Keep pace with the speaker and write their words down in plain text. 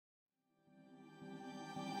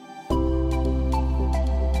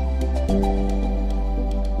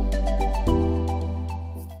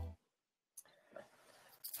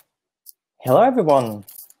Hello, everyone.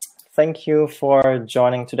 Thank you for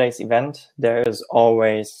joining today's event. There is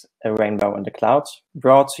always a rainbow in the clouds,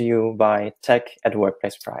 brought to you by Tech at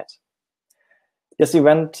WorkplacePride. This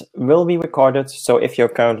event will be recorded, so if you're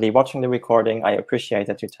currently watching the recording, I appreciate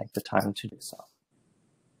that you take the time to do so.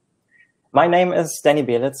 My name is Danny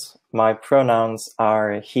Belitz. My pronouns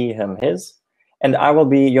are he, him, his, and I will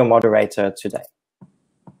be your moderator today.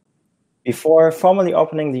 Before formally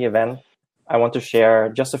opening the event, I want to share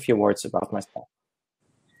just a few words about myself.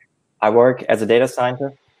 I work as a data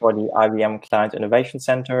scientist for the IBM Client Innovation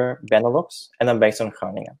Center Benelux, and I'm based in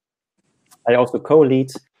Groningen. I also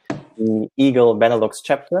co-lead the Eagle Benelux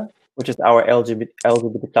chapter, which is our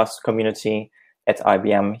LGBT+ community at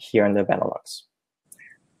IBM here in the Benelux.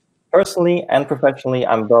 Personally and professionally,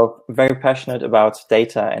 I'm both very passionate about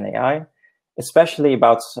data and AI, especially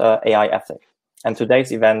about AI ethics. And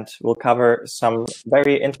today's event will cover some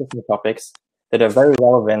very interesting topics that are very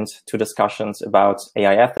relevant to discussions about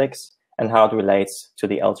AI ethics and how it relates to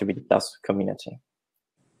the LGBT+ community.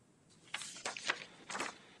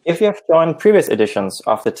 If you have joined previous editions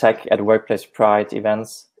of the Tech at WorkplacePride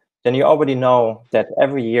events, then you already know that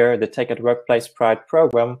every year the Tech at WorkplacePride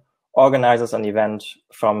program organizes an event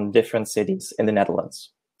from different cities in the Netherlands.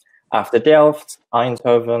 After Delft,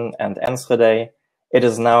 Eindhoven, and Enschede, it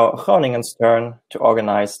is now Groningen's turn to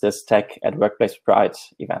organize this Tech at WorkplacePride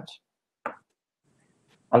event.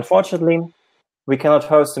 Unfortunately, we cannot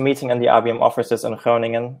host a meeting in the IBM offices in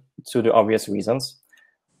Groningen due to obvious reasons,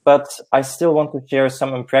 but I still want to share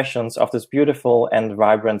some impressions of this beautiful and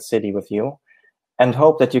vibrant city with you and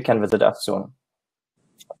hope that you can visit us soon.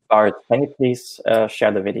 Bart, can you please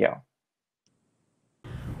share the video?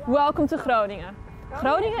 Welcome to Groningen.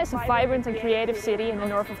 Groningen is a vibrant and creative city in the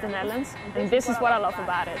north of the Netherlands, and this is what I love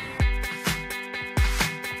about it.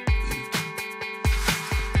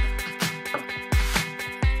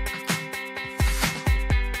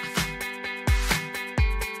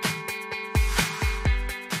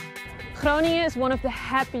 Groningen is one of the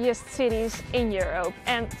happiest cities in Europe,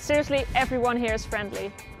 and seriously, everyone here is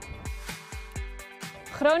friendly.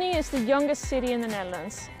 Groningen is the youngest city in the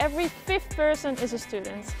Netherlands. Every fifth person is a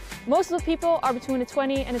student. Most of the people are between the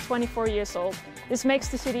 20 and the 24 years old. This makes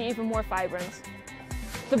the city even more vibrant.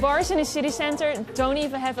 The bars in the city center don't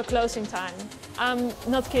even have a closing time. I'm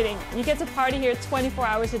not kidding. You get to party here 24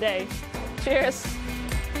 hours a day. Cheers!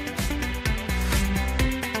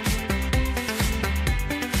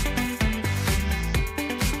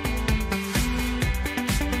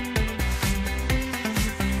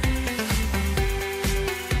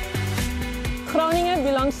 Groningen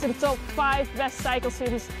belongs to the top 5 best cycle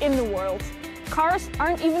cities in the world. Cars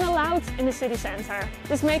aren't even allowed in the city center.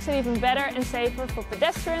 This makes it even better and safer for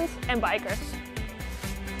pedestrians and bikers.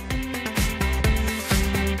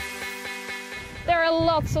 There are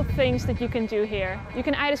lots of things that you can do here. You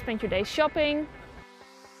can either spend your day shopping,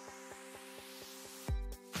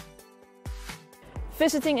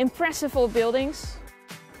 visiting impressive old buildings,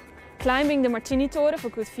 climbing the Martini Toren for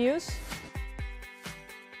good views,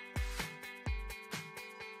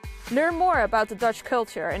 learn more about the Dutch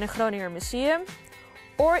culture in a Groninger museum,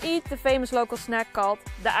 or eat the famous local snack called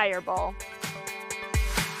the eierbal.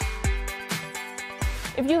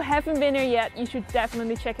 If you haven't been here yet, you should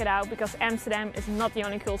definitely check it out because Amsterdam is not the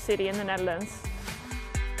only cool city in the Netherlands.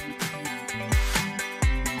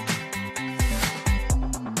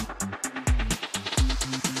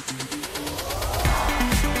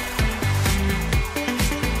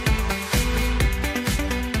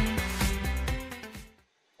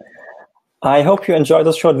 I hope you enjoyed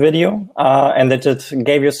this short video and that it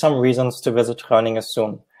gave you some reasons to visit Groningen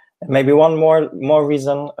soon. Maybe one more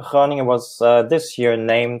reason, Groningen was this year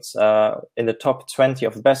named in the top 20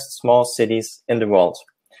 of best small cities in the world.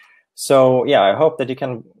 So yeah, I hope that you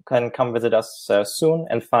can come visit us soon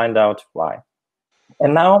and find out why.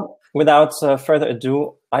 And now, without further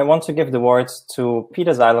ado, I want to give the words to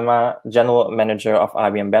Peter Zijlema, General Manager of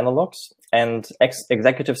IBM Benelux and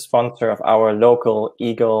executive sponsor of our local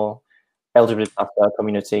Eagle LGBT+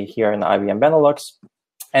 community here in IBM Benelux,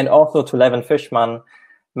 and also to Leofwin Visman,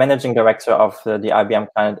 Managing Director of the IBM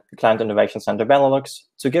Client Innovation Center Benelux,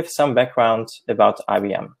 to give some background about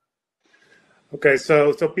IBM. Okay,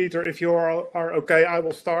 so Peter, if you are okay, I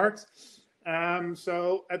will start.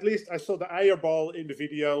 So at least I saw the eierbal in the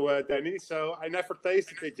video, Danny, so I never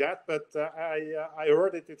tasted it yet, but I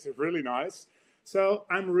heard it, it's really nice. So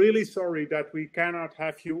I'm really sorry that we cannot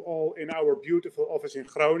have you all in our beautiful office in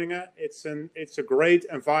Groningen. It's a great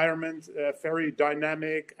environment, very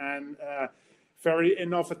dynamic and very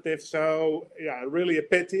innovative. So yeah, really a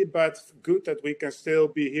pity, but good that we can still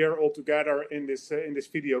be here all together in this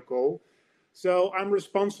video call. So I'm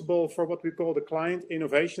responsible for what we call the Client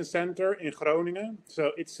Innovation Center in Groningen.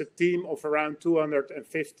 So it's a team of around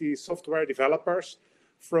 250 software developers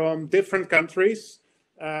from different countries.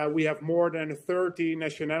 We have more than 30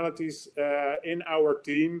 nationalities in our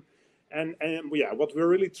team. And yeah, what we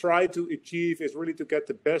really try to achieve is really to get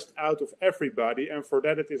the best out of everybody. And for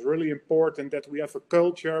that, it is really important that we have a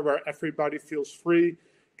culture where everybody feels free,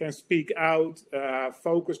 can speak out,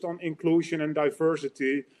 focused on inclusion and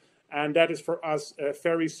diversity. And that is for us a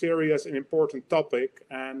very serious and important topic.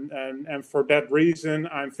 And for that reason,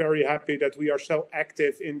 I'm very happy that we are so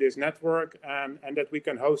active in this network and that we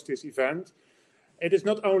can host this event. It is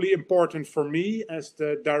not only important for me as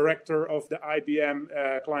the director of the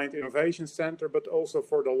IBM Client Innovation Center, but also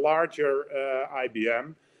for the larger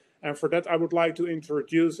IBM. And for that, I would like to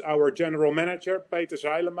introduce our general manager, Peter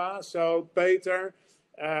Zijlema. So Peter,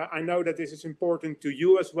 I know that this is important to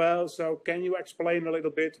you as well. So can you explain a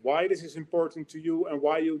little bit why this is important to you and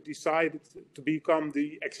why you decided to become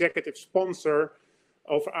the executive sponsor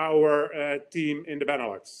of our team in the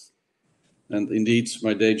Benelux? And indeed,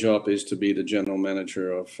 my day job is to be the general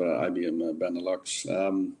manager of IBM Benelux.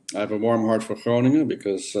 I have a warm heart for Groningen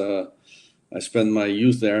because I spent my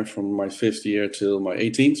youth there from my 5th year till my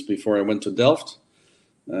 18th before I went to Delft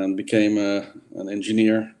and became an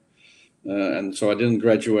engineer. And so I didn't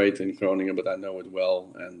graduate in Groningen, but I know it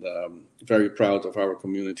well, and very proud of our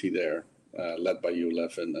community there, led by you,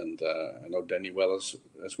 Leofwin, and I know Danny well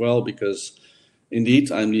as well, because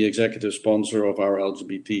indeed I'm the executive sponsor of our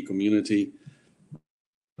LGBT community.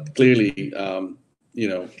 Clearly,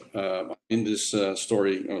 in this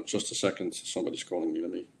story, just a second, somebody's calling me.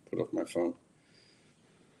 Let me put off my phone.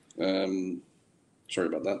 Sorry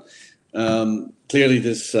about that. Clearly,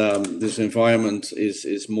 this environment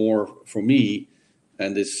is more for me,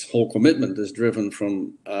 and this whole commitment is driven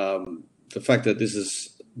from the fact that this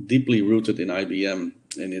is deeply rooted in IBM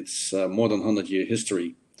in its more than 100-year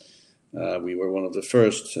history. We were one of the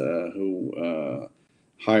first who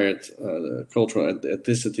hired cultural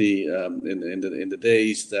ethnicity in the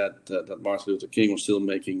days that Martin Luther King was still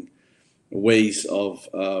making ways of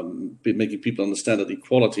making people understand that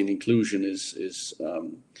equality and inclusion is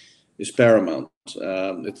paramount.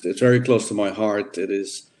 It's very close to my heart. It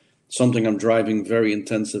is something I'm driving very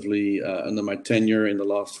intensively under my tenure in the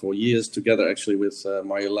last 4 years, together actually with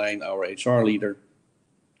Marjolein, our HR leader.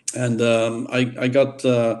 And I got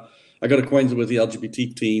acquainted with the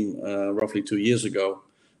LGBT team roughly 2 years ago.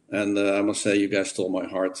 And I must say, you guys stole my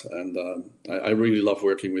heart. And I really love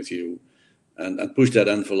working with you and push that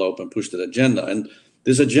envelope and push that agenda. And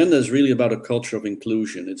this agenda is really about a culture of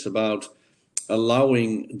inclusion. It's about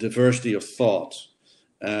allowing diversity of thought.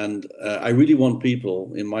 And I really want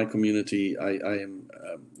people in my community. I'm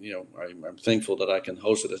thankful that I can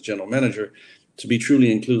host it as general manager, to be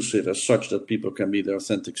truly inclusive as such that people can be their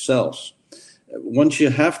authentic selves. Once you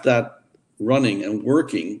have that running and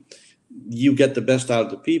working, you get the best out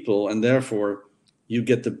of the people, and therefore you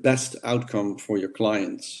get the best outcome for your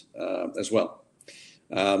clients as well.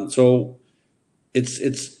 So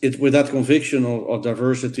it's with that conviction of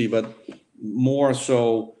diversity, but more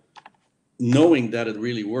so knowing that it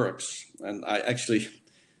really works. And I actually,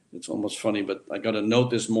 it's almost funny, but I got a note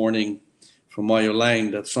this morning from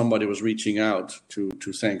Marjolein that somebody was reaching out to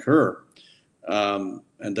thank her.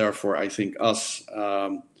 And therefore, I think us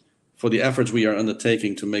for the efforts we are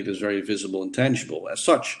undertaking to make this very visible and tangible, as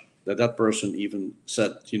such that person even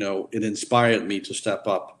said, it inspired me to step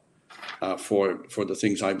up for the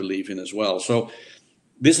things I believe in as well. So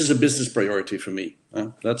this is a business priority for me.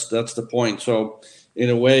 That's the point. So in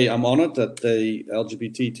a way, I'm honored that the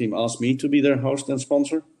LGBT team asked me to be their host and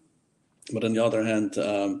sponsor. But on the other hand,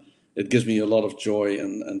 it gives me a lot of joy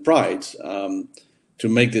and pride to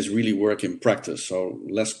make this really work in practice. So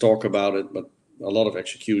let's talk about it, but a lot of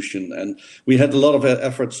execution. And we had a lot of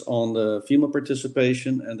efforts on the female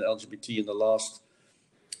participation and the LGBT in the last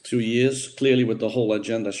 2 years, clearly with the whole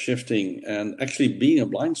agenda shifting and actually being a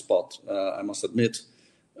blind spot, I must admit.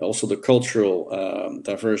 Also, the cultural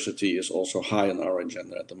diversity is also high on our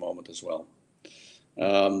agenda at the moment as well.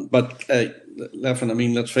 But Leofwin, I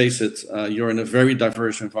mean, let's face it, you're in a very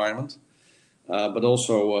diverse environment, but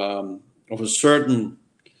also of a certain,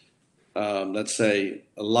 let's say,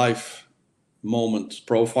 a life moment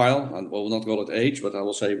profile, and we'll not call it age, but I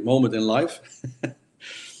will say moment in life.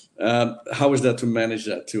 How is that to manage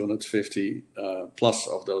that 250 plus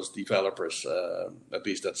of those developers? At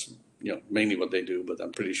least that's mainly what they do, but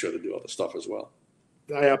I'm pretty sure they do other stuff as well.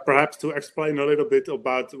 Yeah, perhaps to explain a little bit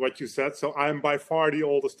about what you said. So I'm by far the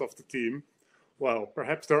oldest of the team. Well,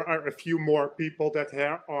 perhaps there are a few more people that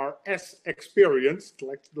are as experienced,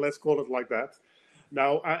 let's call it like that.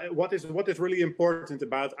 Now, what is really important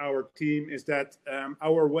about our team is that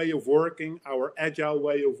our way of working, our agile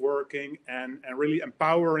way of working, and really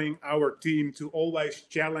empowering our team to always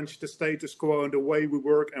challenge the status quo and the way we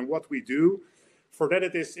work and what we do. For that,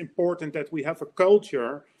 it is important that we have a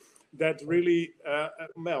culture that really,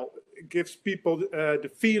 gives people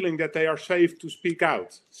the feeling that they are safe to speak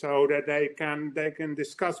out, so that they can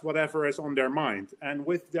discuss whatever is on their mind. And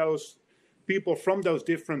with those people from those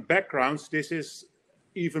different backgrounds, this is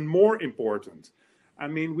even more important. I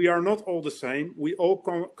mean, we are not all the same. We all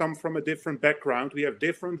come from a different background. We have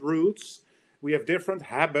different roots. We have different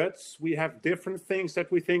habits. We have different things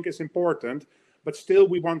that we think is important, but still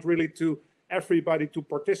we want really to everybody to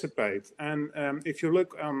participate. And if you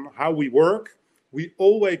look on how we work, we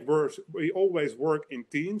always work in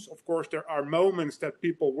teams. Of course, there are moments that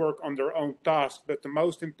people work on their own task, but the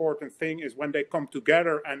most important thing is when they come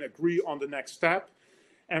together and agree on the next step.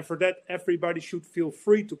 And for that, everybody should feel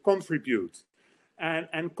free to contribute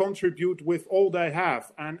and contribute with all they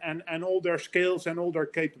have and all their skills and all their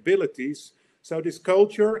capabilities. So this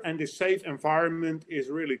culture and this safe environment is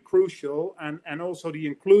really crucial. And also the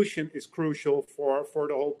inclusion is crucial for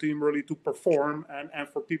the whole team really to perform and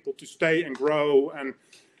for people to stay and grow. And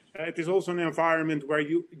it is also an environment where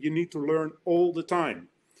you need to learn all the time.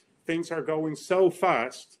 Things are going so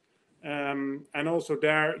fast. And also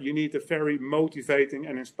there you need a very motivating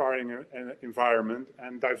and inspiring environment,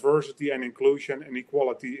 and diversity and inclusion and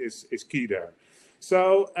equality is key there.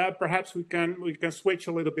 So perhaps we can switch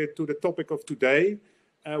a little bit to the topic of today,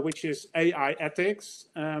 which is AI ethics.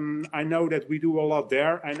 I know that we do a lot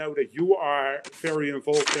there. I know that you are very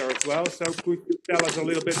involved there as well. So could you tell us a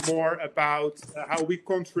little bit more about how we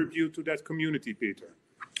contribute to that community, Peter?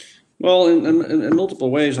 Well, in multiple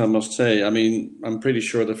ways, I must say. I mean, I'm pretty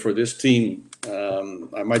sure that for this team,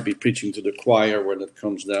 I might be preaching to the choir when it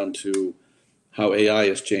comes down to how AI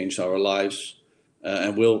has changed our lives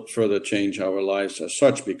and will further change our lives as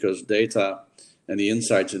such, because data and the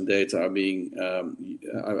insights in data are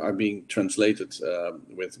being translated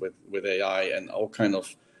with AI, and all kind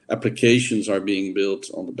of applications are being built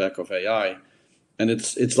on the back of AI, and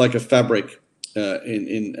it's like a fabric.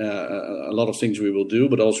 In a lot of things we will do,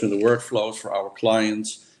 but also in the workflows for our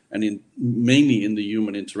clients, and mainly in the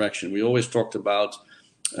human interaction. We always talked about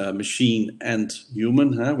machine and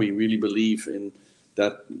human. We really believe in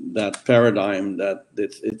that paradigm, that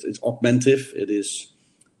it's augmentative. It is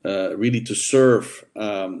really to serve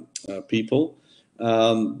people.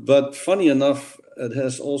 But funny enough, it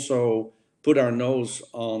has also put our nose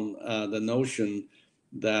on the notion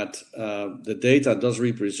that the data does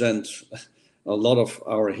represent a lot of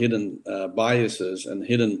our hidden biases and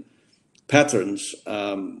hidden patterns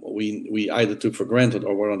we either took for granted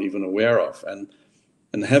or were not even aware of.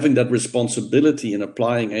 And having that responsibility in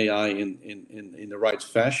applying AI in the right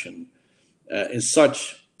fashion is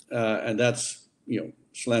such, and that's,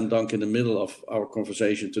 slam dunk in the middle of our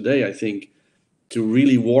conversation today, I think, to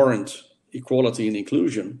really warrant equality and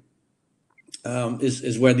inclusion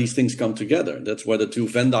is where these things come together. That's where the two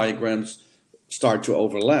Venn diagrams start to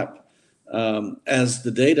overlap. As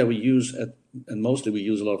the data we use, and mostly we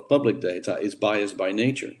use a lot of public data, is biased by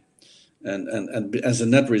nature, and as a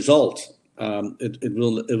net result,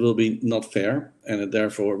 it will be not fair, and it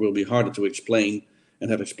therefore will be harder to explain and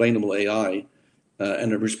have explainable AI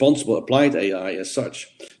and a responsible applied AI as such.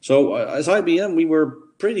 So as IBM, we were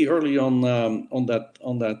pretty early on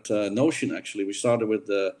that notion. Actually, we started with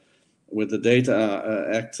the Data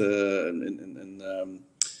Act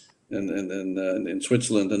in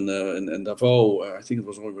Switzerland and Davos. I think it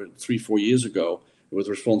was over 3-4 years ago, with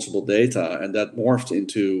responsible data, and that morphed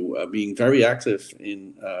into being very active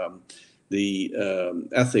in the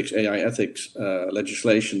AI ethics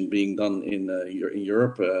legislation being done in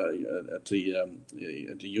Europe at the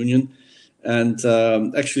Union. And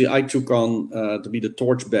actually, I took on to be the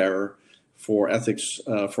torchbearer for ethics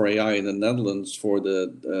for AI in the Netherlands for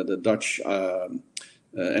the Dutch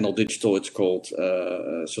NL Digital, it's called,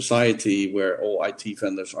 society, where all IT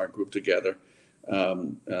vendors are grouped together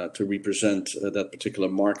to represent that particular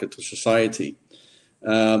market to society.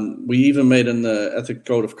 We even made an ethic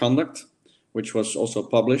code of conduct, which was also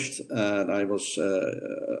published, and I was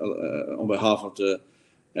on behalf of the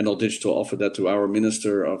NL Digital offered that to our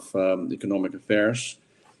Minister of Economic Affairs.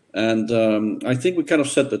 And I think we kind of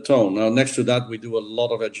set the tone. Now, next to that, we do a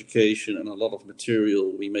lot of education and a lot of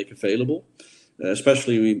material we make available.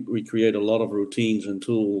 Especially, we create a lot of routines and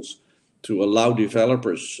tools to allow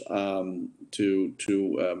developers to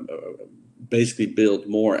basically build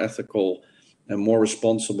more ethical and more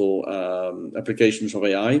responsible applications of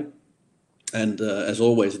AI. And as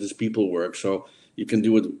always, it is people work, so you can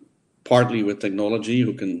do it partly with technology,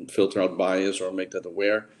 who can filter out bias or make that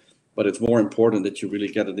aware. But it's more important that you really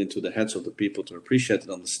get it into the heads of the people to appreciate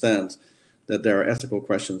and understand that there are ethical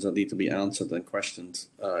questions that need to be answered and questioned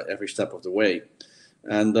every step of the way.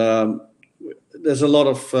 And there's a lot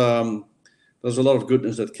of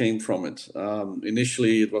goodness that came from it.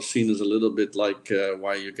 Initially, it was seen as a little bit like,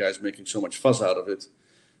 why are you guys making so much fuss out of it?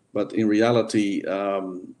 But in reality,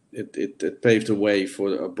 it paved the way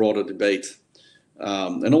for a broader debate.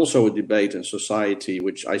 And also a debate in society,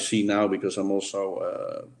 which I see now because I'm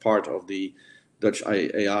also part of the Dutch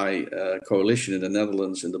AI coalition in the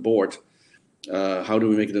Netherlands in the board. How do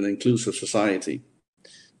we make it an inclusive society?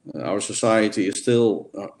 Our society is still,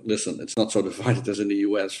 listen, it's not so divided as in the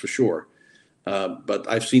US for sure. But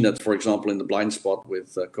I've seen that, for example, in the blind spot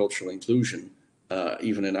with cultural inclusion,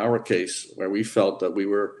 even in our case, where we felt that we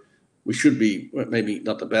should be, maybe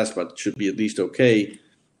not the best, but should be at least okay.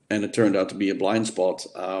 And it turned out to be a blind spot.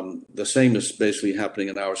 The same is basically happening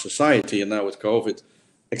in our society. And now with COVID,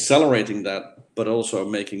 accelerating that, but also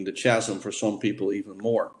making the chasm for some people even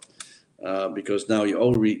more. Because now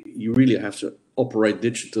you really have to operate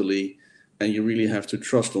digitally, and you really have to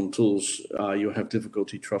trust on tools you have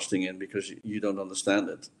difficulty trusting in because you don't understand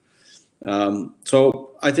it.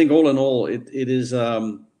 So I think all in all, it is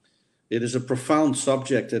a profound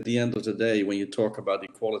subject at the end of the day when you talk about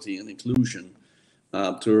equality and inclusion,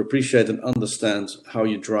 to appreciate and understand how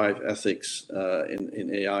you drive ethics in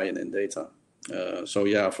AI and in data. So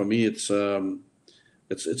yeah, for me, it's a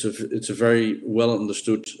very well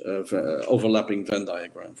understood overlapping Venn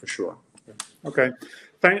diagram for sure. Okay,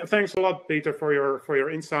 thanks a lot, Peter, for your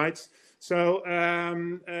insights. So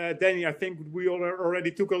Danny, I think we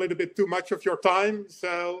already took a little bit too much of your time.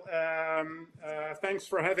 So thanks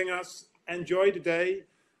for having us. Enjoy the day.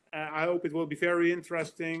 I hope it will be very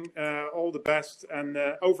interesting. All the best, and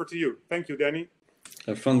over to you. Thank you, Danny.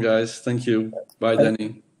 Have fun, guys. Thank you. Bye,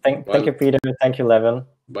 Danny. Thank you, Peter. Thank you, Levin.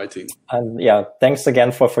 Bye, team. And yeah, thanks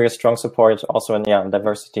again for your strong support also in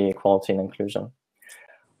diversity, equality, and inclusion.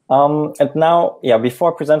 And now,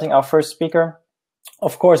 before presenting our first speaker,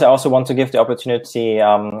 of course, I also want to give the opportunity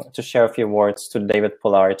to share a few words to David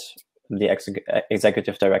Pollard, the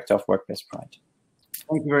Executive Director of WorkplacePride.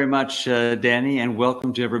 Thank you very much, Danny, and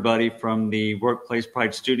welcome to everybody from the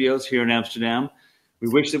WorkplacePride studios here in Amsterdam. We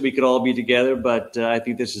wish that we could all be together, but I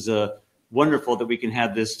think this is wonderful that we can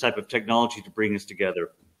have this type of technology to bring us together.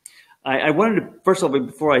 I wanted to, first of all,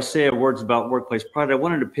 before I say words about WorkplacePride, I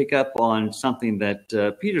wanted to pick up on something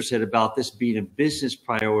that Peter said about this being a business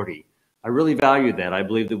priority. I really value that. I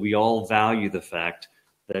believe that we all value the fact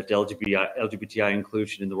that LGBTI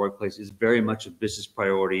inclusion in the workplace is very much a business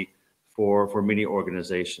priority for many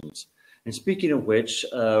organizations. And speaking of which,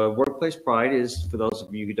 WorkplacePride is, for those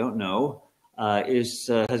of you who don't know,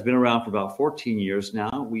 has been around for about 14 years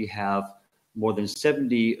now. We have more than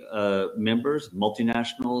 70 members,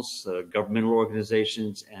 multinationals, governmental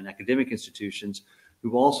organizations, and academic institutions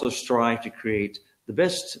who also strive to create the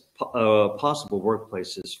best possible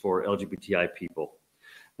workplaces for LGBTI people.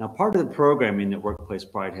 Now, part of the programming that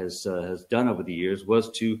WorkplacePride has done over the years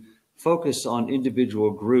was to focus on individual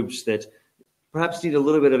groups that perhaps need a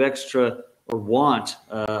little bit of extra or want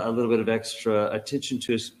a little bit of extra attention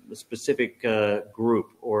to a specific group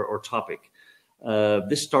or topic.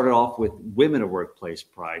 This started off with women at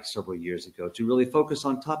WorkplacePride several years ago to really focus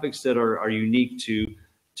on topics that are unique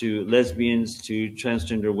to lesbians, to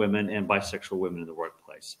transgender women, and bisexual women in the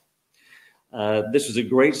workplace. This was a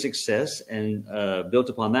great success, and built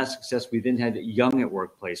upon that success, we then had Young at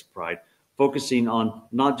WorkplacePride, focusing on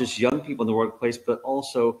not just young people in the workplace, but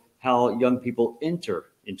also how young people enter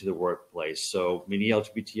into the workplace. So many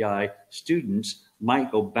LGBTI students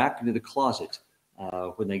might go back into the closet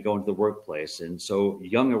when they go into the workplace. And so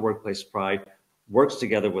Young at WorkplacePride works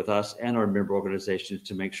together with us and our member organizations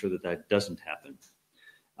to make sure that that doesn't happen.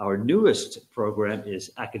 Our newest program is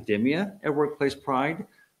Academia at WorkplacePride,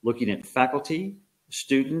 looking at faculty,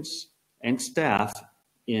 students, and staff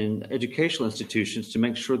in educational institutions to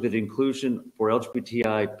make sure that inclusion for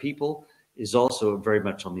LGBTI people is also very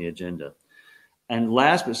much on the agenda. And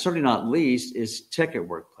last, but certainly not least, is Tech at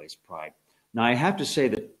WorkplacePride. Now, I have to say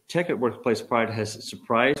that Tech at WorkplacePride has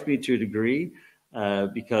surprised me to a degree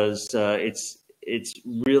because it's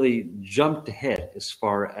really jumped ahead as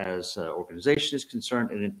far as organization is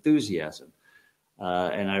concerned and enthusiasm.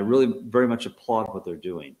 And I really very much applaud what they're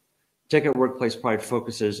doing. Tech at WorkplacePride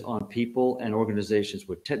focuses on people and organizations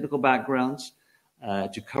with technical backgrounds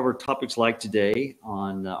to cover topics like today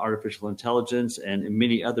on artificial intelligence and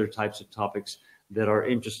many other types of topics that are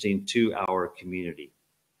interesting to our community.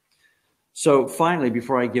 So finally,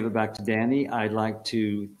 before I give it back to Danny, I'd like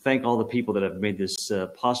to thank all the people that have made this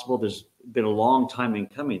possible. There's been a long time in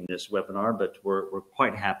coming, this webinar, but we're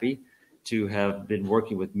quite happy to have been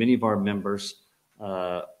working with many of our members,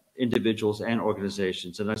 individuals and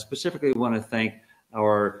organizations. And I specifically want to thank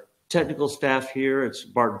our technical staff here. It's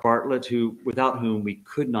Bart Bartlett, without whom we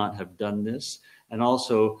could not have done this. And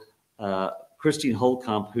also Christine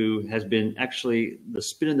Holtkamp, who has been actually the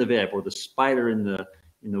spin in the web, or the spider in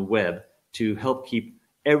the web, to help keep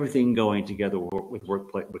everything going together with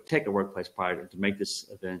Tech at Workplace Pride, and to make this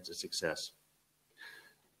event a success.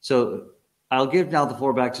 So I'll give now the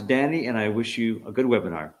floor back to Danny, and I wish you a good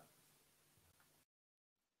webinar.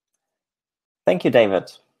 Thank you, David.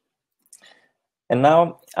 And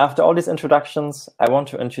now, after all these introductions, I want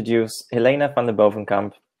to introduce Helena van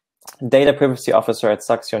Bonenkamp, Data Privacy Officer at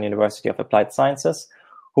Saxion University of Applied Sciences,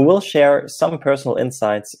 who will share some personal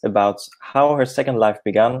insights about how her second life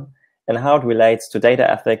began and how it relates to data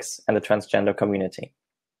ethics and the transgender community.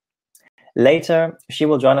 Later, she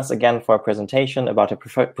will join us again for a presentation about her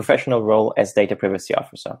professional role as Data Privacy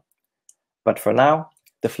Officer. But for now,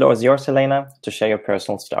 the floor is yours, Helena, to share your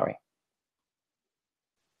personal story.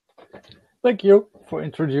 Thank you for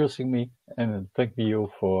introducing me, and thank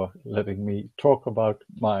you for letting me talk about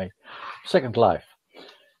my second life.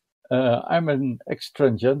 I'm an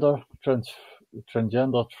ex-transgender,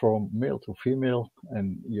 transgendered from male to female,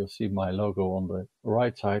 and you'll see my logo on the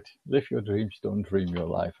right side. Live your dreams, don't dream your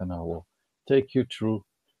life, and I will take you through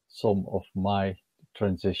some of my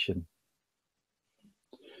transition.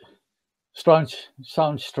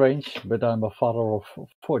 Sounds strange, but I'm a father of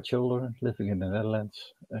 4 children living in the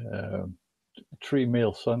Netherlands, 3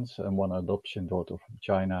 male sons and 1 adoption daughter from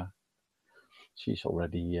China. She's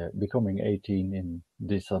already becoming 18 in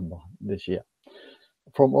December this year.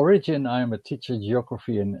 From origin, I'm a teacher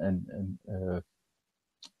geography and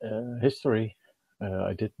history.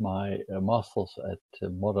 I did my master's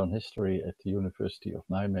at modern history at the University of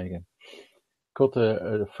Nijmegen. Got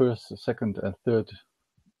a first, second, and third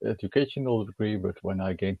educational degree, but when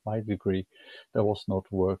I gained my degree, there was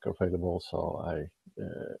not work available, so I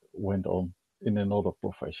went on in another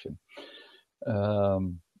profession.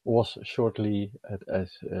 Was shortly as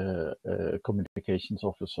a communications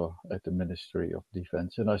officer at the Ministry of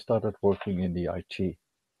Defense, and I started working in the IT.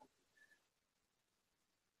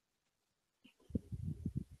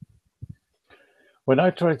 When I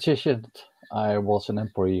transitioned, I was an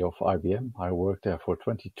employee of IBM. I worked there for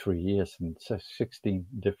 23 years in 16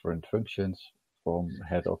 different functions, from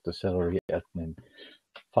head of the salary admin,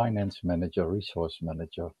 finance manager, resource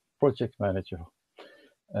manager, project manager,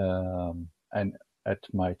 and at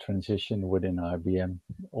my transition within IBM,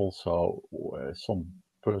 also some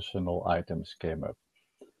personal items came up.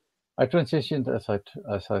 I transitioned,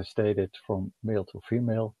 as I stated, from male to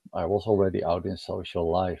female. I was already out in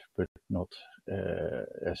social life, but not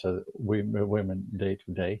as a women day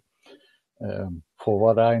to day. For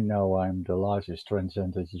what I know, I'm the largest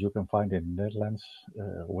transgender you can find in the Netherlands.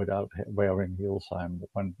 Without wearing heels, I'm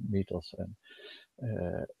 1 meter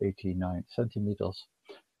and 89 centimeters.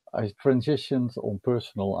 I transitioned on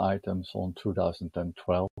personal items on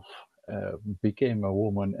 2012, became a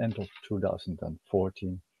woman end of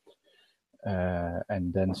 2014,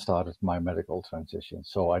 and then started my medical transition.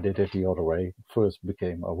 So I did it the other way. First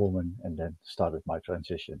became a woman and then started my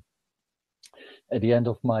transition. At the end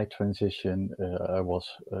of my transition, I was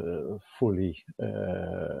fully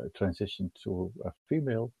transitioned to a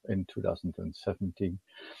female in 2017.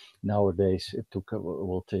 Nowadays,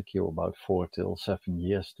 will take you about 4 till 7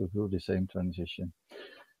 years to do the same transition.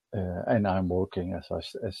 And I'm working, as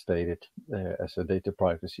stated, as a data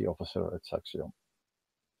privacy officer at Saxion.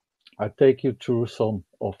 I take you through some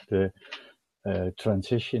of the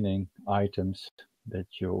transitioning items that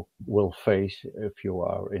you will face if you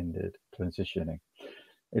are in the transitioning.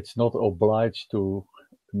 It's not obliged to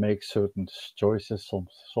make certain choices.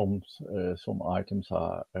 Some items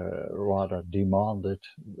are rather demanded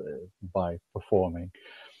by performing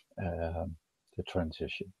the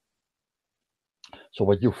transition. So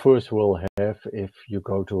what you first will have, if you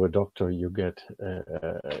go to a doctor, you get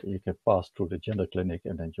passed through the gender clinic,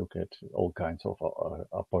 and then you get all kinds of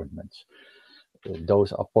appointments.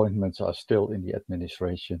 Those appointments are still in the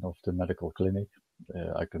administration of the medical clinic.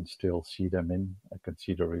 I can still see them I can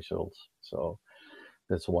see the results. So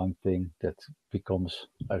that's one thing that becomes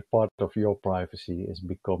a part of your privacy, is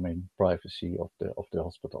becoming privacy of the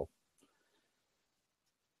hospital.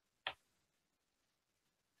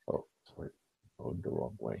 Oh, sorry, going the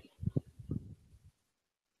wrong way.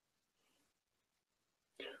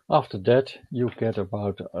 After that, you get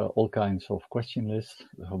about all kinds of question lists,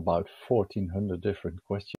 about 1,400 different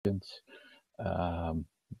questions,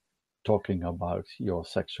 talking about your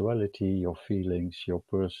sexuality, your feelings, your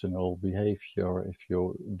personal behavior, if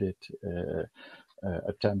you did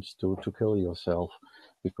attempts to kill yourself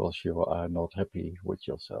because you are not happy with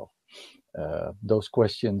yourself. Those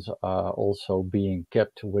questions are also being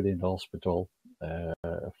kept within the hospital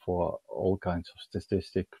for all kinds of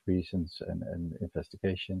statistic reasons and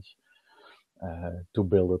investigations to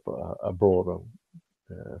build up a broader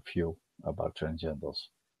view about transgenders.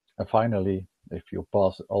 And finally, if you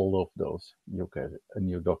pass all of those, you get a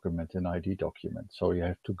new document, an ID document. So you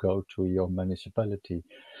have to go to your municipality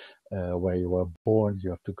where you were born. You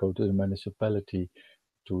have to go to the municipality,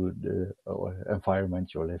 to the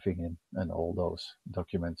environment you're living in, and all those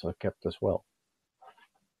documents are kept as well.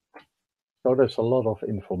 So there's a lot of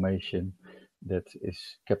information that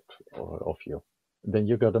is kept of you. Then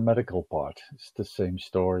you got a medical part. It's the same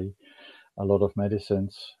story. A lot of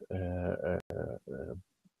medicines,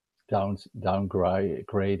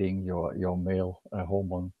 downgrading your male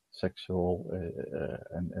hormone, sexual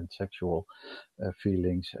and sexual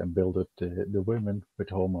feelings, and build up the women with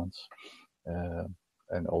hormones.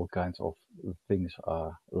 And all kinds of things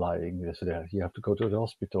are lying there. You have to go to the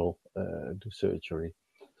hospital, do surgery.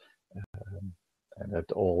 And that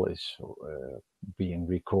all is being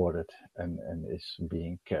recorded and is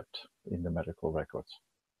being kept in the medical records.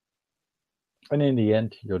 And in the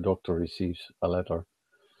end, your doctor receives a letter,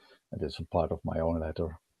 and it's a part of my own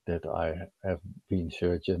letter, that I have been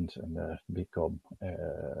surgeon and become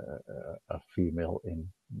a female in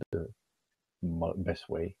the best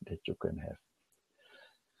way that you can have.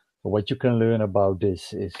 What you can learn about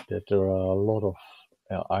this is that there are a lot of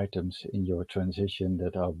items in your transition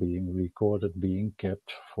that are being recorded, being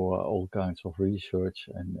kept for all kinds of research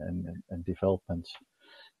and developments,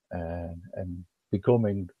 and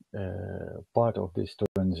becoming part of this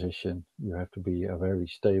transition. You have to be a very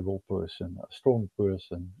stable person, a strong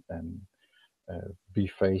person, and be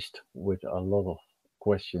faced with a lot of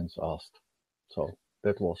questions asked. So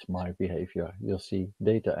that was my behavior. You'll see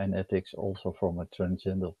data and ethics also from a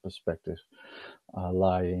transgender perspective are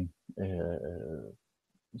lying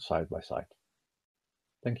side by side.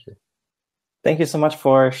 Thank you. Thank you so much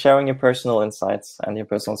for sharing your personal insights and your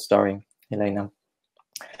personal story, Helena.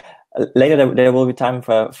 Later there will be time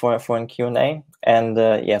for a Q&A, and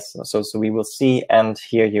yes, so we will see and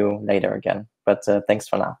hear you later again. But thanks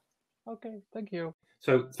for now. Okay, thank you.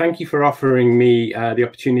 So thank you for offering me the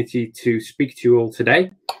opportunity to speak to you all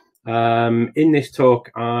today. In this talk,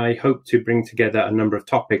 I hope to bring together a number of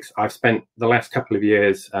topics I've spent the last couple of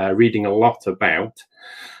years reading a lot about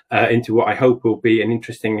into what I hope will be an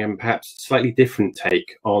interesting and perhaps slightly different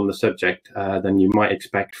take on the subject than you might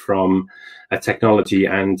expect from a technology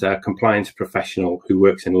and compliance professional who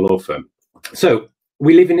works in a law firm. So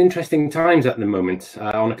we live in interesting times at the moment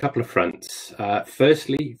on a couple of fronts.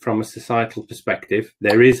 Firstly, from a societal perspective,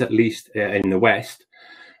 there is, at least in the West,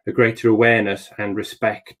 a greater awareness and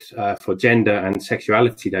respect for gender and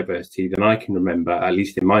sexuality diversity than I can remember, at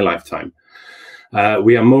least in my lifetime.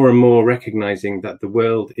 We are more and more recognizing that the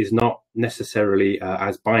world is not necessarily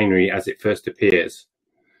as binary as it first appears,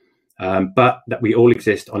 but that we all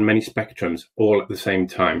exist on many spectrums all at the same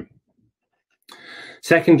time.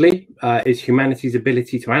 Secondly, is humanity's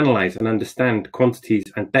ability to analyze and understand quantities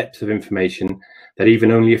and depths of information that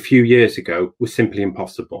even only a few years ago was simply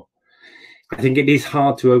impossible. I think it is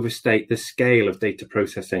hard to overstate the scale of data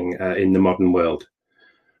processing in the modern world.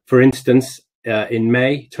 For instance, in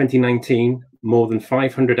May 2019, more than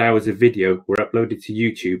 500 hours of video were uploaded to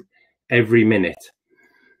YouTube every minute.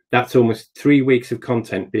 That's almost 3 weeks of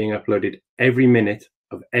content being uploaded every minute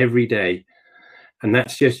of every day. And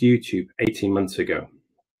that's just YouTube 18 months ago.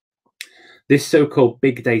 This so-called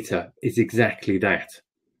big data is exactly that.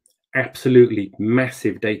 Absolutely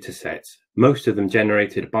massive data sets, most of them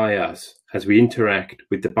generated by us as we interact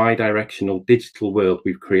with the bi-directional digital world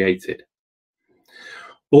we've created.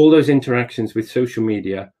 All those interactions with social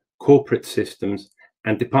media, corporate systems,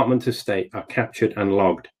 and Department of State are captured and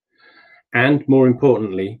logged, and more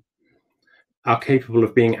importantly, are capable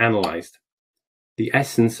of being analyzed. The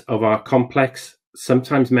essence of our complex,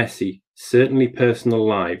 sometimes messy, certainly personal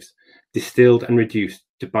lives, distilled and reduced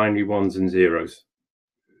to binary ones and zeros.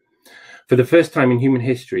 For the first time in human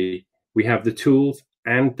history, we have the tools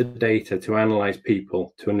and the data to analyze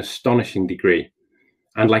people to an astonishing degree.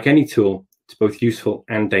 And like any tool, it's both useful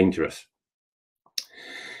and dangerous.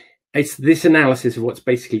 It's this analysis of what's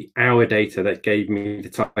basically our data that gave me the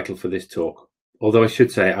title for this talk. Although I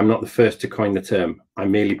should say I'm not the first to coin the term.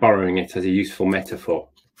 I'm merely borrowing it as a useful metaphor.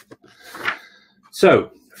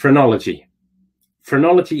 So, Phrenology.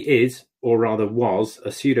 Phrenology is, or rather was, a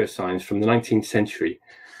pseudoscience from the 19th century,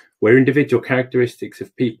 where individual characteristics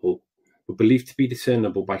of people were believed to be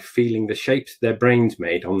discernible by feeling the shapes their brains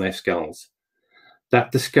made on their skulls.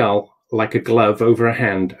 That the skull, like a glove over a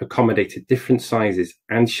hand, accommodated different sizes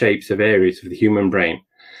and shapes of areas of the human brain,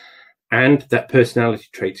 and that personality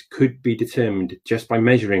traits could be determined just by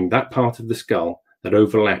measuring that part of the skull that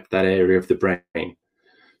overlapped that area of the brain,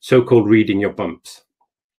 so-called reading your bumps.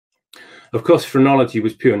 Of course, phrenology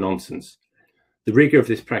was pure nonsense. The rigor of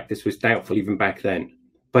this practice was doubtful even back then,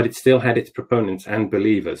 but it still had its proponents and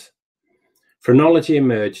believers. Phrenology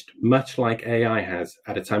emerged much like AI has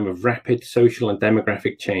at a time of rapid social and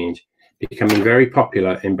demographic change, becoming very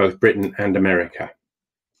popular in both Britain and America.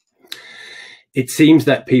 It seems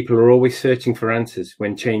that people are always searching for answers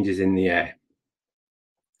when change is in the air.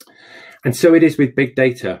 And so it is with big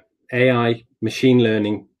data, AI, machine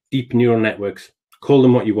learning, deep neural networks, call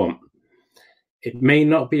them what you want. It may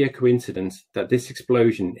not be a coincidence that this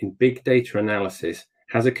explosion in big data analysis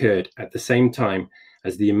has occurred at the same time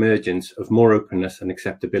as the emergence of more openness and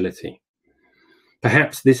acceptability.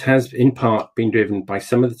 Perhaps this has in part been driven by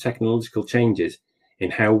some of the technological changes in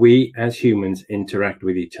how we as humans interact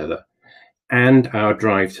with each other and our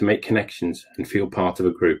drive to make connections and feel part of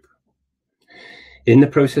a group. In the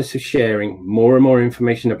process of sharing more and more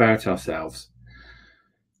information about ourselves,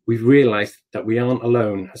 we've realized that we aren't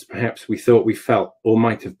alone as perhaps we thought we felt or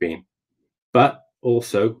might have been, but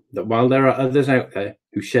also that while there are others out there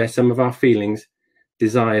who share some of our feelings,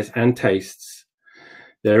 desires and tastes,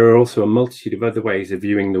 there are also a multitude of other ways of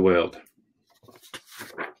viewing the world.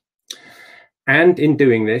 And in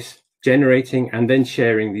doing this, generating and then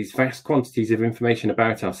sharing these vast quantities of information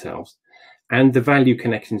about ourselves and the value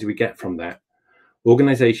connections we get from that,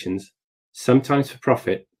 organizations, sometimes for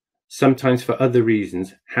profit, sometimes for other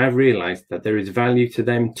reasons, have realized that there is value to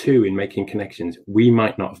them too in making connections we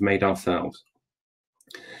might not have made ourselves.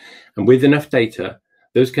 And with enough data,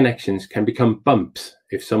 those connections can become bumps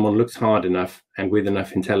if someone looks hard enough and with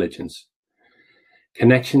enough intelligence.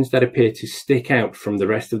 Connections that appear to stick out from the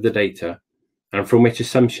rest of the data and from which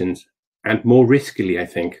assumptions, and more riskily, I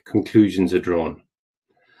think, conclusions are drawn.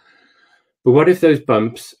 But what if those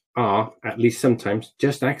bumps are, at least sometimes,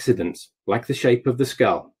 just accidents, like the shape of the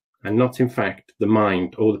skull, and not in fact the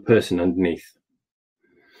mind or the person underneath?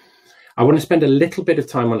 I want to spend a little bit of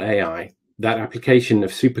time on AI, that application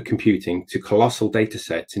of supercomputing to colossal data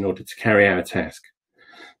sets in order to carry out a task.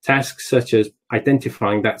 Tasks such as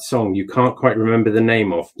identifying that song you can't quite remember the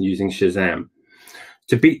name of using Shazam,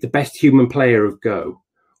 to beat the best human player of Go,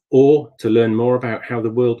 or to learn more about how the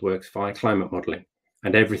world works via climate modeling,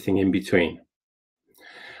 and everything in between.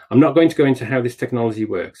 I'm not going to go into how this technology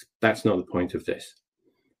works. That's not the point of this.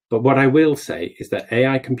 But what I will say is that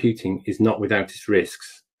AI computing is not without its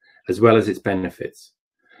risks, as well as its benefits.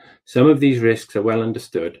 Some of these risks are well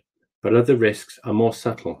understood, but other risks are more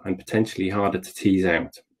subtle and potentially harder to tease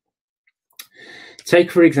out.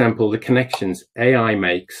 Take, for example, the connections AI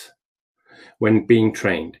makes when being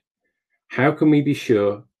trained. How can we be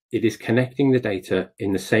sure it is connecting the data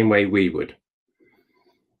in the same way we would?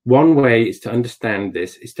 One way is to understand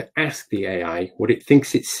this is to ask the AI what it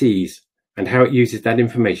thinks it sees and how it uses that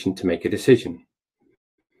information to make a decision.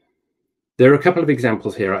 There are a couple of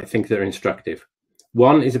examples here I think that are instructive.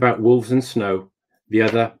 One is about wolves and snow, the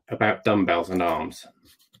other about dumbbells and arms.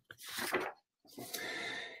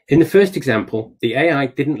 In the first example, the AI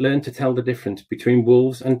didn't learn to tell the difference between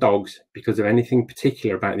wolves and dogs because of anything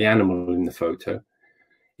particular about the animal in the photo.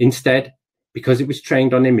 Instead, because it was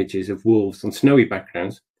trained on images of wolves on snowy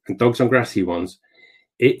backgrounds and dogs on grassy ones,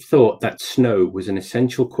 it thought that snow was an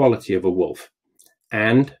essential quality of a wolf.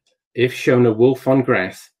 And if shown a wolf on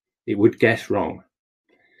grass, it would guess wrong.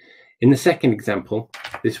 In the second example,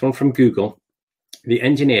 this one from Google, the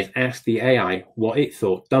engineers asked the AI what it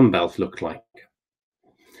thought dumbbells looked like.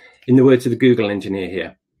 In the words of the Google engineer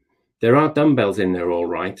here, there are dumbbells in there all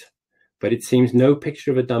right, but it seems no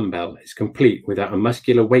picture of a dumbbell is complete without a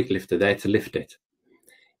muscular weightlifter there to lift it.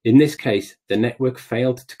 In this case, the network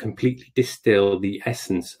failed to completely distill the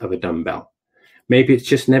essence of a dumbbell. Maybe it's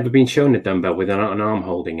just never been shown a dumbbell with an arm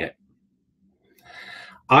holding it.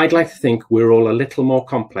 I'd like to think we're all a little more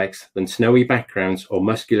complex than snowy backgrounds or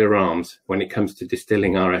muscular arms when it comes to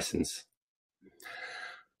distilling our essence.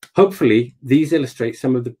 Hopefully, these illustrate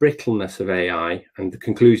some of the brittleness of AI and the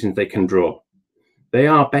conclusions they can draw. They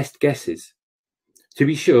are best guesses. To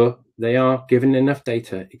be sure, they are, given enough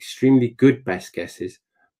data, extremely good best guesses,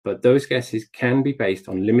 but those guesses can be based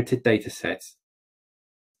on limited data sets,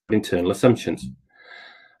 internal assumptions.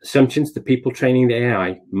 Assumptions the people training the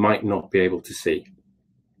AI might not be able to see.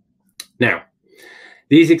 Now,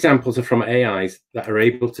 These examples are from AIs that are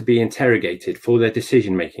able to be interrogated for their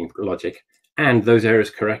decision-making logic and those errors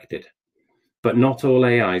corrected. But not all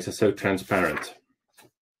AIs are so transparent.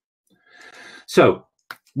 So,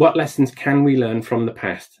 what lessons can we learn from the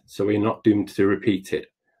past so we're not doomed to repeat it,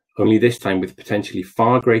 only this time with potentially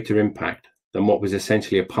far greater impact than what was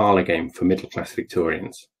essentially a parlour game for middle-class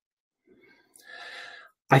Victorians?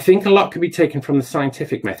 I think a lot can be taken from the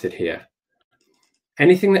scientific method here.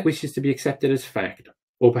 Anything that wishes to be accepted as fact,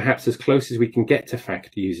 or perhaps as close as we can get to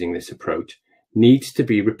fact using this approach, needs to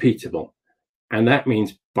be repeatable. And that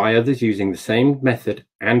means by others using the same method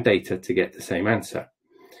and data to get the same answer.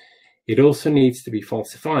 It also needs to be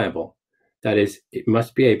falsifiable. That is, it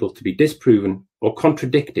must be able to be disproven or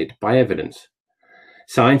contradicted by evidence.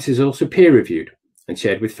 Science is also peer-reviewed and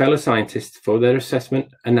shared with fellow scientists for their assessment,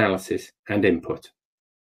 analysis, and input.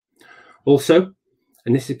 Also,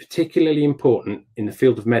 and this is particularly important in the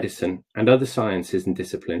field of medicine and other sciences and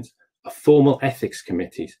disciplines, are formal ethics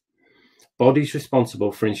committees, bodies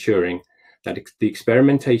responsible for ensuring that the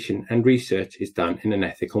experimentation and research is done in an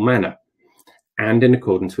ethical manner and in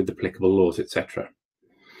accordance with applicable laws, etc.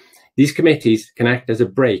 These committees can act as a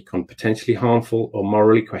brake on potentially harmful or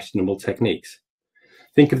morally questionable techniques.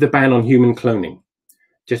 Think of the ban on human cloning.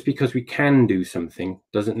 Just because we can do something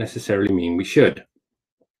doesn't necessarily mean we should.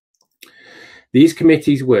 These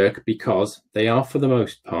committees work because they are, for the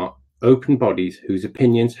most part, open bodies whose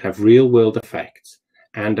opinions have real-world effects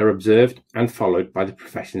and are observed and followed by the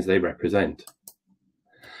professions they represent.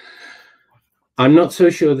 I'm not so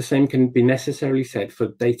sure the same can be necessarily said for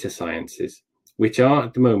data sciences, which are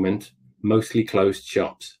at the moment mostly closed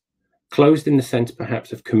shops. Closed in the sense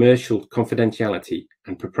perhaps of commercial confidentiality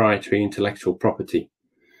and proprietary intellectual property.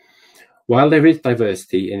 While there is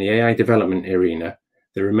diversity in the AI development arena,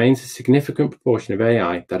 there remains a significant proportion of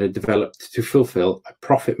AI that are developed to fulfill a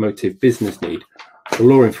profit motive business need or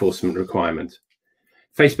law enforcement requirement.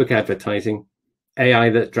 Facebook advertising, AI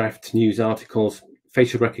that drafts news articles,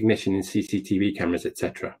 facial recognition in CCTV cameras,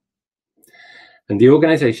 etc. And the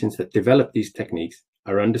organizations that develop these techniques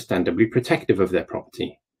are understandably protective of their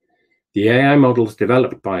property. The AI models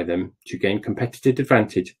developed by them to gain competitive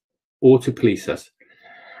advantage or to police us,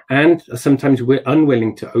 and are sometimes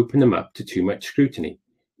unwilling to open them up to too much scrutiny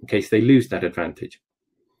in case they lose that advantage.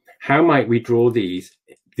 How might we draw these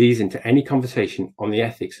into any conversation on the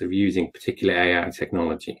ethics of using particular AI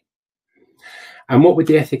technology? And what would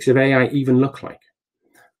the ethics of AI even look like?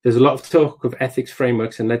 There's a lot of talk of ethics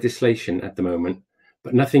frameworks and legislation at the moment,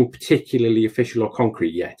 but nothing particularly official or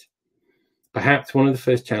concrete yet. Perhaps one of the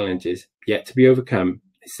first challenges yet to be overcome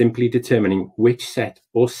is simply determining which set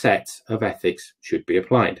or sets of ethics should be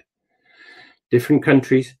applied. Different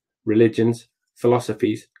countries, religions,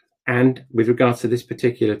 philosophies, and with regards to this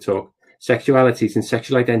particular talk, sexualities and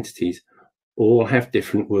sexual identities all have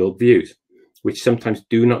different worldviews, which sometimes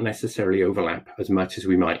do not necessarily overlap as much as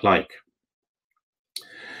we might like.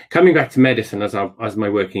 Coming back to medicine as my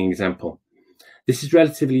working example, this is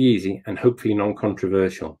relatively easy and hopefully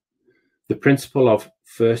non-controversial. The principle of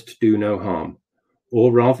first do no harm,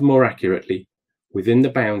 or rather more accurately, within the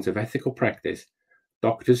bounds of ethical practice,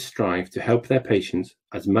 doctors strive to help their patients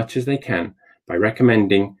as much as they can by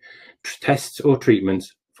recommending tests or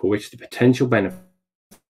treatments for which the potential benefit.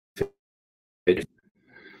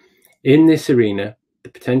 In this arena, the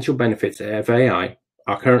potential benefits of AI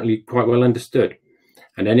are currently quite well understood,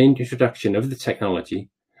 and any introduction of the technology,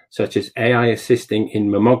 such as AI assisting in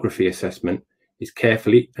mammography assessment, is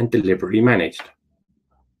carefully and deliberately managed.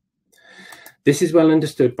 This is well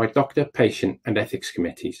understood by doctor, patient, and ethics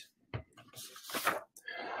committees.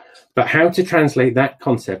 But how to translate that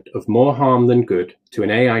concept of more harm than good to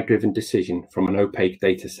an AI-driven decision from an opaque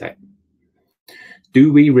data set?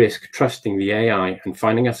 Do we risk trusting the AI and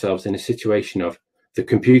finding ourselves in a situation of the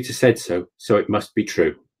computer said so, so it must be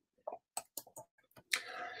true?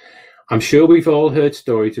 I'm sure we've all heard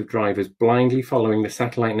stories of drivers blindly following the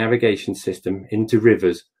satellite navigation system into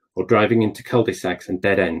rivers or driving into cul-de-sacs and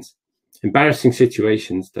dead ends. Embarrassing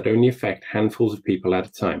situations that only affect handfuls of people at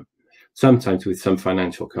a time, sometimes with some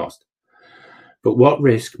financial cost. But what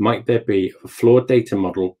risk might there be of a flawed data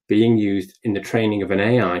model being used in the training of an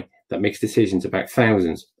AI that makes decisions about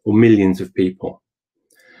thousands or millions of people?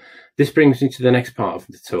 This brings me to the next part of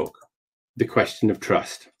the talk, the question of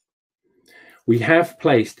trust. We have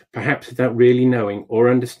placed, perhaps without really knowing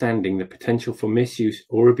or understanding the potential for misuse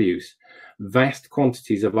or abuse, vast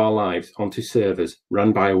quantities of our lives onto servers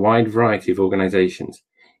run by a wide variety of organizations,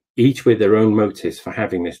 each with their own motives for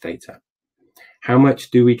having this data. How much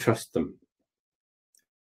do we trust them?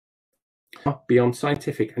 Beyond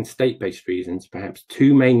scientific and state-based reasons, perhaps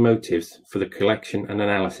two main motives for the collection and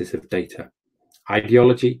analysis of data.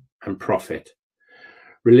 ideology and profit.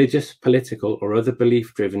 Religious, political, or other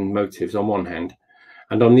belief-driven motives on one hand,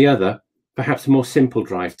 and on the other, perhaps a more simple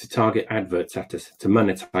drive to target adverts at us to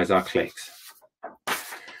monetize our clicks.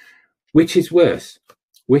 Which is worse?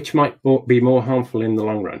 Which might be more harmful in the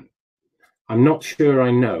long run? I'm not sure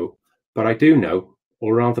I know, but I do know,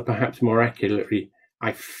 or rather perhaps more accurately,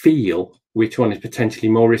 I feel which one is potentially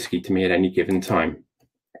more risky to me at any given time.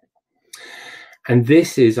 And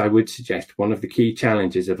this is, I would suggest, one of the key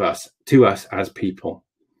challenges to us as people.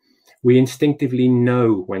 We instinctively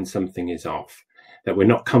know when something is off, that we're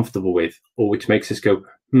not comfortable with, or which makes us go,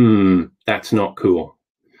 that's not cool.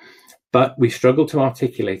 But we struggle to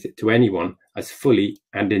articulate it to anyone as fully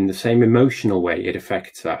and in the same emotional way it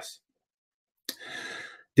affects us.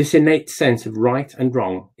 This innate sense of right and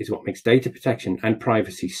wrong is what makes data protection and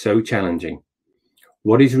privacy so challenging.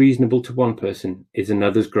 What is reasonable to one person is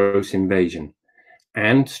another's gross invasion,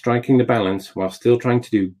 and striking the balance while still trying to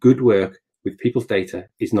do good work with people's data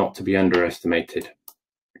is not to be underestimated.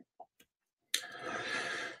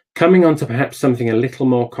 Coming on to perhaps something a little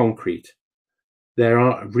more concrete, there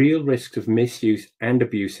are real risks of misuse and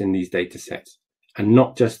abuse in these data sets, and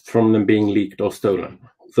not just from them being leaked or stolen,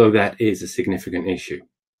 though that is a significant issue.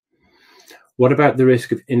 What about the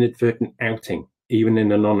risk of inadvertent outing, even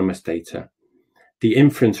in anonymous data? The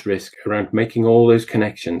inference risk around making all those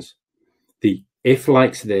connections. The if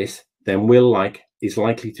likes this, then will like is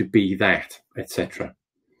likely to be that, etc.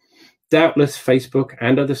 Doubtless Facebook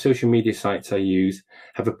and other social media sites I use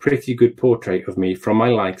have a pretty good portrait of me from my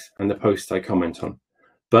likes and the posts I comment on,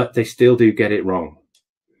 but they still do get it wrong.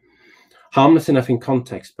 Harmless enough in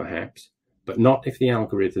context, perhaps, but not if the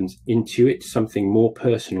algorithms intuit something more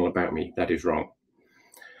personal about me that is wrong.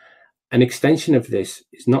 An extension of this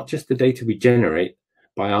is not just the data we generate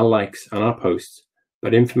by our likes and our posts,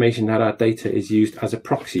 but information that our data is used as a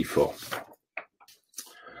proxy for.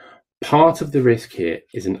 Part of the risk here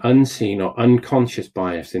is an unseen or unconscious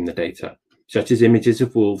bias in the data, such as images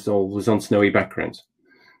of wolves always on snowy backgrounds,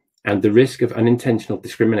 and the risk of unintentional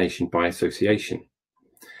discrimination by association.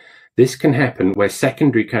 This can happen where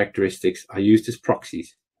secondary characteristics are used as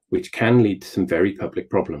proxies, which can lead to some very public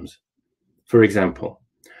problems. For example,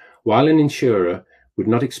 while an insurer would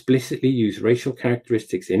not explicitly use racial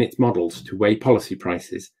characteristics in its models to weigh policy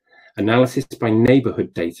prices, analysis by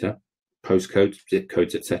neighborhood data, postcodes, zip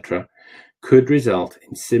codes, etc., could result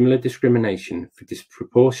in similar discrimination for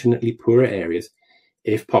disproportionately poorer areas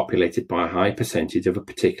if populated by a high percentage of a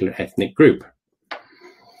particular ethnic group.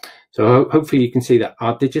 So hopefully you can see that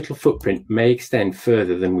our digital footprint may extend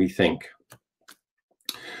further than we think.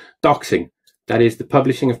 Doxing, that is the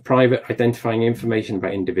publishing of private identifying information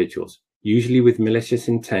about individuals, usually with malicious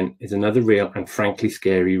intent, is another real and frankly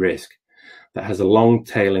scary risk that has a long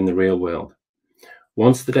tail in the real world.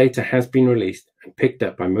 Once the data has been released and picked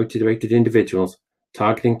up by motivated individuals,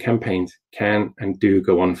 targeting campaigns can and do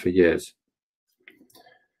go on for years.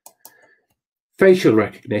 Facial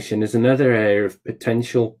recognition is another area of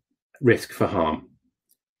potential risk for harm.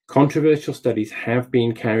 Controversial studies have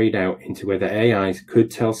been carried out into whether AIs could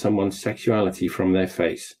tell someone's sexuality from their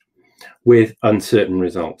face, with uncertain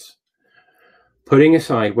results. Putting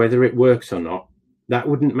aside whether it works or not, that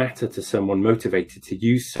wouldn't matter to someone motivated to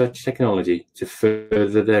use such technology to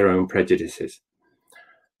further their own prejudices.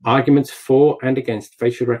 Arguments for and against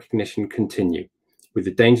facial recognition continue, with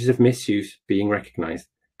the dangers of misuse being recognized,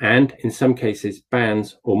 and in some cases,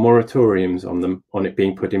 bans or moratoriums on it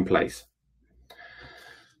being put in place.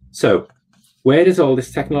 So, where does all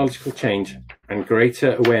this technological change and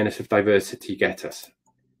greater awareness of diversity get us?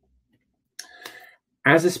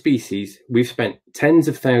 As a species, we've spent tens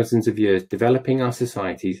of thousands of years developing our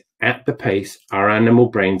societies at the pace our animal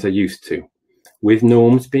brains are used to, with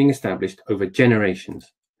norms being established over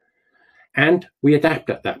generations. And we adapt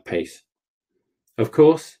at that pace. Of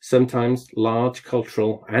course, sometimes large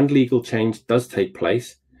cultural and legal change does take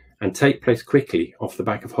place, and take place quickly off the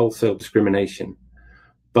back of wholesale discrimination.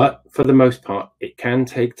 But for the most part, it can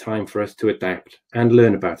take time for us to adapt and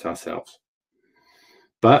learn about ourselves.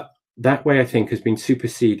 But that way, I think, has been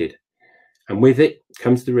superseded, and with it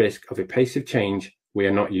comes the risk of a pace of change we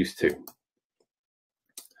are not used to.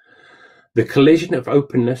 The collision of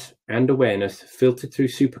openness and awareness filtered through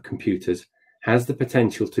supercomputers has the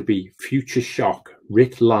potential to be future shock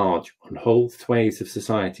writ large on whole swathes of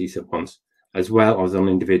societies at once, as well as on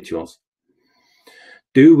individuals.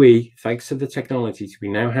 Do we, thanks to the technologies we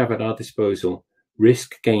now have at our disposal,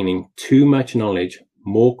 risk gaining too much knowledge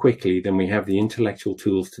more quickly than we have the intellectual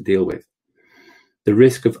tools to deal with? The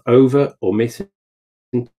risk of over or misinterpreting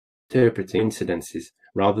incidences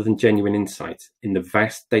rather than genuine insights in the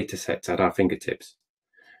vast data sets at our fingertips.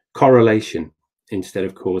 Correlation, instead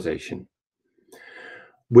of causation?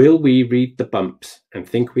 Will we read the bumps and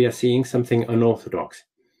think we are seeing something unorthodox,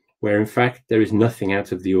 where in fact there is nothing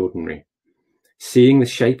out of the ordinary, seeing the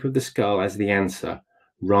shape of the skull as the answer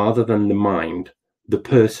rather than the mind, the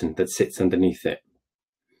person that sits underneath it?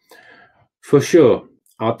 For sure,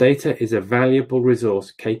 our data is a valuable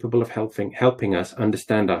resource capable of helping us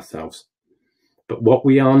understand ourselves. But what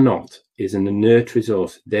we are not is an inert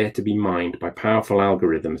resource there to be mined by powerful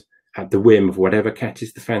algorithms at the whim of whatever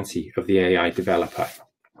catches the fancy of the AI developer.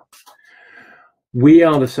 We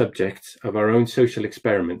are the subjects of our own social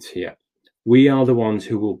experiments here. We are the ones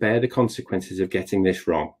who will bear the consequences of getting this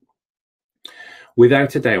wrong.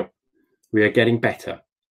 Without a doubt, we are getting better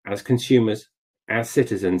as consumers, as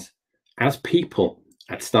citizens, as people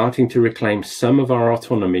at starting to reclaim some of our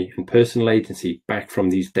autonomy and personal agency back from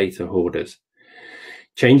these data hoarders.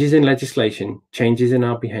 Changes in legislation, changes in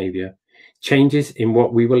our behavior, changes in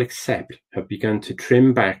what we will accept have begun to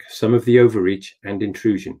trim back some of the overreach and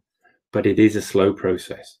intrusion, but it is a slow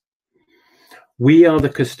process. We are the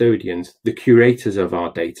custodians, the curators of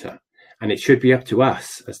our data, and it should be up to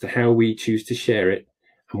us as to how we choose to share it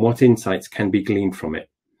and what insights can be gleaned from it.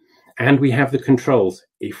 And we have the controls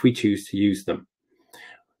if we choose to use them.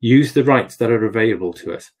 Use the rights that are available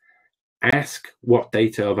to us. Ask what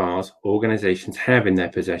data of ours organizations have in their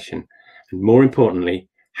possession, and more importantly,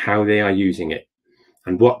 how they are using it,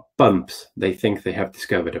 and what bumps they think they have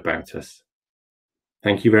discovered about us.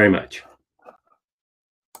 Thank you very much.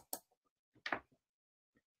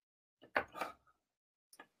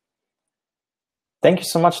 Thank you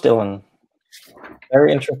so much, Dylan.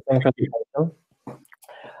 Very interesting presentation.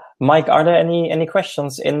 Mike, are there any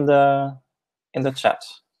questions in the chat?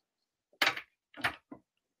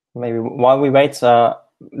 Maybe while we wait,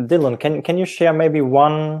 Dylan, can you share maybe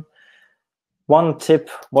one tip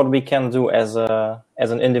what we can do as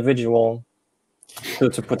an individual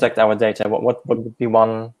to protect our data? What would be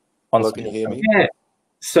one? Hello, can you hear me? Yeah.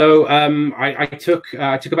 So I took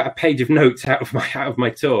about a page of notes out of my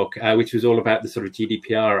talk, which was all about the sort of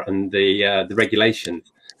GDPR and the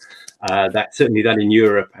regulations that certainly that in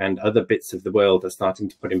Europe and other bits of the world are starting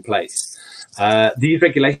to put in place. These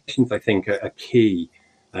regulations, I think, are key.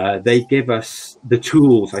 They give us the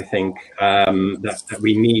tools, I think, that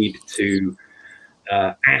we need to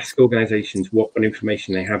ask organizations what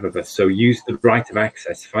information they have of us. So use the right of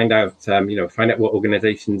access, find out what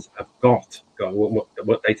organizations have got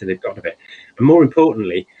what data they've got of it, and more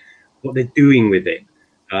importantly, what they're doing with it.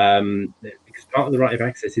 Because part of the right of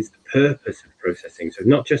access is the purpose of processing. So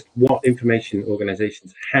not just what information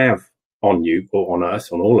organizations have on you or on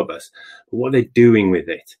us, on all of us, but what they're doing with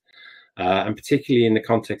it. And particularly in the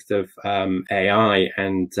context of AI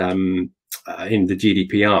and in the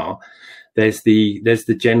GDPR, there's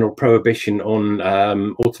the general prohibition on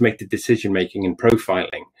automated decision making and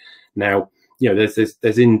profiling. Now,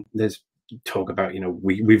 there's talk about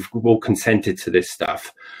we've all consented to this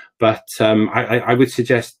stuff, but I would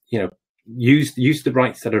suggest use the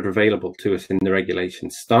rights that are available to us in the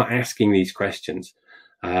regulations. Start asking these questions,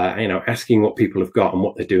 asking what people have got and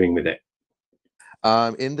what they're doing with it.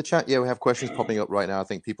 In the chat, yeah, we have questions popping up right now. I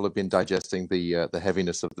think people have been digesting the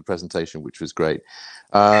heaviness of the presentation, which was great.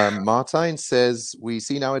 Martijn says, we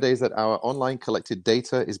see nowadays that our online collected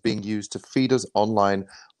data is being used to feed us online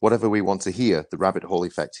whatever we want to hear, the rabbit hole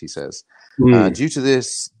effect, he says. Due to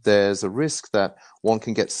this, there's a risk that one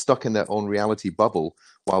can get stuck in their own reality bubble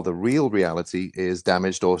while the real reality is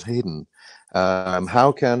damaged or hidden.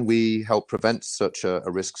 How can we help prevent such a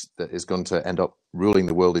risk that is going to end up ruling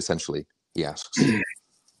the world, essentially? He asks.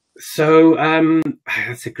 So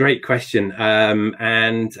that's a great question,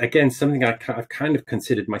 and again, something I've kind of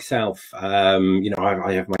considered myself. I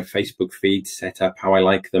have my Facebook feeds set up how I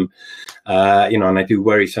like them, and I do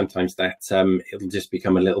worry sometimes that it'll just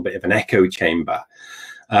become a little bit of an echo chamber.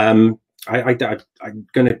 I'm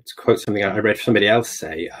going to quote something I read somebody else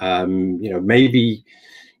say. Maybe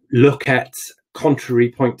look at contrary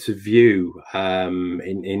points of view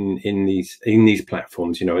in these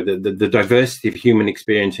platforms. The diversity of human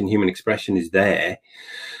experience and human expression is there,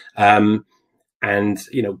 and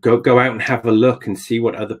go out and have a look and see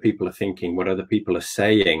what other people are thinking, what other people are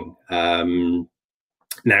saying.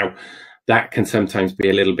 Now that can sometimes be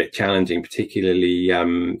a little bit challenging, particularly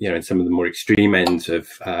in some of the more extreme ends of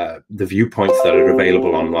the viewpoints that are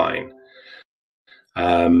available online.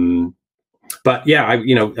 But yeah,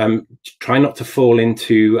 try not to fall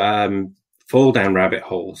down rabbit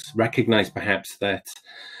holes. Recognize perhaps that,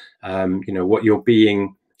 what you're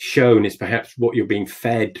being shown is perhaps what you're being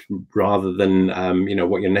fed rather than,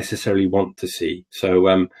 what you necessarily want to see.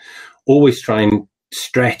 So always try and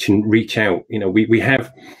stretch and reach out. We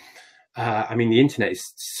have I mean, the internet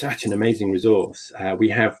is such an amazing resource. We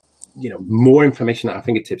have, more information at our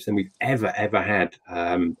fingertips than we've ever had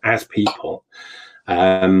as people.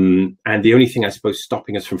 And the only thing, I suppose,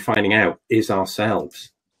 stopping us from finding out is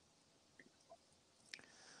ourselves.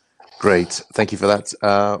 Great, thank you for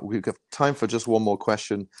that. We've got time for just one more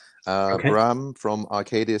question. Okay. Bram from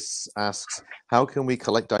Arcadis asks, how can we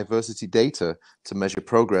collect diversity data to measure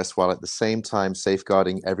progress while at the same time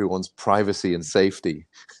safeguarding everyone's privacy and safety?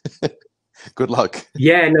 Good luck.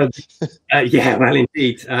 Yeah, no, yeah, well,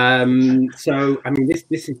 indeed. So, I mean, this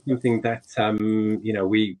is something that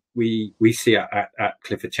we see at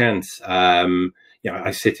Clifford Chance.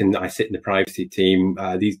 I sit in the privacy team.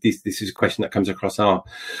 This is a question that comes across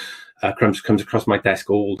comes across my desk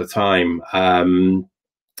all the time.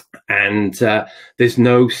 And there's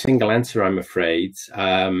no single answer, I'm afraid.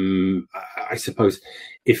 I suppose,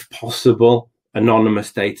 if possible,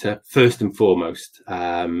 anonymous data first and foremost.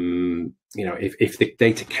 If the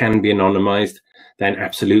data can be anonymized, then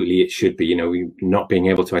absolutely it should be. We not being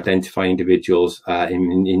able to identify individuals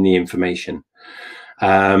in the information.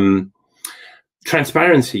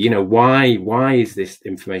 Transparency, why is this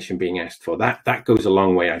information being asked for? That goes a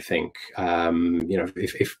long way, I think.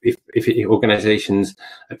 If organizations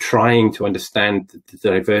are trying to understand the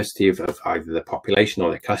diversity of either the population or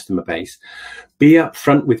their customer base, be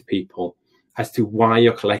upfront with people as to why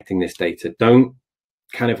you're collecting this data. Don't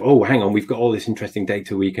kind of, oh, hang on, we've got all this interesting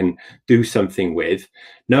data we can do something with.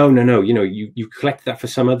 No, you collect that for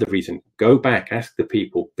some other reason. Go back, ask the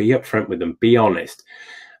people, be upfront with them, be honest.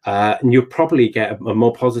 And you'll probably get a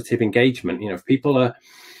more positive engagement. If people are,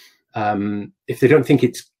 if they don't think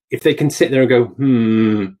if they can sit there and go,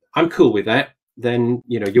 I'm cool with that, then,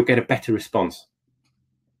 you'll get a better response.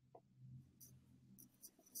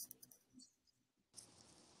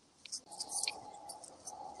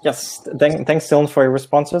 Yes, thanks, Dylan, for your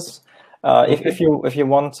responses. If you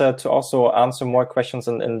want to also answer more questions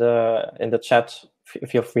in the chat,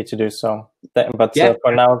 feel free to do so. But yeah.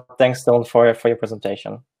 For now, thanks, Dylan, for your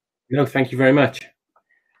presentation. No, thank you very much.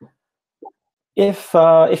 If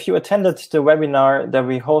you attended the webinar that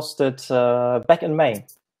we hosted back in May,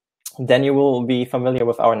 then you will be familiar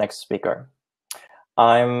with our next speaker.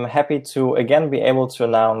 I'm happy to again be able to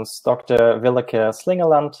announce Dr. Willeke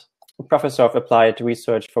Slingerland, Professor of Applied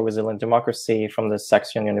Research for Resilient Democracy from the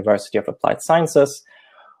Saxion University of Applied Sciences,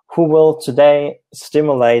 who will today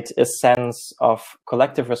stimulate a sense of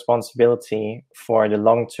collective responsibility for the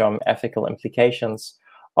long-term ethical implications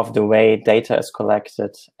of the way data is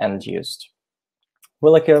collected and used.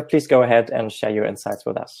 Willeke, please go ahead and share your insights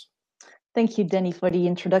with us. Thank you, Danny, for the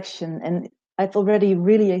introduction. And I've already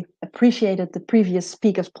really appreciated the previous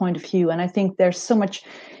speaker's point of view. And I think there's so much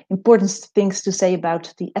important things to say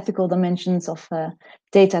about the ethical dimensions of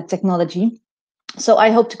data technology. So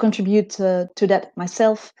I hope to contribute to that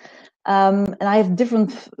myself. And I have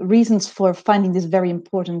different reasons for finding this very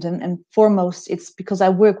important. And foremost, it's because I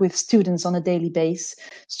work with students on a daily basis,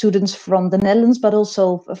 students from the Netherlands, but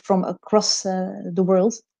also from across the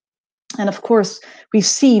world. And of course, we've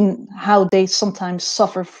seen how they sometimes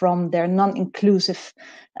suffer from their non-inclusive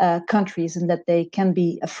countries and that they can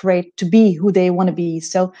be afraid to be who they want to be.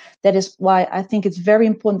 So that is why I think it's very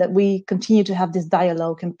important that we continue to have this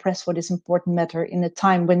dialogue and press for this important matter in a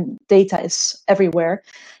time when data is everywhere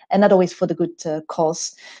and not always for the good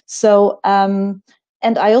cause. So, and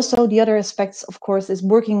I also, the other aspects, of course, is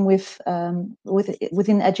working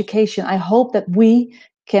within education. I hope that we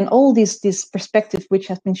can all this perspective, which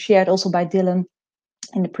has been shared also by Dylan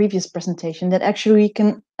in the previous presentation, that actually we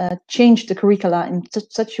can change the curricula in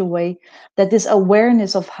such a way that this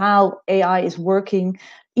awareness of how AI is working,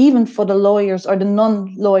 even for the lawyers or the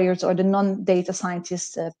non-lawyers or the non-data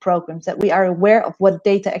scientist programs, that we are aware of what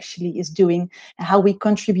data actually is doing and how we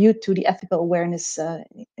contribute to the ethical awareness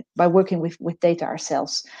by working with data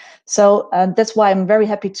ourselves. So that's why I'm very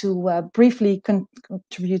happy to briefly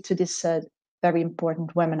contribute to this very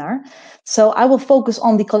important webinar. So I will focus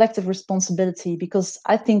on the collective responsibility because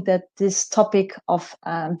I think that this topic of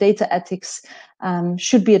data ethics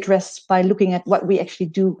should be addressed by looking at what we actually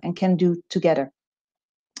do and can do together.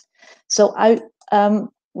 So I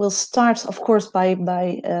will start, of course,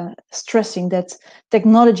 by stressing that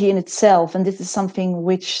technology in itself, and this is something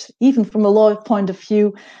which, even from a law point of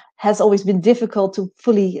view, has always been difficult to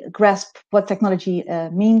fully grasp what technology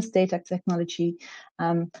means, data technology,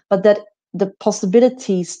 but that the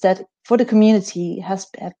possibilities that for the community have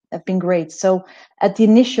been great. So at the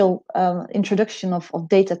initial introduction of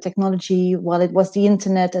data technology, while it was the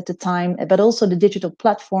internet at the time, but also the digital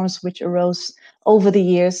platforms which arose over the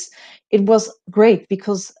years, it was great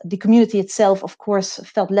because the community itself, of course,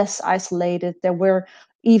 felt less isolated. There were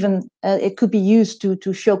even it could be used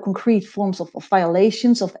to show concrete forms of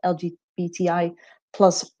violations of LGBTI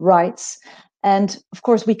plus rights. And of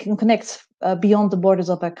course, we can connect beyond the borders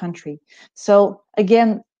of our country. So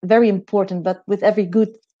again, very important, but with every good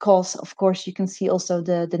cause, of course, you can see also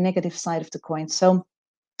the negative side of the coin. So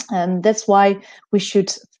that's why we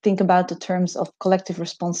should think about the terms of collective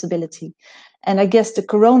responsibility. And I guess the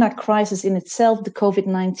corona crisis in itself, the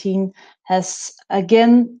COVID-19, has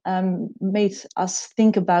again made us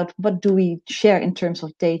think about what do we share in terms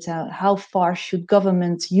of data? How far should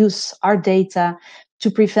governments use our data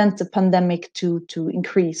to prevent the pandemic to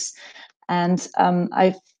increase? And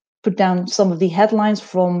I've put down some of the headlines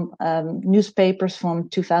from newspapers from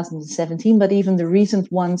 2017, but even the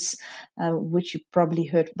recent ones, which you probably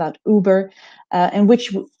heard about Uber, in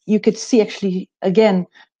which you could see actually, again,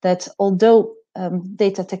 that although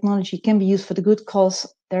data technology can be used for the good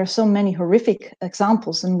cause, there are so many horrific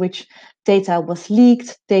examples in which data was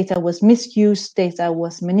leaked, data was misused, data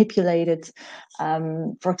was manipulated.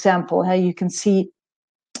 For example, how you can see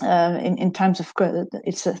in terms of,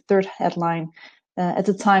 it's a third headline, at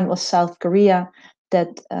the time of South Korea,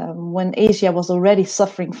 that when Asia was already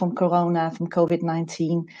suffering from corona, from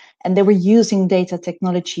COVID-19, and they were using data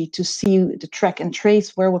technology to see the track and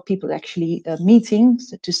trace, where were people actually meeting,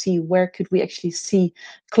 so to see where could we actually see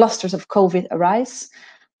clusters of COVID arise,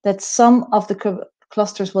 that some of the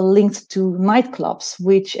clusters were linked to nightclubs,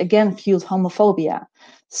 which again fueled homophobia.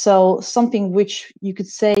 So something which you could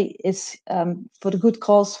say is for the good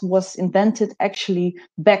cause was invented, actually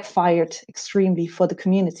backfired extremely for the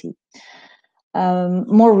community.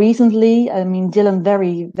 More recently, I mean, Dylan,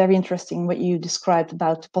 very, very interesting what you described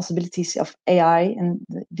about the possibilities of AI and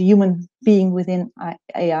the human being within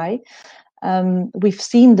AI. We've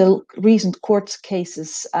seen the recent court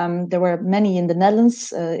cases. There were many in the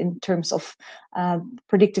Netherlands in terms of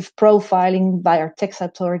predictive profiling by our tax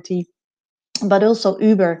authority, but also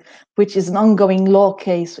Uber, which is an ongoing law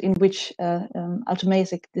case in which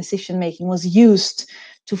automatic decision-making was used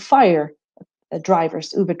to fire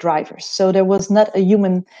drivers, Uber drivers. So there was not a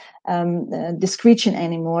human discretion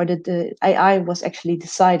anymore, that the AI was actually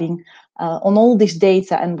deciding on all this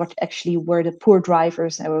data and what actually were the poor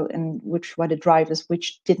drivers and which were the drivers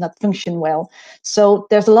which did not function well. So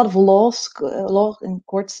there's a lot of law and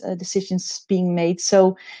courts decisions being made.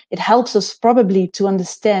 So it helps us probably to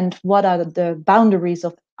understand what are the boundaries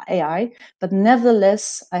of AI, but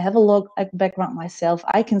nevertheless, I have a background myself.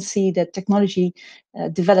 I can see that technology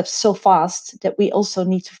develops so fast that we also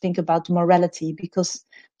need to think about morality, because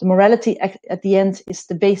the morality at the end is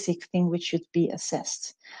the basic thing which should be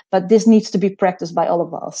assessed. But this needs to be practiced by all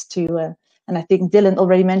of us too. And I think Dylan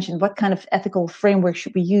already mentioned what kind of ethical framework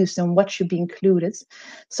should be used and what should be included.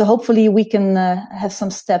 So hopefully we can have some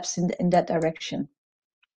steps in that direction.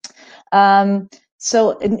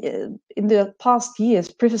 So in the past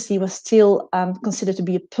years, privacy was still considered to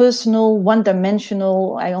be a personal,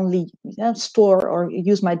 one-dimensional. I only store or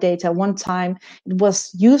use my data one time. It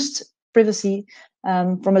was used, privacy,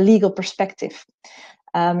 from a legal perspective.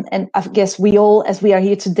 And I guess we all, as we are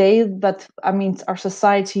here today, but I mean, our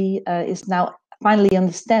society is now finally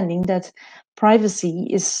understanding that privacy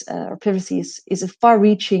is a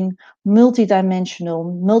far-reaching, multi-dimensional,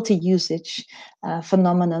 multi-usage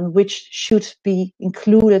phenomenon, which should be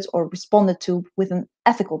included or responded to with an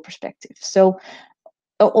ethical perspective. So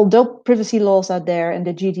although privacy laws are there and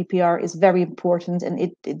the GDPR is very important, and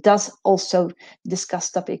it does also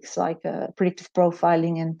discuss topics like predictive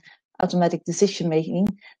profiling and automatic decision making,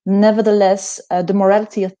 nevertheless, the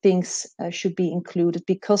morality of things should be included,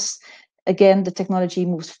 because again, the technology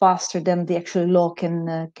moves faster than the actual law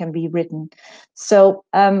can be written. So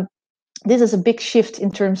this is a big shift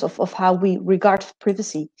in terms of how we regard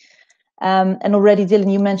privacy. And already,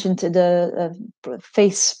 Dylan, you mentioned the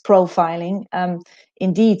face profiling.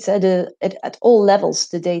 Indeed, at all levels,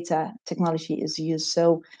 the data technology is used.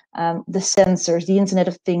 So the sensors, the Internet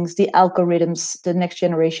of Things, the algorithms, the next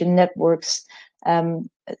generation networks,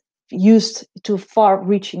 used to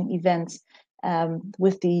far-reaching events.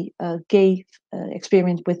 With the gay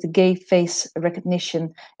experience with the gay face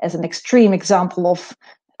recognition as an extreme example of,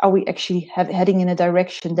 are we actually heading in a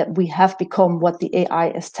direction that we have become what the AI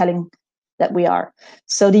is telling that we are?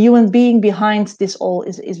 So the human being behind this all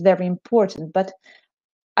is very important. But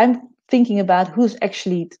I'm thinking about who's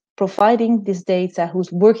actually providing this data,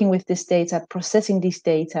 who's working with this data, processing this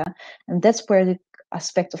data, and that's where the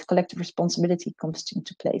aspect of collective responsibility comes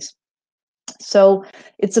into place. So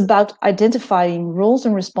it's about identifying roles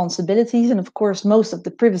and responsibilities. And of course, most of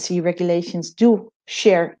the privacy regulations do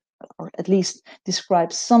share, or at least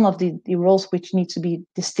describe some of the roles which need to be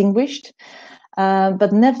distinguished.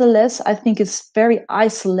 But nevertheless, I think it's very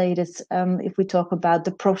isolated if we talk about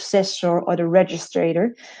the processor or the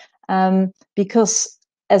registrator, because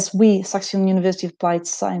as we, Saxion University of Applied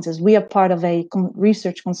Sciences, we are part of a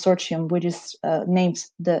research consortium which is named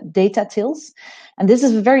the Data Tills. And this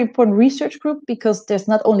is a very important research group because there's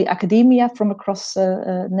not only academia from across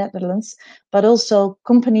Netherlands, but also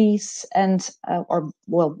companies and,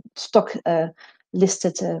 stock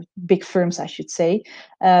listed big firms, I should say,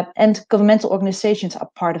 and governmental organizations are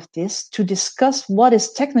part of this to discuss what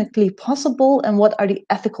is technically possible and what are the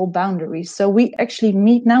ethical boundaries. So we actually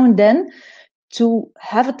meet now and then to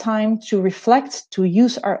have a time to reflect, to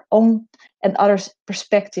use our own and others'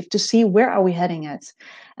 perspective to see where are we heading at.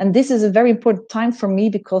 And this is a very important time for me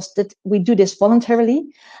because that we do this voluntarily,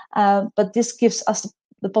 but this gives us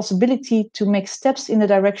the possibility to make steps in the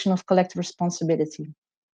direction of collective responsibility,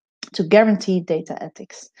 to guarantee data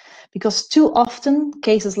ethics. Because too often,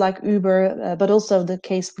 cases like Uber, but also the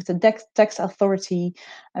case with the tax authority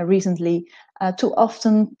recently, too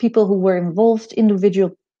often people who were involved,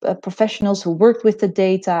 individual professionals who worked with the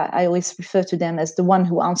data, I always refer to them as the one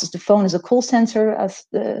who answers the phone as a call center, as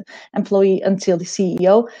the employee until the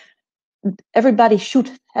CEO. Everybody should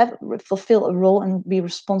fulfill a role and be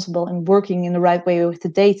responsible in working in the right way with the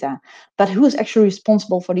data. But who is actually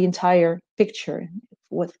responsible for the entire picture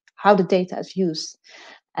with how the data is used?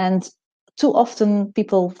 And too often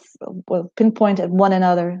people will pinpoint at one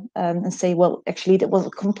another and say, well, actually, that was a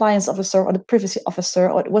compliance officer or the privacy officer,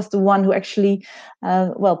 or it was the one who actually,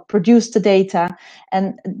 produced the data.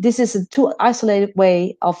 And this is a too isolated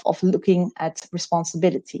way of looking at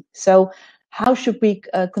responsibility. So how should we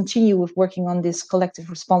continue with working on this collective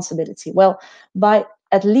responsibility? Well, by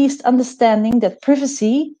at least understanding that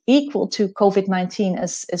privacy equal to COVID-19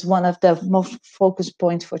 as one of the most focus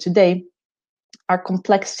points for today are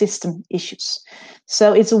complex system issues.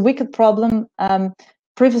 So it's a wicked problem.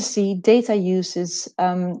 Privacy, data use is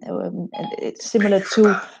it's similar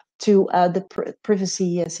to the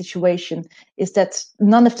privacy situation, is that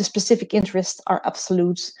none of the specific interests are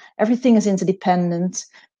absolute. Everything is interdependent.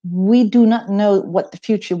 We do not know what the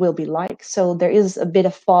future will be like. So there is a bit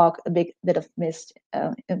of fog, a big bit of mist,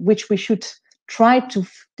 which we should try to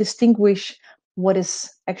distinguish what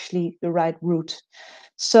is actually the right route.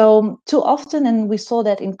 So too often, and we saw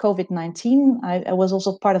that in COVID-19, I was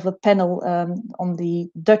also part of a panel on the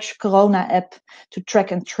Dutch Corona app to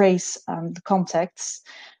track and trace the contacts.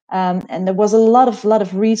 And there was a lot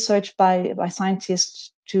of research by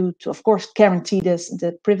scientists to of course guarantee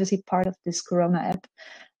the privacy part of this Corona app.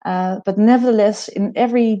 But nevertheless, in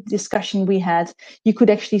every discussion we had, you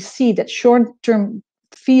could actually see that short-term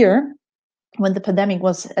fear, when the pandemic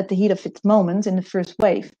was at the heat of its moment in the first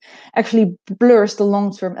wave, actually blurs the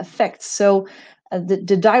long-term effects. So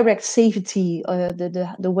the direct safety,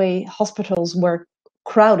 the way hospitals were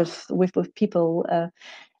crowded with people,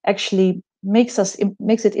 actually makes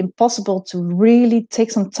it impossible to really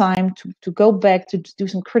take some time to go back to do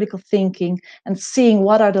some critical thinking and seeing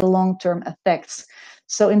what are the long-term effects.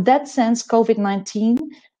 So in that sense, COVID-19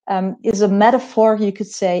 is a metaphor, you could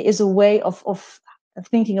say, is a way of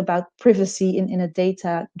thinking about privacy in a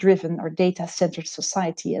data-driven or data-centered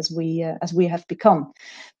society as we have become.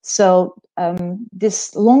 So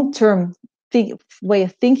this long-term way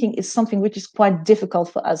of thinking is something which is quite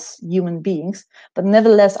difficult for us human beings. But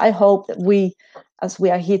nevertheless, I hope that we, as we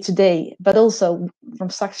are here today, but also from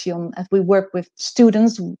Saxion, as we work with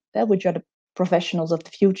students, which are the professionals of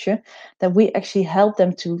the future, that we actually help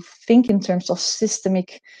them to think in terms of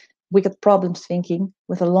systemic wicked problems thinking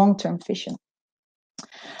with a long-term vision.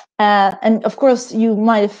 And of course, you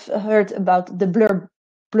might have heard about the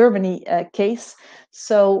Blurbany case.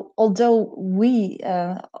 So although we,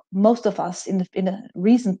 most of us in the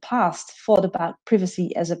recent past thought about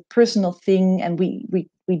privacy as a personal thing, and we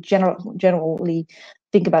generally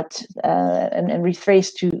think about and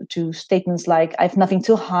rephrase to statements like, I have nothing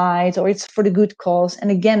to hide, or it's for the good cause.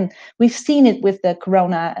 And again, we've seen it with the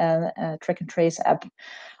Corona track and trace app.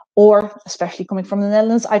 Or, especially coming from the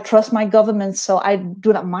Netherlands, I trust my government, so I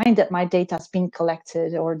do not mind that my data is being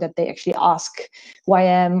collected, or that they actually ask who I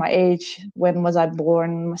am, my age, when was I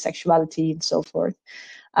born, my sexuality, and so forth.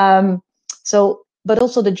 But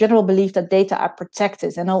also the general belief that data are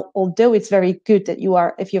protected. And although it's very good that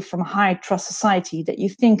if you're from a high trust society, that you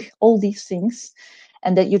think all these things,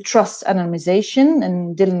 and that you trust anonymization,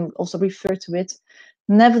 and Dylan also referred to it,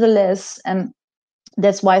 nevertheless, and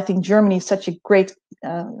that's why I think Germany is such a great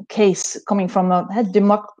case, coming from a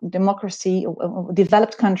democracy, a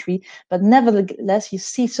developed country. But nevertheless, you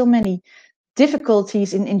see so many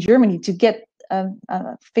difficulties in Germany to get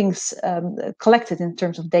things collected in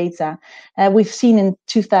terms of data. We've seen in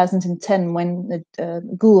 2010 when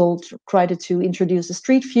Google tried to introduce a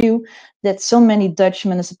street view that so many Dutch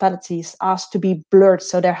municipalities asked to be blurred,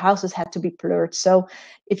 so their houses had to be blurred. So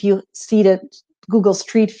if you see the Google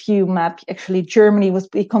Street View map, actually Germany was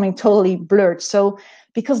becoming totally blurred. So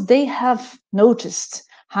because they have noticed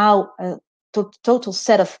how a total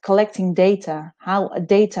set of collecting data, how a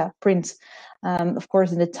data print, of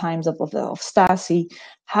course, in the times of Stasi,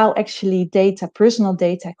 how actually data, personal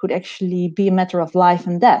data, could actually be a matter of life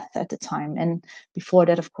and death at the time. And before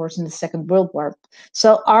that, of course, in the Second World War.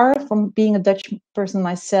 So from being a Dutch person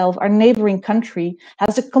myself, our neighboring country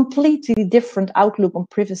has a completely different outlook on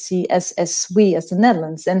privacy as we, as the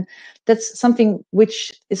Netherlands. And that's something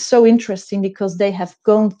which is so interesting because they have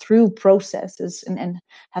gone through processes and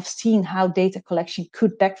have seen how data collection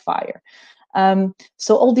could backfire.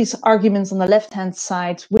 So all these arguments on the left-hand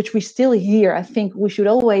side, which we still hear, I think we should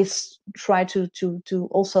always try to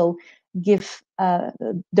also give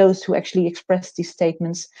those who actually express these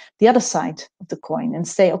statements the other side of the coin and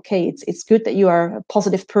say, okay, it's good that you are a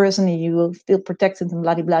positive person and you will feel protected and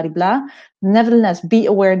blah, blah, blah, blah. Nevertheless, be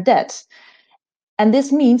aware that. And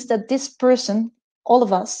this means that this person, all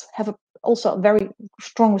of us, have also a very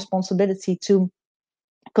strong responsibility to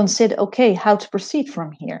consider, okay, how to proceed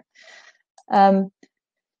from here.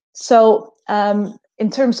 In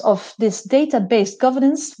terms of this data-based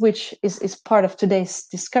governance, which is part of today's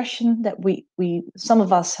discussion, that some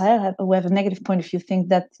of us who have a negative point of view think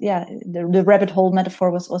that, yeah, the rabbit hole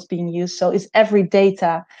metaphor was being used. So is every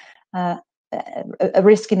data a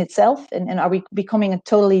risk in itself? And are we becoming a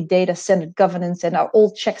totally data-centered governance? And are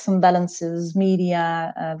all checks and balances,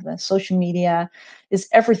 media, social media, is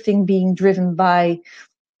everything being driven by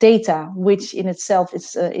data, which in itself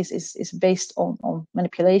is based on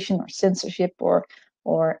manipulation or censorship or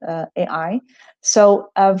AI. So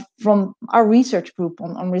from our research group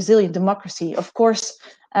on resilient democracy, of course,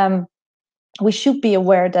 we should be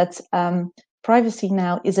aware that privacy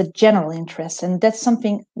now is a general interest, and that's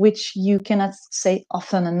something which you cannot say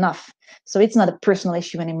often enough. So it's not a personal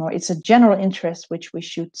issue anymore. It's a general interest which we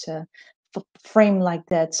should frame like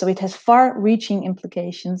that. So it has far-reaching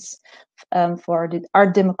implications for our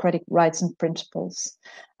democratic rights and principles.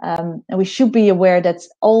 And we should be aware that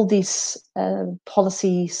all these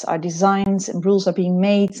policies are designed and rules are being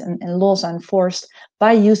made and laws are enforced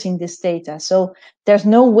by using this data. So there's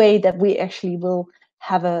no way that we actually will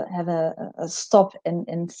have a stop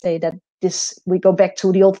and say that we go back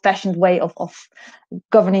to the old-fashioned way of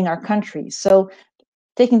governing our country. So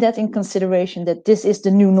taking that in consideration, that this is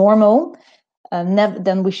the new normal,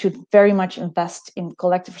 then we should very much invest in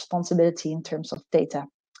collective responsibility in terms of data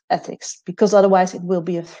ethics, because otherwise it will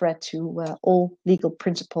be a threat to all legal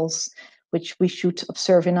principles which we should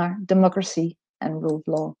observe in our democracy and rule of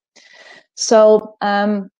law. So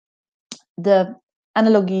the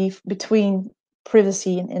analogy between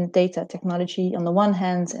privacy and data technology on the one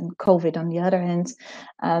hand and COVID on the other hand,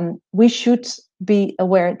 we should be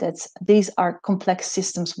aware that these are complex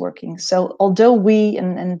systems working. So although we,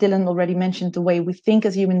 and Dylan already mentioned the way we think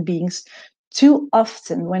as human beings, too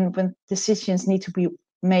often when decisions need to be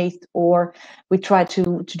made or we try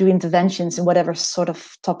to do interventions in whatever sort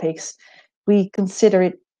of topics, we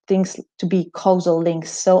consider things to be causal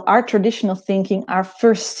links. So our traditional thinking, our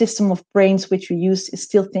first system of brains which we use is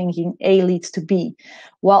still thinking A leads to B.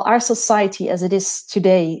 While our society as it is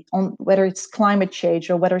today, on whether it's climate change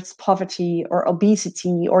or whether it's poverty or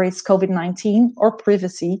obesity or it's COVID-19 or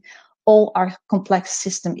privacy, all are complex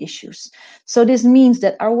system issues. So this means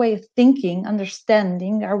that our way of thinking,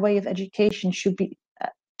 understanding, our way of education should be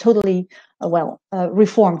totally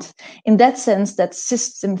reformed. In that sense, that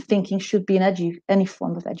system thinking should be in any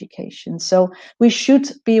form of education. So we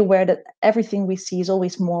should be aware that everything we see is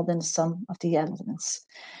always more than the sum of the elements,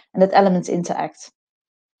 and that elements interact.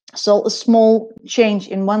 So a small change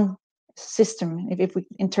in one system, if we,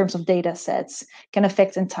 in terms of data sets, can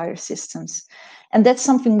affect entire systems. And that's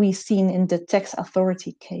something we've seen in the tax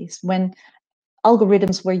authority case, when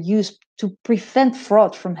algorithms were used to prevent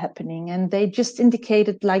fraud from happening, and they just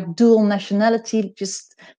indicated like dual nationality,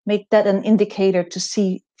 just make that an indicator to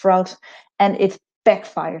see fraud, and it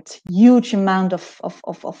backfired. Huge amount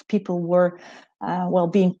of people were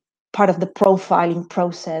being part of the profiling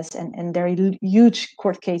process, and there are huge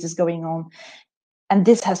court cases going on. And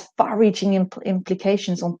this has far-reaching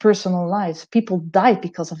implications on personal lives. People died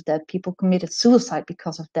because of that. People committed suicide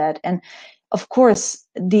because of that. And of course,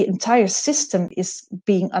 the entire system is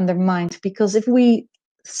being undermined, because if we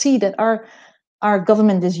see that our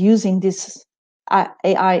government is using this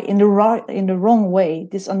AI in the wrong way,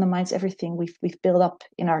 this undermines everything we've built up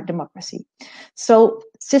in our democracy. So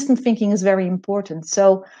system thinking is very important.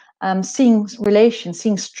 So seeing relations,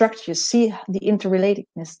 seeing structures, see the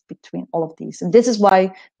interrelatedness between all of these. And this is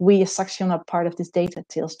why we as Saxion are part of this data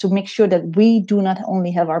tales, to make sure that we do not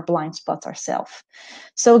only have our blind spots ourselves.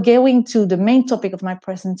 So going to the main topic of my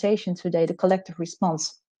presentation today, the collective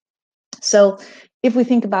response. So if we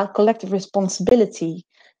think about collective responsibility,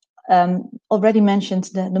 already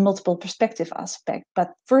mentioned the multiple perspective aspect,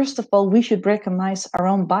 but first of all, we should recognize our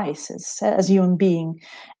own biases as human being.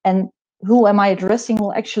 And who am I addressing?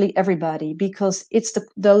 Well, actually everybody, because it's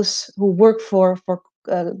those who work for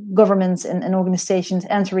governments and organizations,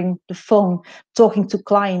 answering the phone, talking to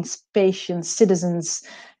clients, patients, citizens,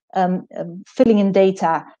 filling in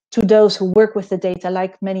data, to those who work with the data,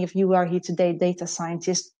 like many of you are here today, data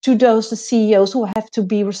scientists, to those, the CEOs, who have to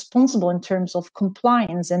be responsible in terms of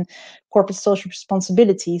compliance and corporate social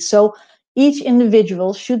responsibility. So each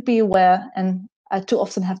individual should be aware, and I too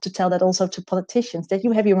often have to tell that also to politicians, that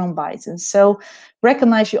you have your own biases. So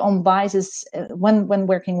recognize your own biases when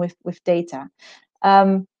working with data.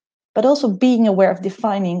 But also being aware of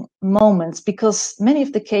defining moments, because many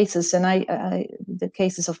of the cases, and the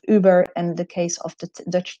cases of Uber and the case of the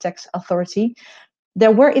Dutch tax authority,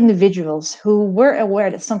 there were individuals who were aware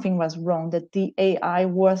that something was wrong, that the AI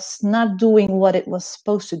was not doing what it was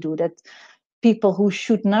supposed to do, that people who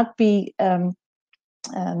should not be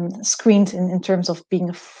screened in terms of being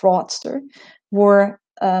a fraudster were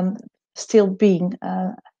still being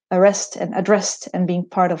arrested and addressed and being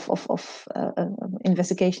part of an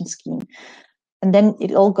investigation scheme. And then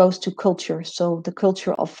it all goes to culture. So the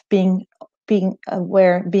culture of being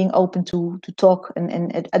aware, being open to talk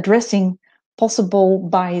and addressing possible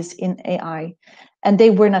bias in AI. And they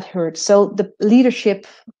were not heard. So the leadership,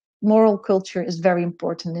 moral culture is very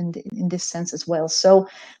important in this sense as well. So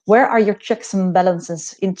where are your checks and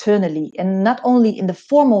balances internally? And not only in the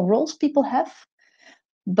formal roles people have,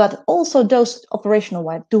 but also those operational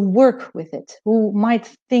wide to work with it, who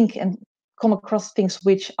might think and come across things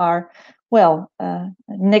which are, well,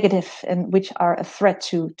 negative and which are a threat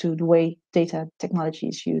to the way data technology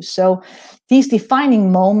is used. So these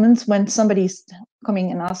defining moments when somebody's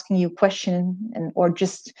coming and asking you a question, or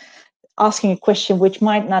just asking a question which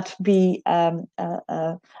might not be a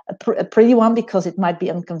pretty one, because it might be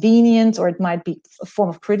inconvenient or it might be a form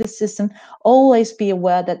of criticism, always be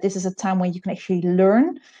aware that this is a time when you can actually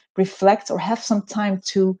learn, reflect, or have some time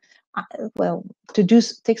to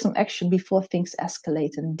take some action before things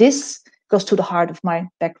escalate. And this goes to the heart of my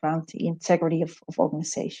background, the integrity of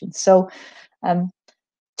organizations. So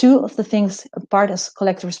two of the things, part is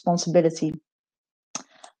collective responsibility.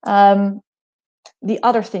 The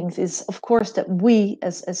other things is, of course, that we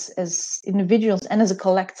as individuals and as a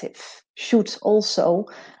collective should also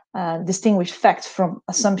distinguish facts from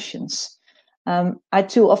assumptions. I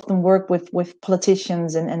too often work with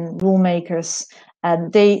politicians and rule makers,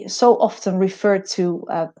 and they so often refer to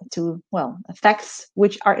facts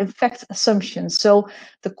which are in fact assumptions. So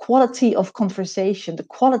the quality of conversation, the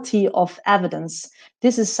quality of evidence,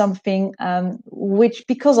 this is something which,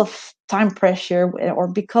 because of time pressure, or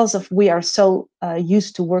because of we are so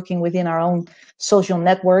used to working within our own social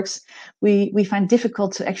networks, we find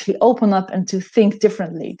difficult to actually open up and to think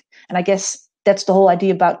differently. And I guess that's the whole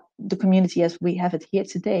idea about the community as we have it here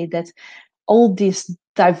today, that all this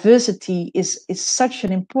diversity is such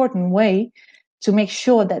an important way to make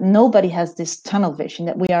sure that nobody has this tunnel vision,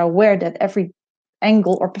 that we are aware that every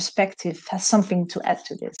angle or perspective has something to add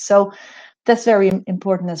to this. So that's very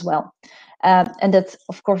important as well. And that,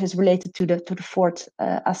 of course, is related to the fourth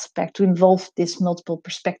aspect, to involve this multiple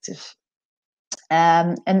perspective.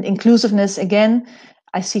 And inclusiveness, again,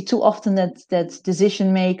 I see too often that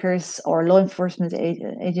decision makers or law enforcement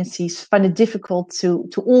agencies find it difficult to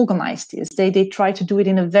organize this. They try to do it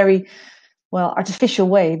in a very, well, artificial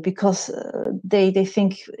way, because they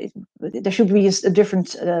think there should be a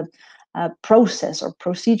different process or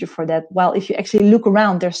procedure for that. While if you actually look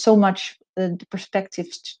around, there's so much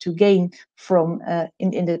perspectives to gain from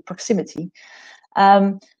in the proximity.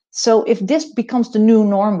 So if this becomes the new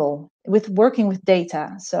normal with working with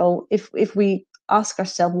data, so if we ask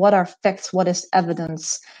ourselves, what are facts, what is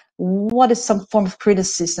evidence, what is some form of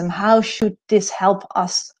criticism, how should this help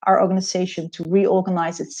us, our organization, to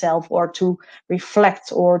reorganize itself or to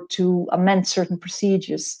reflect or to amend certain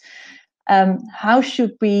procedures? How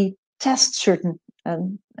should we test certain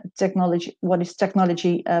technology, what is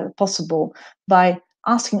technology possible, by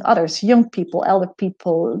asking others, young people, elder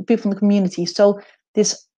people, people in the community? So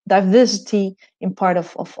this diversity in part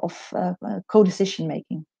of co-decision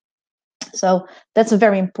making. So that's a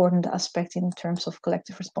very important aspect in terms of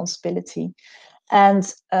collective responsibility.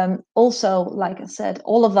 And also, like I said,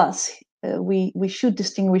 all of us, we should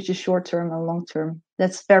distinguish the short term and long term.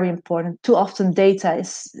 That's very important. Too often data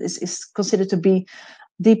is considered to be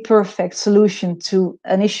the perfect solution to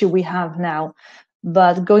an issue we have now.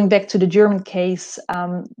 But going back to the German case,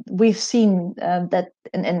 we've seen that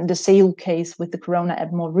in the Seoul case with the Corona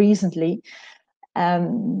app more recently,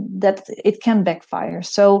 that it can backfire.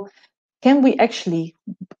 So can we actually,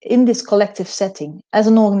 in this collective setting, as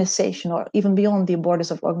an organization or even beyond the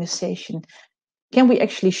borders of organization, can we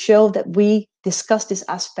actually show that we discuss this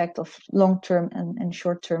aspect of long-term and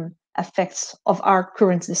short-term effects of our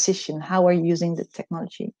current decision, how we're using the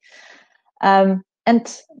technology?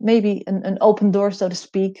 And maybe an open door, so to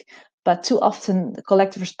speak, but too often the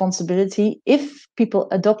collective responsibility, if people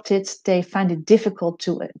adopt it, they find it difficult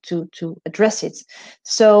to address it.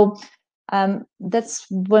 So that's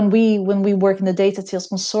when we work in the Data Tails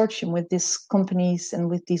Consortium with these companies and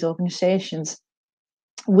with these organizations,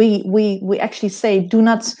 we actually say, do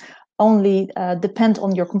not only depend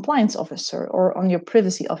on your compliance officer or on your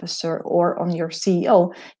privacy officer or on your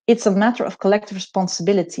CEO. It's a matter of collective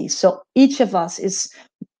responsibility. So each of us is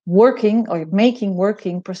working or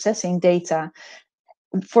processing data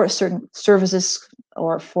for certain services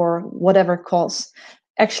or for whatever cause.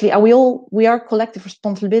 Actually, we are collective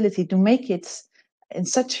responsibility to make it in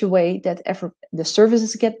such a way that the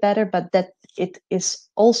services get better, but that it is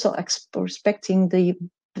also respecting the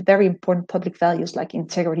very important public values like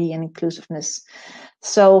integrity and inclusiveness.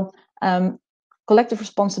 So collective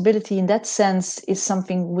responsibility in that sense is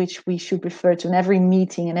something which we should refer to in every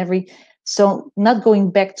meeting and so not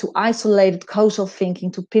going back to isolated causal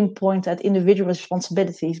thinking to pinpoint at individual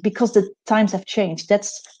responsibilities, because the times have changed.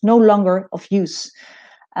 That's no longer of use.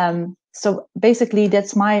 So basically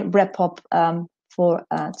that's my wrap up for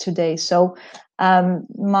today. So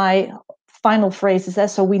my final phrase is that,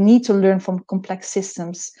 so we need to learn from complex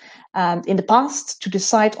systems in the past to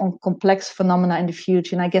decide on complex phenomena in the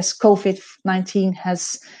future. And I guess COVID-19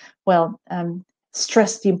 has,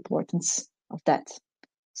 stressed the importance of that.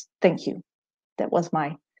 Thank you. That was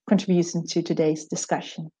my contribution to today's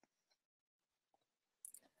discussion.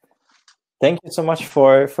 Thank you so much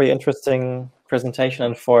for your interesting presentation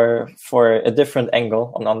and for a different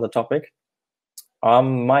angle on the topic.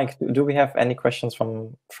 Mike, do we have any questions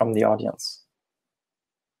from the audience?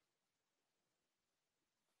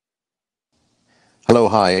 Hello,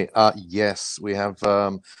 hi. Yes, we have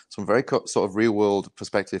some very sort of real-world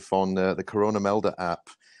perspective on the Corona Melder app.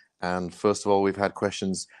 And first of all, we've had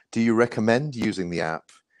questions. Do you recommend using the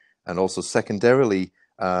app? And also, secondarily,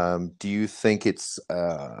 do you think it's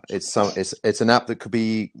an app that could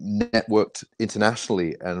be networked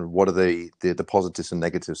internationally? And what are the positives and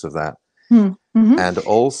negatives of that? Mm-hmm. And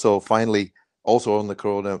also, finally, also on the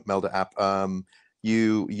Corona Melder app,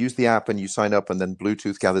 you use the app and you sign up, and then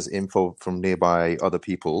Bluetooth gathers info from nearby other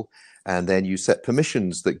people, and then you set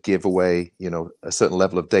permissions that give away, a certain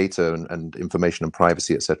level of data and information and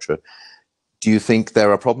privacy, etc. Do you think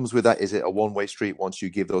there are problems with that? Is it a one-way street? Once you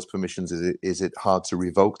give those permissions, is it hard to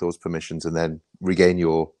revoke those permissions and then regain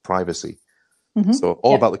your privacy? Mm-hmm. So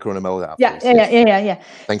all about the Corona Melder app. Yeah.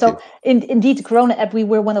 Thank you. Indeed, the Corona app, we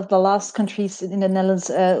were one of the last countries in the Netherlands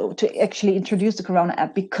to actually introduce the Corona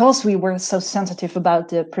app, because we were so sensitive about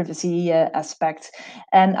the privacy aspect.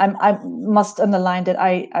 And I must underline that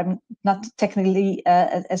I'm not technically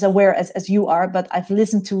as aware as you are, but I've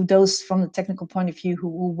listened to those from the technical point of view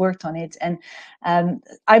who worked on it. And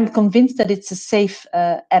I'm convinced that it's a safe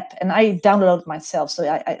app, and I downloaded it myself. So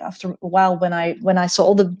I after a while, when I saw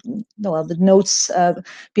all the notes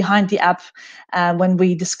behind the app, when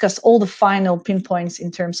we discussed all the final pinpoints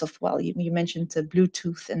in terms of, you mentioned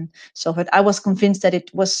Bluetooth and so forth, I was convinced that it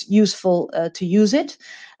was useful to use it.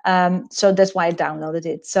 So that's why I downloaded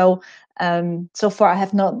it. So so far I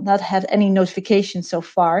have not had any notifications so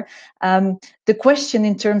far. The question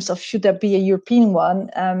in terms of should there be a European one?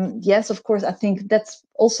 Yes, of course. I think that's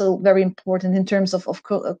also very important in terms of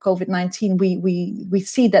COVID-19. We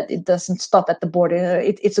see that it doesn't stop at the border.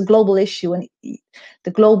 It's a global issue, and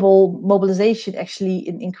the global mobilization actually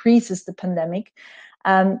increases the pandemic.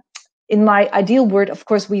 In my ideal world, of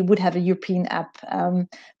course, we would have a European app,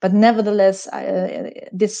 but nevertheless,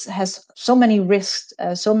 this has so many risks,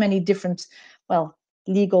 so many different,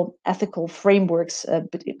 legal, ethical frameworks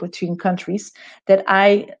between countries, that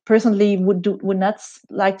I personally would not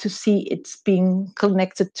like to see it being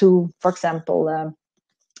connected to, for example,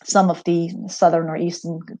 some of the southern or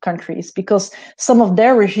eastern countries, because some of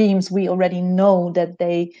their regimes, we already know that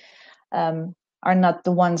they are not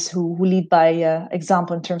the ones who lead by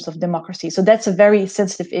example in terms of democracy. So that's a very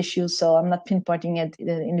sensitive issue. So I'm not pinpointing at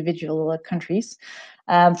individual countries.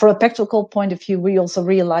 From a practical point of view, we also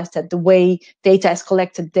realized that the way data is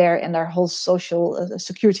collected there and our whole social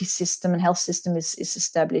security system and health system is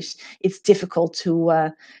established, it's difficult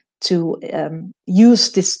to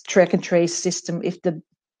use this track and trace system if the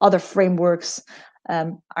other frameworks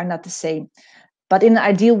are not the same. But in an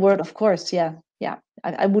ideal world, of course,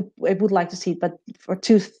 I would like to see it, but for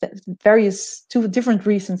two different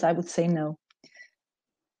reasons, I would say no.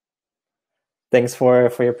 Thanks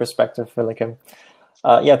for your perspective, Willeke.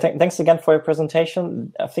 Thanks again for your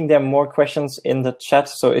presentation. I think there are more questions in the chat,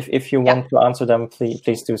 so if you want to answer them,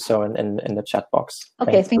 please do so in the chat box.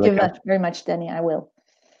 Okay, Thanks, thank Willeke. you very much, Danny. I will.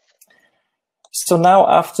 So now,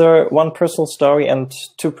 after one personal story and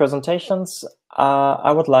two presentations,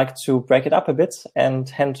 I would like to break it up a bit and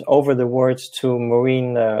hand over the word to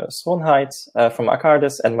Maureen Swanheid from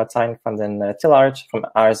Arcadis and Martijn van den Tillard from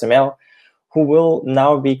RSML, who will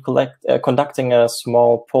now be conducting a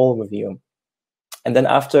small poll review. And then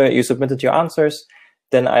after you submitted your answers,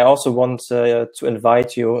 then I also want to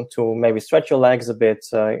invite you to maybe stretch your legs a bit,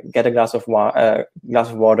 get a glass of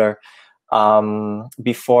water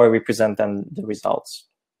before we present then the results.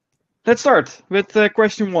 Let's start with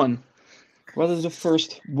question 1. What is the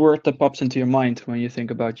first word that pops into your mind when you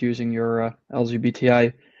think about using your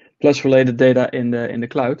LGBTI plus related data in the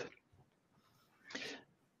cloud?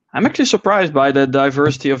 I'm actually surprised by the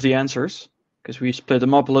diversity of the answers, because we split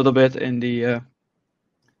them up a little bit in the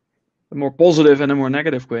more positive and a more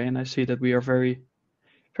negative way, and I see that we are very,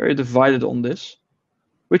 very divided on this,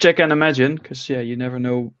 which I can imagine, because you never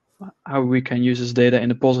know how we can use this data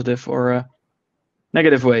in a positive or a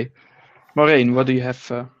negative way. Maureen, what do you have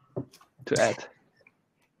to add?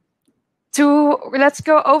 Let's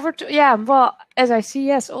go over to, well, as I see,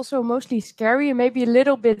 yes, also mostly scary and maybe a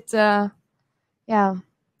little bit,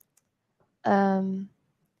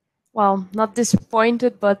 well, not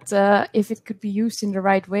disappointed, but if it could be used in the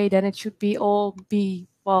right way, then it should be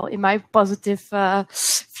well, in my positive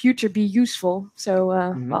future, be useful. So,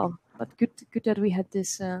 well, but good that we had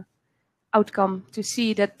this outcome to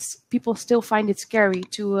see that people still find it scary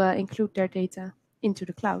to include their data into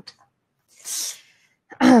the cloud.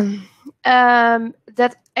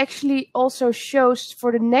 That actually also shows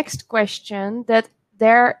for the next question that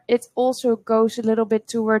there it also goes a little bit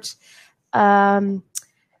towards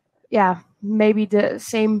maybe the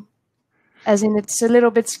same, as in it's a little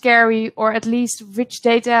bit scary, or at least which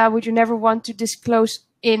data would you never want to disclose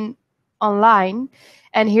in online.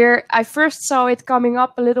 And here I first saw it coming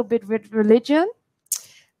up a little bit with religion,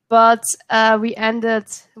 but we ended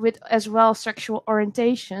with as well sexual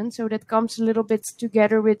orientation. So that comes a little bit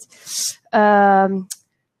together with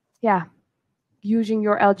using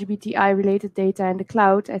your LGBTI related data in the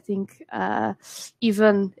cloud. I think it's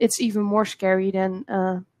even more scary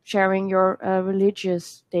than sharing your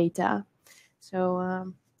religious data.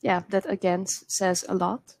 So that again says a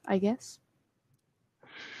lot, I guess.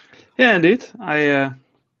 Yeah, indeed. I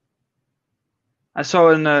saw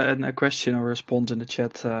a question or response in the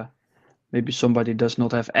chat. Maybe somebody does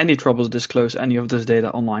not have any troubles disclose any of this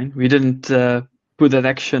data online. We didn't put that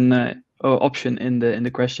option in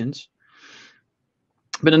the questions.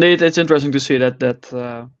 But indeed, it's interesting to see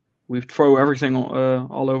that we throw everything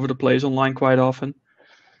all over the place online quite often.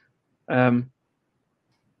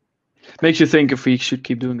 Makes you think if we should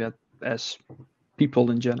keep doing that as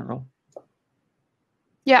people in general.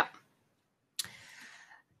 Yeah.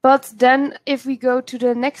 But then if we go to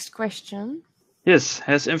the next question. Yes,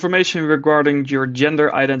 has information regarding your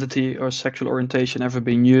gender identity or sexual orientation ever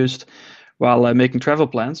been used while making travel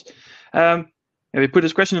plans? We put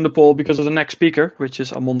this question in the poll because of the next speaker, which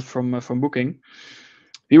is Amon from Booking.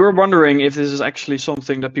 We were wondering if this is actually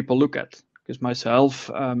something that people look at. Because myself,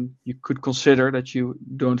 you could consider that you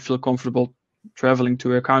don't feel comfortable traveling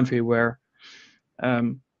to a country where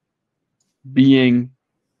being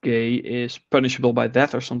gay is punishable by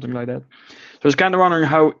death or something like that. So I was kind of wondering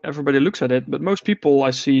how everybody looks at it, but most people I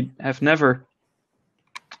see have never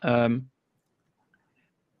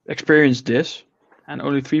experienced this, and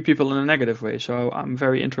only 3 people in a negative way. So I'm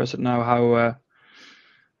very interested now how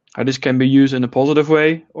this can be used in a positive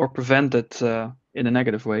way or prevented in a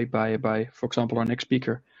negative way by, for example, our next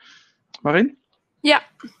speaker. Maureen? Yeah.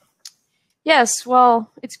 Yes, well,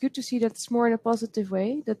 it's good to see that it's more in a positive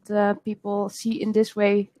way, that people see in this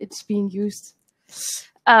way it's being used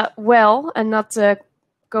well, and not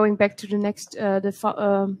going back to the next, for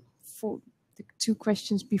the 2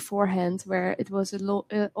 questions beforehand, where it was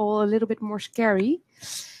all a little bit more scary.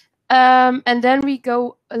 And then we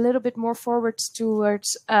go a little bit more forwards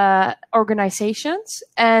towards organizations.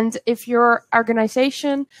 And if your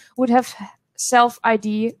organization would have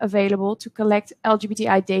self-ID available to collect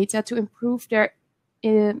LGBTI data to improve their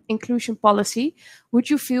inclusion policy, would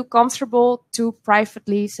you feel comfortable to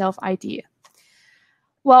privately self-ID?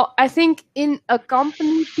 Well, I think in a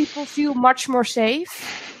company, people feel much more safe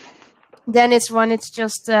than it's when it's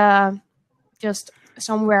just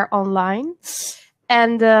somewhere online.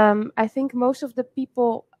 And I think most of the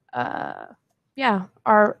people, are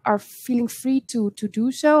feeling free to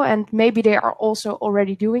do so, and maybe they are also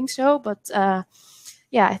already doing so. But I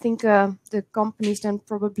think the company is then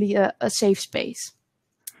probably a safe space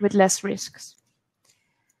with less risks.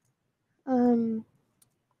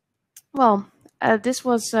 This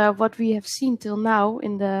was what we have seen till now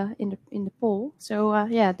in the poll. So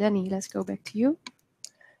Danny, let's go back to you.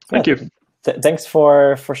 Thank you. Thanks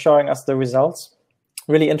for showing us the results.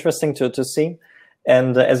 Really interesting to see.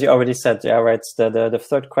 And as you already said, right, the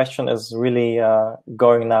third question is really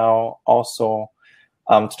going now also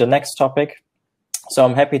to the next topic. So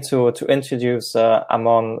I'm happy to introduce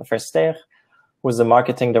Amon Versteeg, who is the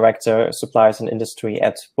marketing director, suppliers and industry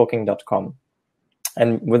at Booking.com.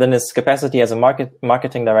 And within his capacity as a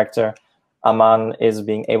marketing director, Amon is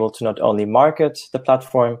being able to not only market the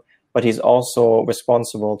platform, but he's also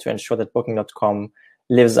responsible to ensure that Booking.com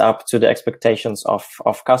lives up to the expectations of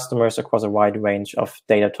customers across a wide range of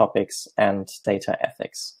data topics and data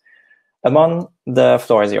ethics. Amon, the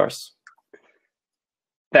floor is yours.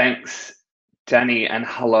 Thanks, Danny, and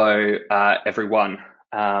hello, everyone.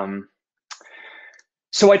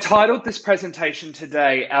 So I titled this presentation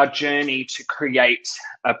today, Our Journey to Create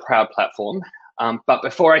a Proud Platform. But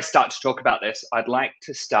before I start to talk about this, I'd like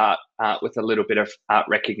to start with a little bit of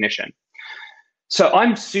recognition. So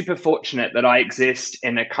I'm super fortunate that I exist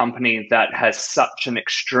in a company that has such an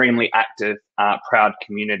extremely active, proud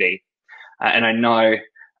community. And I know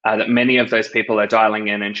that many of those people are dialing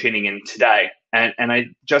in and tuning in today. And I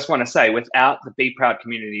just want to say, without the Be Proud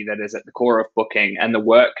community that is at the core of Booking and the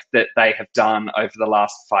work that they have done over the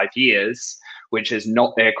last 5 years, which is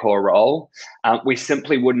not their core role, we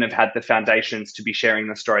simply wouldn't have had the foundations to be sharing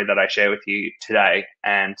the story that I share with you today.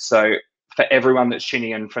 And so for everyone that's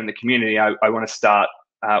tuning in from the community, I want to start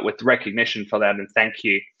with recognition for that and thank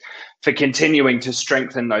you for continuing to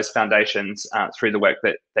strengthen those foundations through the work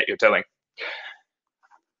that you're doing.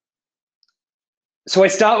 So I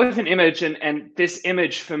start with an image, and this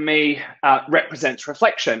image for me represents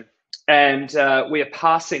reflection. And we are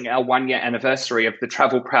passing our 1-year anniversary of the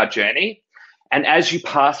Travel Proud journey. And as you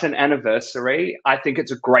pass an anniversary, I think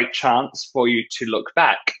it's a great chance for you to look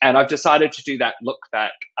back. And I've decided to do that look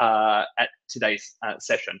back at today's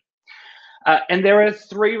session. And there are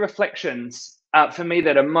 3 reflections for me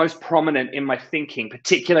that are most prominent in my thinking,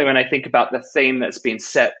 particularly when I think about the theme that's been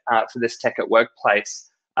set for this Tech at Workplace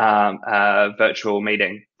virtual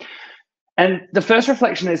meeting. And the first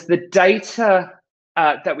reflection is the data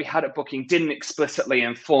that we had at Booking didn't explicitly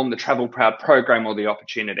inform the Travel Proud program or the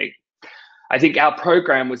opportunity. I think our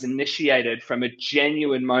program was initiated from a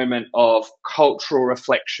genuine moment of cultural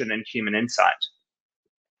reflection and human insight.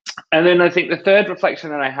 And then I think the third reflection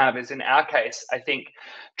that I have is, in our case, I think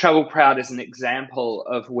Travel Proud is an example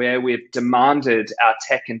of where we've demanded our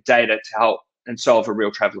tech and data to help and solve a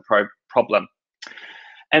real traveler problem.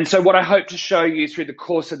 And so what I hope to show you through the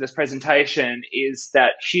course of this presentation is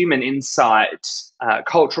that human insight,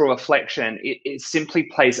 cultural reflection, it simply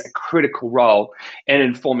plays a critical role in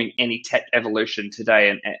informing any tech evolution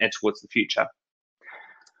today and towards the future.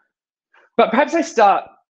 But perhaps I start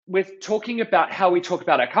with talking about how we talk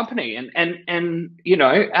about our company. And you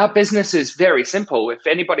know, our business is very simple. If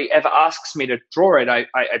anybody ever asks me to draw it, I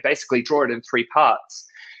basically draw it in 3 parts.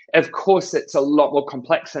 Of course, it's a lot more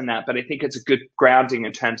complex than that, but I think it's a good grounding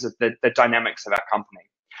in terms of the dynamics of our company.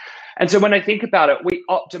 And so when I think about it, we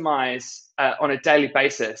optimize on a daily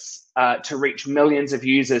basis to reach millions of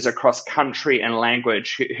users across country and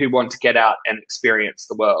language who want to get out and experience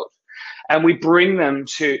the world. And we bring them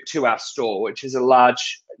to our store, which is a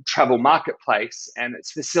large travel marketplace, and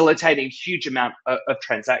it's facilitating a huge amount of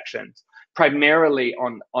transactions, primarily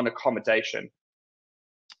on accommodation.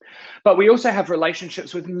 But we also have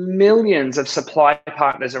relationships with millions of supply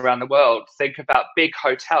partners around the world. Think about big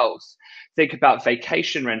hotels, think about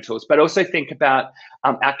vacation rentals, but also think about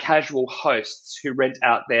our casual hosts who rent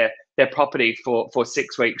out their property for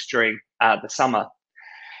 6 weeks during the summer.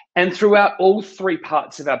 And throughout all 3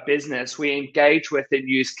 parts of our business, we engage with and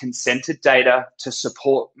use consented data to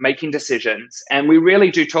support making decisions. And we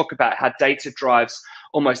really do talk about how data drives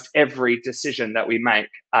almost every decision that we make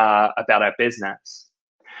about our business.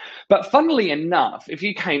 But funnily enough, if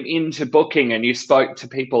you came into Booking and you spoke to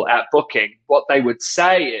people at Booking, what they would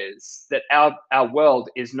say is that our world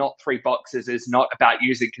is not 3 boxes, is not about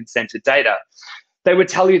using consented data. They would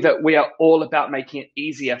tell you that we are all about making it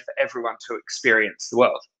easier for everyone to experience the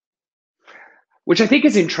world, which I think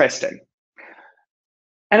is interesting.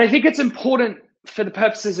 And I think it's important for the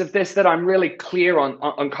purposes of this that I'm really clear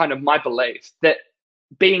on kind of my belief that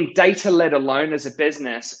being data-led alone as a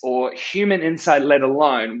business or human insight-led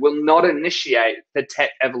alone will not initiate the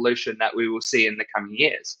tech evolution that we will see in the coming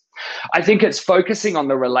years. I think it's focusing on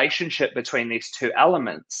the relationship between these two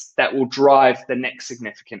elements that will drive the next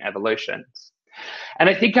significant evolutions. And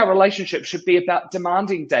I think our relationship should be about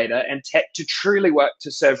demanding data and tech to truly work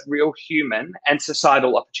to serve real human and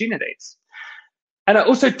societal opportunities. And I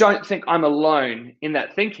also don't think I'm alone in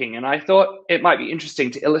that thinking, and I thought it might be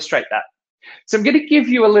interesting to illustrate that. So I'm going to give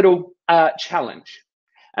you a little challenge,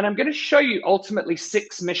 and I'm going to show you ultimately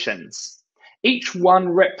 6 missions. Each one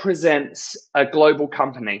represents a global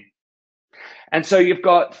company. And so you've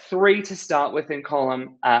got 3 to start with in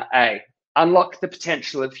column A. Unlock the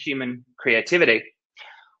potential of human creativity.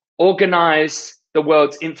 Organize the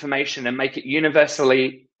world's information and make it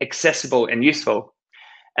universally accessible and useful.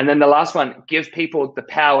 And then the last one, give people the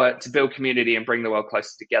power to build community and bring the world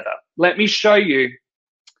closer together. Let me show you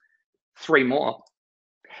 3 more.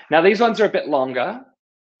 Now, these ones are a bit longer,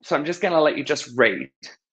 so I'm just going to let you just read.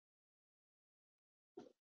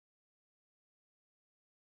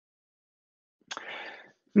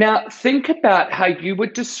 Now, think about how you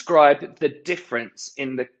would describe the difference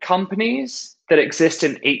in the companies that exist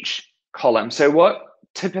in each column. So what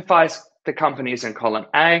typifies the companies in column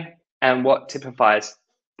A and what typifies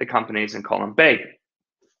the companies in column B?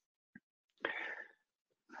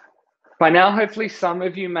 By now, hopefully some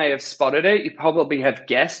of you may have spotted it. You probably have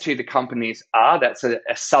guessed who the companies are. That's a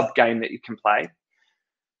sub-game that you can play.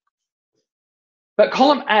 But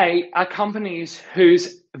column A are companies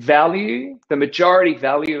whose value, the majority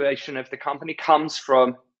valuation of the company comes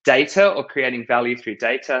from data or creating value through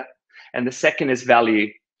data. And the second is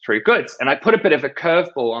value through goods. And I put a bit of a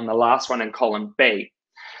curveball on the last one in column B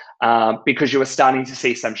because you were starting to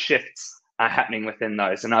see some shifts happening within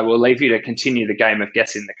those. And I will leave you to continue the game of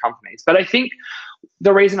guessing the companies. But I think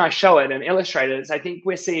the reason I show it and illustrate it is I think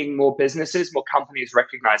we're seeing more businesses, more companies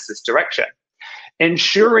recognize this direction.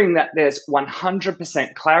 Ensuring that there's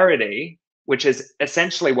 100% clarity, which is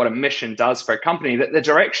essentially what a mission does for a company, that the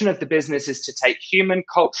direction of the business is to take human,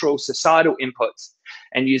 cultural, societal inputs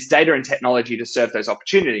and use data and technology to serve those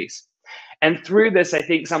opportunities. And through this, I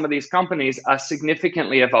think some of these companies are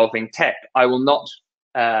significantly evolving tech. I will not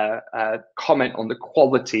comment on the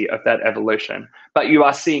quality of that evolution, but you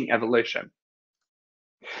are seeing evolution.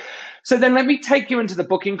 So then let me take you into the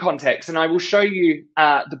Booking context, and I will show you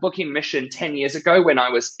the Booking mission 10 years ago when I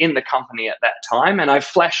was in the company at that time, and I've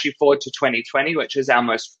flashed you forward to 2020, which is our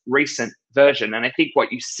most recent version. And I think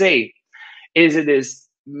what you see is it is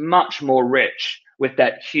much more rich with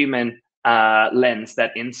that human lens,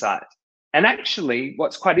 that insight. And actually,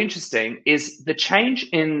 what's quite interesting is the change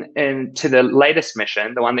to the latest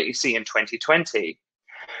mission, the one that you see in 2020,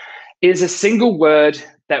 is a single word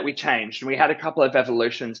that we changed. And we had a couple of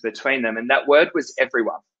evolutions between them. And that word was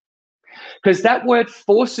everyone. Because that word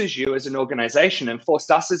forces you as an organization and forced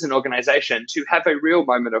us as an organization to have a real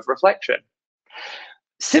moment of reflection.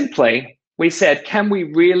 Simply, we said, can we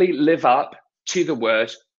really live up to the word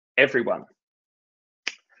everyone?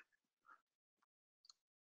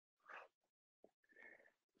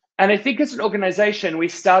 And I think as an organization, we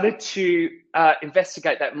started to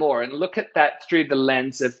investigate that more and look at that through the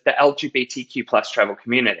lens of the LGBTQ+ travel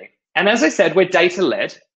community. And as I said, we're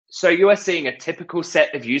data-led. So you are seeing a typical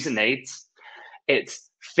set of user needs.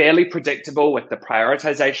 It's fairly predictable with the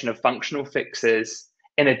prioritization of functional fixes.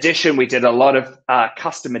 In addition, we did a lot of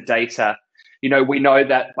customer data. You know, we know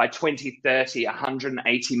that by 2030,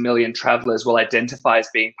 180 million travelers will identify as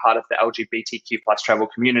being part of the LGBTQ+ travel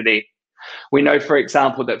community. We know, for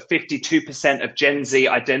example, that 52% of Gen Z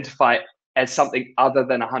identify as something other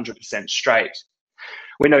than 100% straight.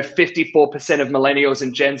 We know 54% of millennials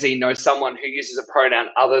and Gen Z know someone who uses a pronoun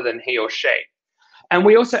other than he or she. And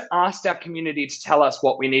we also asked our community to tell us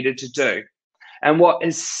what we needed to do. And what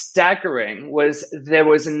is staggering was there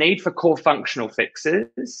was a need for core functional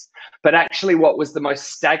fixes, but actually what was the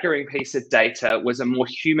most staggering piece of data was a more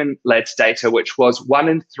human-led data, which was 1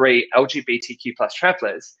 in 3 LGBTQ+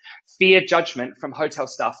 travelers fear judgment from hotel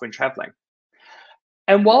staff when traveling.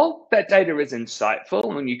 And while that data is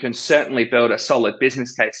insightful, and you can certainly build a solid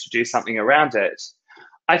business case to do something around it,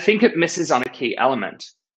 I think it misses on a key element.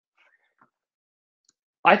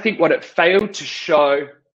 I think what it failed to show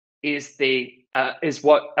is the is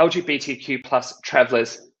what LGBTQ plus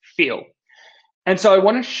travelers feel. And so I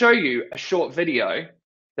want to show you a short video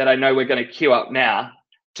that I know we're going to queue up now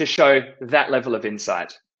to show that level of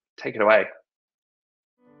insight. Take it away.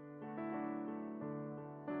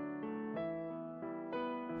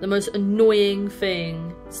 The most annoying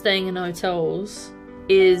thing staying in hotels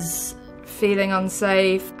is feeling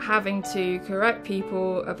unsafe, having to correct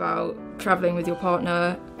people about travelling with your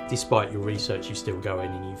partner. Despite your research, you still go in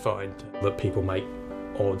and you find that people make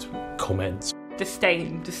odd comments.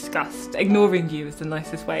 Disdain, disgust, ignoring you is the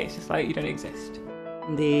nicest way. It's just like you don't exist.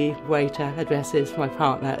 The waiter addresses my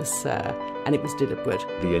partner as Sir, and it was deliberate.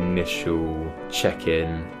 The initial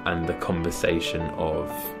check-in and the conversation of,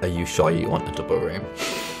 are you sure you want a double room?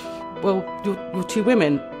 Well, you're two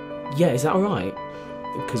women. Yeah, is that all right?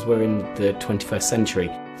 Because we're in the 21st century.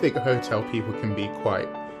 I think hotel people can be quite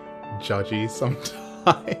judgy sometimes.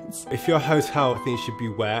 If you're a hotel, I think you should be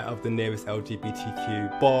aware of the nearest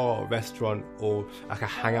LGBTQ bar or restaurant or like a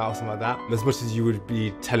hangout or something like that, as much as you would be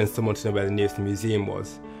telling someone to know where the nearest museum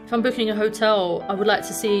was. If I'm booking a hotel, I would like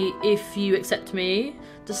to see if you accept me.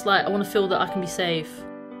 Just like, I want to feel that I can be safe.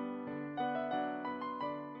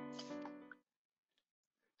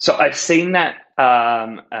 So I've seen that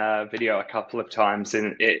video a couple of times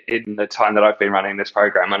in the time that I've been running this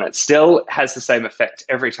program, and it still has the same effect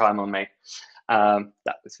every time on me.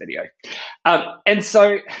 That was video. And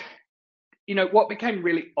so, you know, what became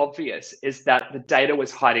really obvious is that the data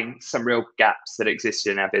was hiding some real gaps that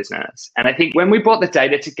existed in our business. And I think when we brought the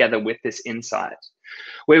data together with this insight,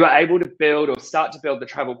 we were able to build or start to build the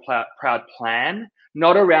Travel Proud plan,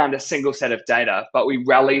 not around a single set of data, but we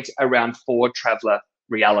rallied around 4 traveller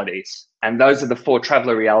realities. And those are the 4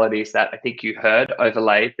 traveller realities that I think you heard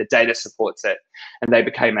overlaid. The data supports it, and they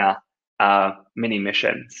became our mini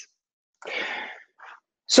missions.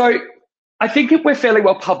 So I think we're fairly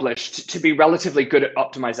well published to be relatively good at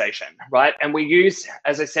optimization, right? And we use,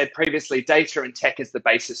 as I said previously, data and tech as the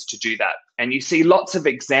basis to do that. And you see lots of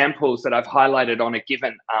examples that I've highlighted on a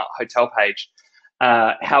given hotel page,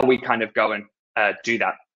 how we kind of go and do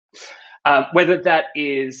that. Whether that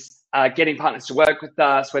is getting partners to work with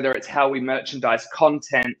us, whether it's how we merchandise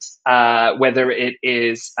content, whether it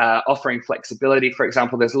is offering flexibility, for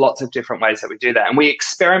example, there's lots of different ways that we do that. And we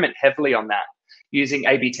experiment heavily on that using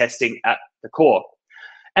A/B testing at the core.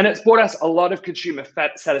 And it's brought us a lot of consumer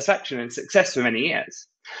satisfaction and success for many years.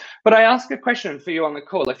 But I ask a question for you on the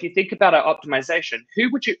call. If you think about our optimization,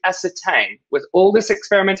 who would you ascertain with all this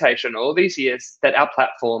experimentation, all these years, that our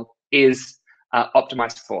platform is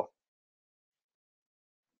optimized for?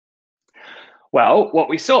 Well, what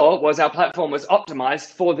we saw was our platform was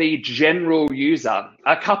optimized for the general user,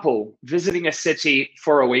 a couple visiting a city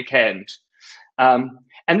for a weekend. And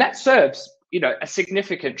that serves, you know, a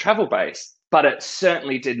significant travel base, but it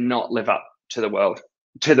certainly did not live up to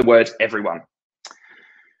the word everyone.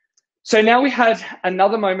 So now we had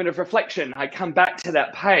another moment of reflection. I come back to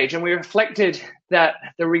that page and we reflected that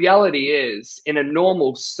the reality is, in a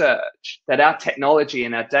normal search, that our technology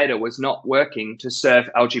and our data was not working to serve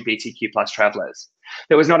LGBTQ plus travelers.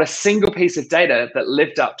 There was not a single piece of data that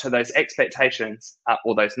lived up to those expectations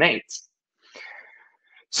or those needs.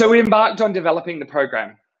 So we embarked on developing the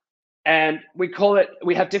program. And we call it,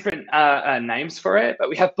 we have different names for it, but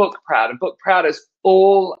we have Book Proud. And Book Proud is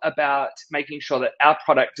all about making sure that our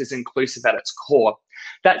product is inclusive at its core.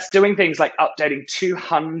 That's doing things like updating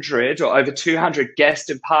 200 or over 200 guest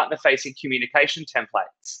and partner-facing communication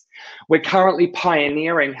templates. We're currently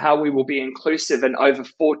pioneering how we will be inclusive in over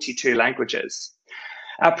 42 languages.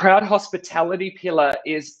 Our Proud Hospitality pillar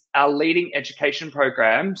is our leading education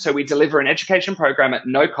program. So we deliver an education program at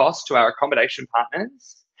no cost to our accommodation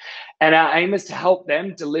partners. And our aim is to help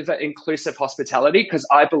them deliver inclusive hospitality, because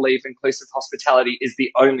I believe inclusive hospitality is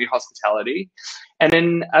the only hospitality. And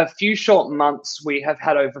in a few short months, we have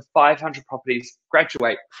had over 500 properties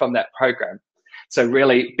graduate from that program. So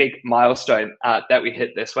really big milestone that we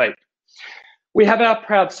hit this week. We have our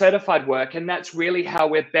Proud Certified work, and that's really how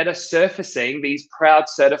we're better surfacing these Proud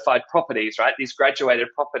Certified properties, right? These graduated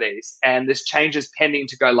properties. And this change is pending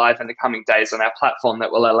to go live in the coming days on our platform that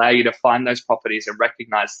will allow you to find those properties and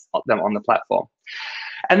recognize them on the platform.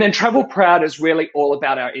 And then Travel Proud is really all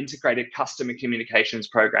about our integrated customer communications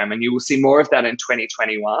program. And you will see more of that in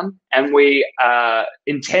 2021. And we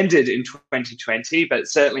intended in 2020, but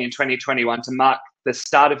certainly in 2021, to mark the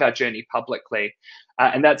start of our journey publicly.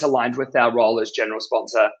 And that's aligned with our role as general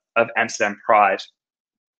sponsor of Amsterdam Pride.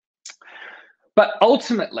 But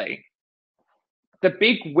ultimately, the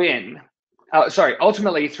big win,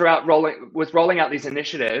 ultimately throughout rolling out these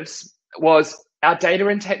initiatives, was our data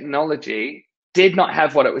and technology did not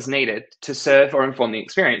have what it was needed to serve or inform the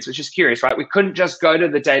experience, which is curious, right? We couldn't just go to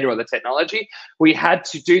the data or the technology. We had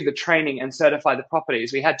to do the training and certify the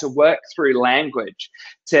properties. We had to work through language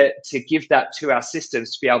to give that to our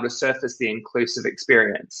systems to be able to surface the inclusive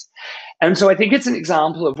experience. And so I think it's an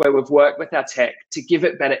example of where we've worked with our tech to give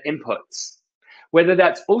it better inputs, whether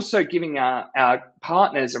that's also giving our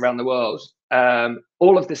partners around the world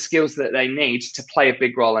all of the skills that they need to play a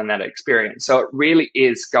big role in that experience. So it really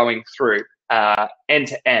is going through end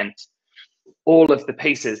to end, all of the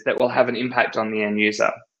pieces that will have an impact on the end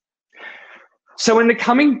user. So in the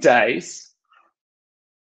coming days,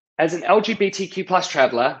 as an LGBTQ plus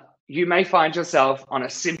traveler, you may find yourself on a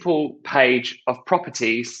simple page of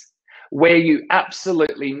properties where you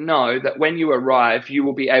absolutely know that when you arrive, you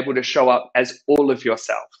will be able to show up as all of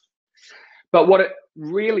yourself. But what it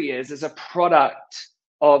really is a product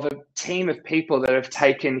of a team of people that have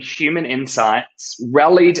taken human insights,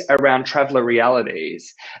 rallied around traveler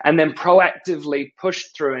realities, and then proactively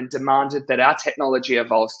pushed through and demanded that our technology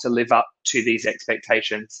evolves to live up to these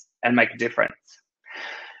expectations and make a difference.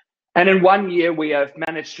 And in 1 year, we have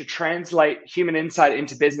managed to translate human insight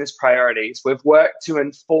into business priorities. We've worked to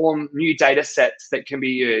inform new data sets that can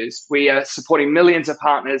be used. We are supporting millions of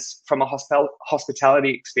partners from a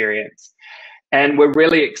hospitality experience. And we're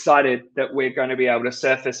really excited that we're going to be able to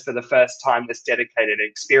surface for the first time this dedicated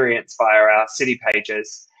experience via our city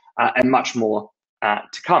pages and much more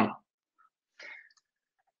to come.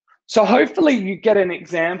 So hopefully you get an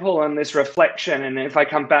example on this reflection. And if I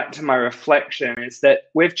come back to my reflection, is that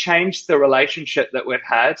we've changed the relationship that we've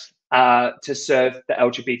had to serve the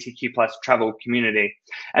LGBTQ plus travel community.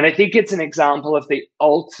 And I think it's an example of the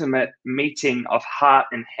ultimate meeting of heart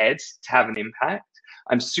and head to have an impact.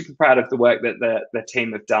 I'm super proud of the work that the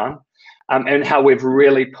team have done and how we've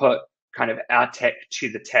really put kind of our tech to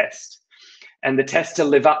the test. And the test to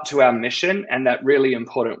live up to our mission and that really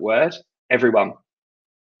important word, everyone.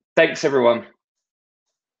 Thanks, everyone.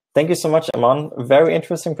 Thank you so much, Amon. Very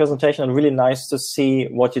interesting presentation and really nice to see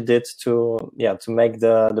what you did to make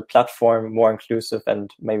the platform more inclusive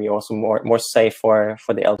and maybe also more safe for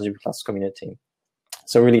the LGBT plus community.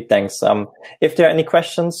 So really thanks. If there are any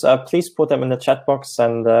questions, please put them in the chat box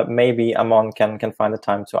and maybe Amon can find the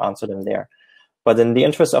time to answer them there. But in the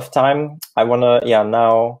interest of time, I want to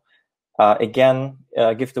now again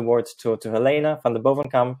give the word to Helena van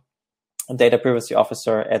Bonenkamp, Data Privacy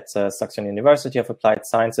Officer at Saxion University of Applied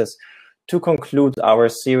Sciences, to conclude our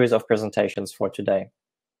series of presentations for today.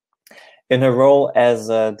 In her role as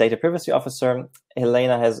a Data Privacy Officer,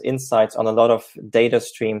 Helena has insights on a lot of data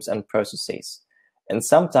streams and processes. And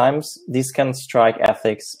sometimes these can strike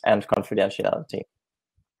ethics and confidentiality.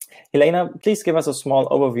 Helena, please give us a small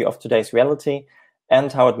overview of today's reality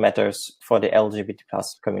and how it matters for the LGBT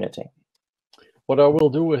plus community. What I will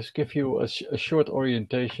do is give you a short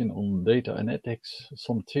orientation on data and ethics,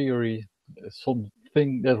 some theory,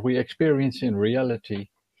 something that we experience in reality,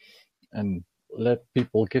 and let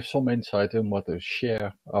people give some insight in what to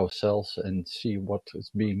share ourselves and see what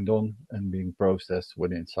is being done and being processed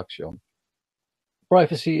within Saxion.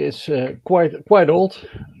 Privacy is quite old.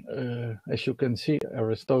 As you can see,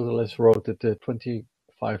 Aristotle wrote it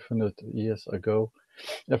 2,500 years ago.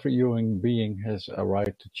 Every human being has a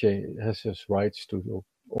right to has his rights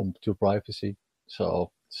to privacy.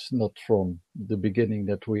 So it's not from the beginning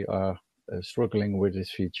that we are struggling with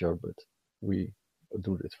this feature, but we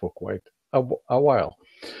do it for quite a while.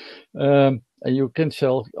 And you can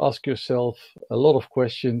ask yourself a lot of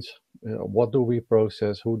questions. What do we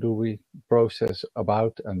process? Who do we process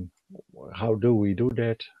about? And how do we do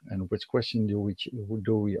that? And which question do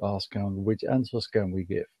we ask? And which answers can we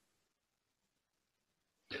give?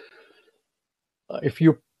 If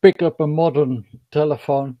you pick up a modern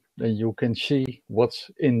telephone, then you can see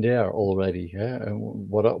what's in there already. And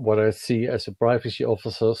what I see as a privacy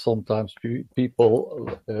officer, sometimes people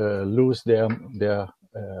lose their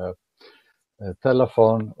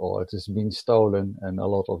telephone, or it is being stolen, and a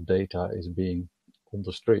lot of data is being on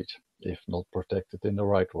the street if not protected in the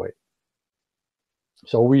right way.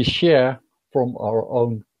 So we share from our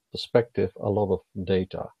own perspective a lot of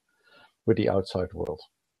data with the outside world.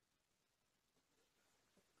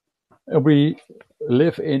 And we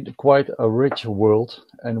live in quite a rich world,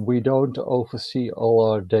 and we don't oversee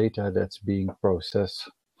all our data that's being processed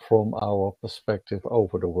from our perspective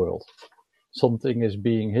over the world. Something is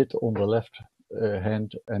being hit on the left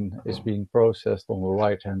hand and is being processed on the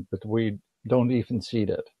right hand, but we don't even see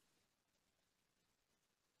that.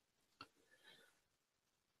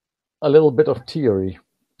 A little bit of theory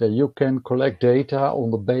that you can collect data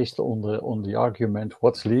based on the argument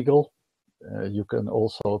what's legal, you can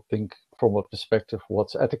also think from a perspective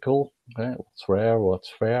what's ethical, what's rare, what's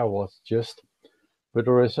fair, what's just. But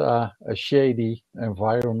there is a shady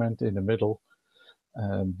environment in the middle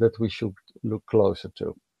that we should look closer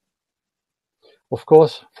to. Of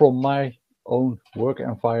course, from my own work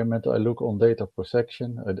environment, I look on data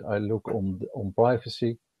protection, I look on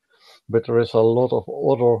privacy, but there is a lot of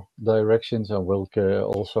other directions, and Willeke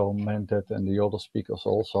also meant that, and the other speakers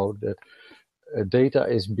also, that data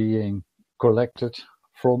is being collected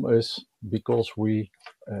from us because we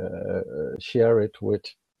share it with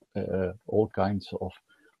all kinds of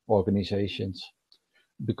organizations,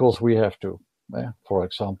 because we have to. For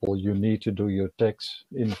example, you need to do your tax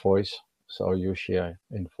invoice, so you share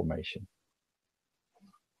information.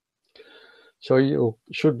 So you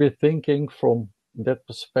should be thinking from that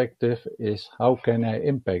perspective is, how can I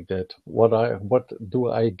impact that? What do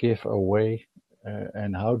I give away,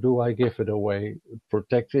 and how do I give it away?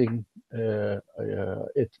 Protecting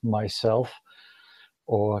it myself,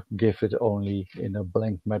 or give it only in a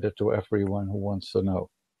blank matter to everyone who wants to know?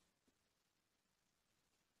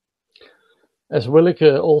 As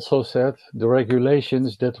Willeke also said, the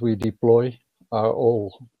regulations that we deploy are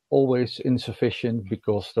always insufficient,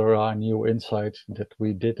 because there are new insights that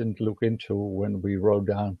we didn't look into when we wrote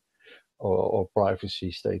down our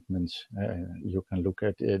privacy statements. You can look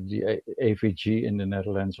at the AVG in the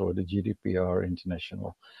Netherlands or the GDPR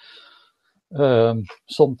international.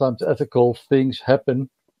 Sometimes ethical things happen,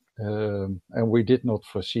 and we did not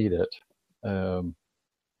foresee that.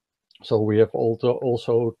 So we have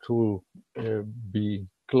also to be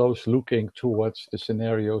close looking towards the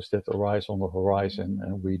scenarios that arise on the horizon,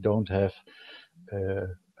 and we don't have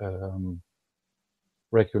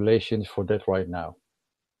regulations for that right now.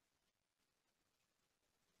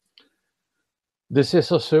 This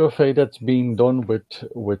is a survey that's being done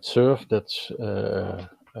with SURF. That's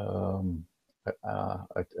an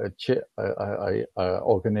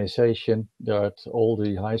organization that all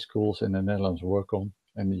the high schools in the Netherlands work on,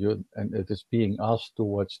 and it is being asked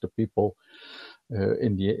towards the people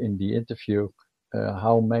in the interview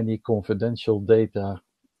how many confidential data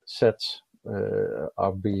sets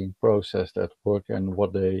are being processed at work, and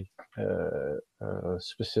what they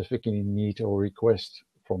specifically need or request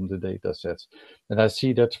from the data sets. And I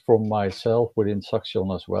see that from myself within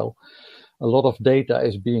Saxion as well. A lot of data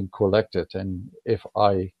is being collected, and if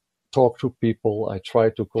I talk to people, I try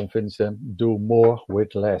to convince them, do more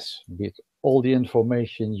with less. With all the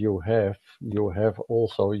information you have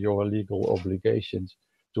also your legal obligations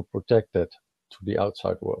to protect that to the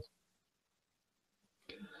outside world.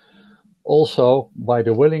 Also, by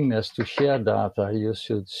the willingness to share data, you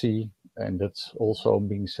should see, and that's also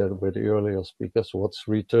being said with the earlier speakers, what's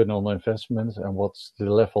return on investment and what's the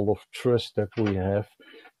level of trust that we have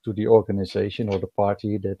to the organization or the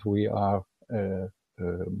party that we are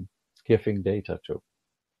giving data to.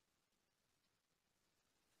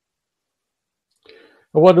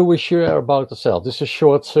 What do we share about ourselves? This is a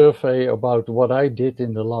short survey about what I did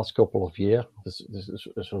in the last couple of years. This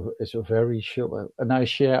is a very short, and I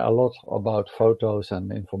share a lot about photos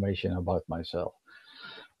and information about myself.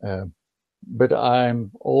 But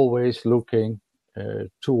I'm always looking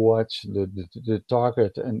towards the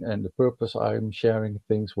target and the purpose I'm sharing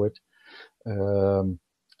things with, and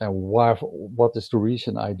what is the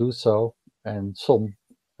reason I do so, and some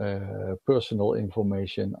personal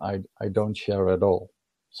information I don't share at all.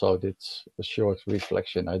 So it's a short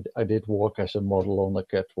reflection. I did work as a model on the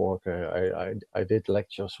catwalk. I did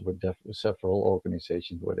lectures with several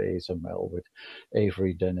organizations, with ASML, with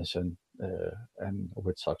Avery Dennison, and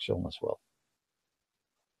with Saxion as well.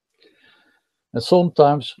 And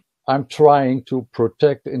sometimes I'm trying to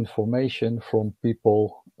protect information from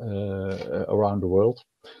people around the world,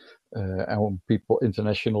 and people,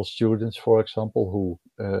 international students, for example, who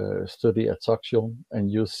study at Saxion, and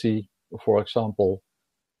you see, for example,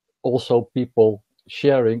 also people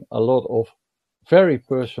sharing a lot of very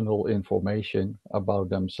personal information about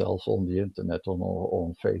themselves on the internet,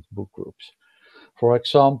 on Facebook groups. For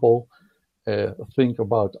example, think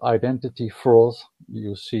about identity fraud.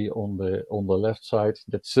 You see on the left side,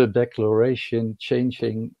 that's a declaration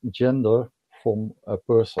changing gender from a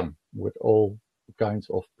person with all kinds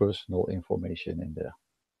of personal information in there.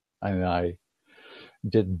 And I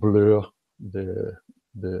did blur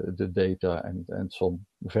the data and some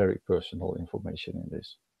very personal information in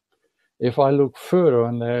this. If I look further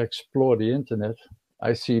and I explore the internet,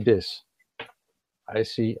 I see this. I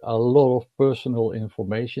see a lot of personal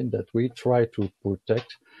information that we try to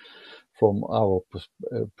protect from our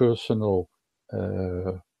personal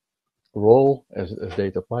role as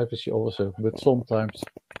data privacy officer, but sometimes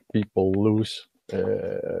people lose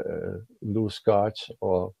loose cards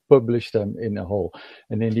or publish them in a whole.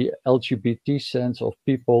 And in the LGBT sense of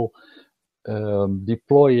people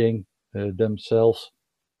deploying themselves,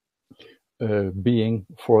 being,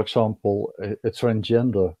 for example, a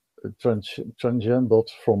transgendered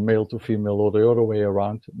from male to female or the other way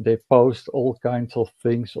around, they post all kinds of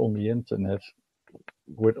things on the internet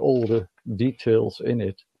with all the details in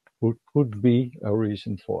it, who could be a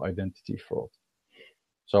reason for identity fraud.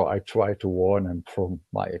 So I try to warn them from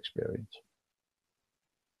my experience.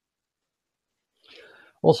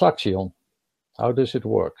 On Saxion, how does it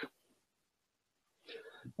work?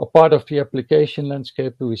 A part of the application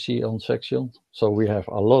landscape we see on Saxion. So we have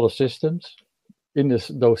a lot of systems. In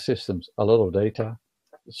those systems, a lot of data.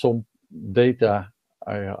 Some data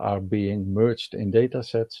are being merged in data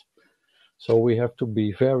sets. So we have to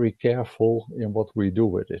be very careful in what we do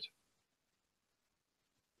with it.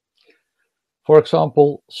 For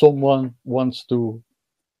example, someone wants to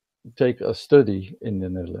take a study in the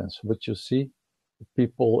Netherlands, which you see,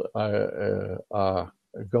 people are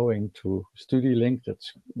going to StudyLink,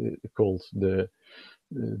 that's called the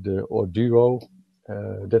Duo.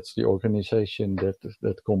 That's the organization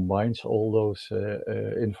that combines all those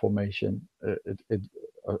information.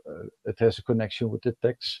 It has a connection with the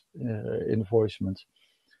tax invoicement.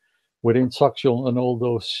 Within Saxion and all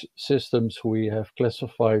those systems, we have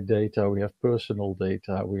classified data, we have personal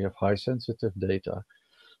data, we have high sensitive data.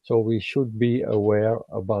 So we should be aware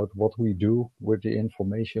about what we do with the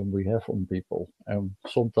information we have on people. And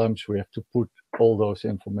sometimes we have to put all those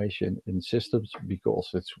information in systems because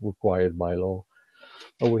it's required by law.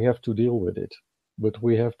 And we have to deal with it. But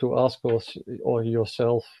we have to ask us or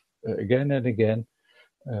yourself again and again,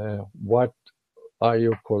 what are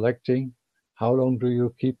you collecting? How long do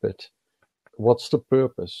you keep it? What's the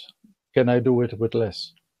purpose? Can I do it with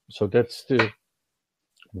less? So that's the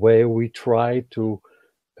way we try to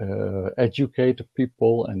educate the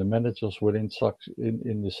people and the managers within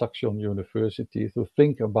in the Saxion University to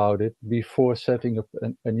think about it before setting up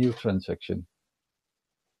a new transaction.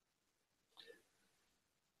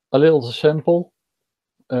 A little sample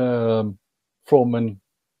from a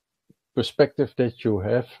perspective that you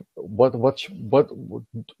have. What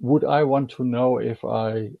would I want to know if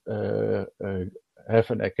I have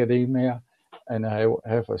an academia and I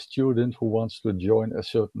have a student who wants to join a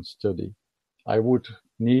certain study? I would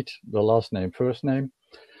need the last name, first name.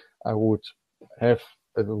 I would have,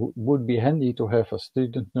 it would be handy to have a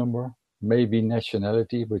student number, maybe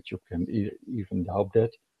nationality, but you can even doubt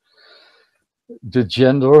that. The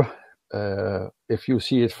gender, if you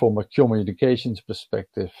see it from a communications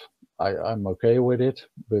perspective, I'm okay with it,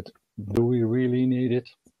 but do we really need it?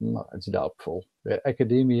 No, it's doubtful. The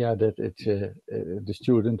academia that the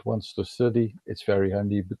student wants to study, it's very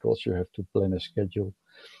handy because you have to plan a schedule,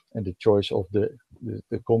 and the choice of the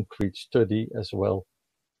concrete study as well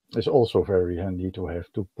is also very handy to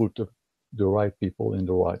have to put the right people in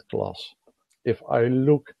the right class. If I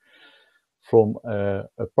look from a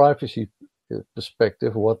privacy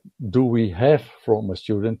perspective, what do we have from a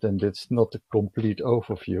student? And it's not a complete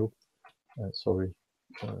overview. Sorry.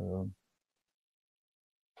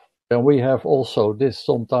 And we have also this,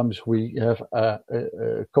 sometimes we have a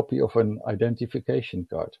copy of an identification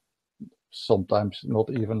card, sometimes not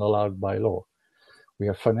even allowed by law. We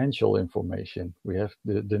have financial information. We have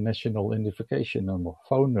the national identification number,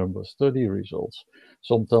 phone number, study results.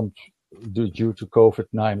 Sometimes due to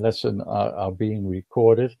COVID-19 lessons are being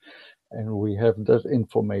recorded, and we have that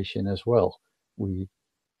information as well. We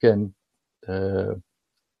can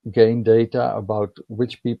gain data about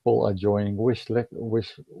which people are joining which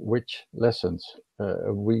lessons.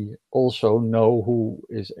 We also know who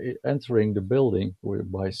is entering the building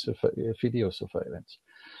by video surveillance.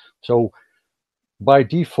 So by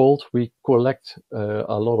default, we collect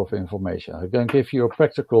a lot of information. I'm going to give you a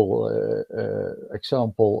practical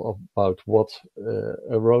example about what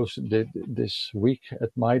arose this week at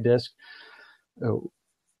my desk.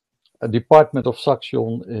 A department of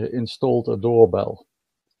Saxion installed a doorbell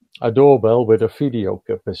with a video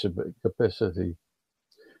capacity.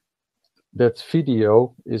 That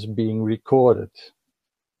video is being recorded.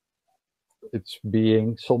 It's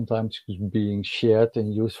sometimes being shared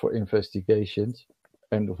and used for investigations.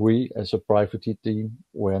 And we, as a privacy team,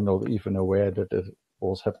 were not even aware that it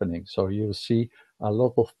was happening. So you see a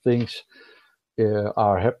lot of things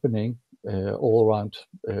are happening all around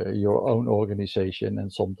your own organization,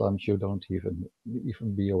 and sometimes you don't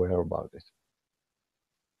even be aware about it.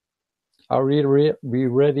 Are we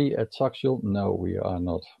ready at Saxion? No, we are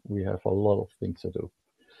not. We have a lot of things to do.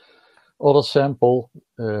 Other sample,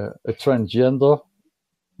 a transgender,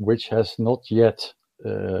 which has not yet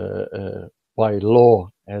by law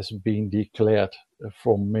has been declared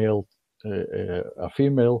from male, a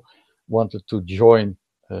female wanted to join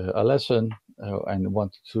a lesson and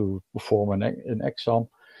wanted to perform an exam,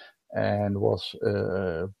 and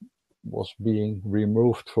was being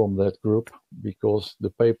removed from that group because the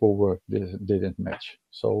paperwork didn't match.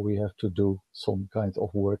 So we have to do some kind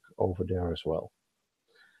of work over there as well.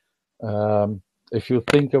 If you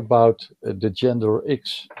think about the gender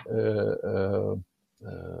X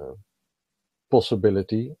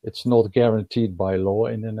possibility, it's not guaranteed by law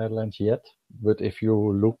in the Netherlands yet. But if you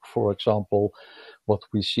look, for example, what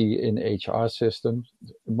we see in HR systems,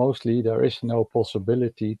 mostly there is no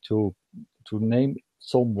possibility to name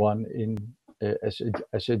someone in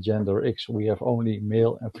as a gender X. We have only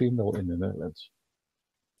male and female in the Netherlands.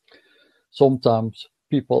 Sometimes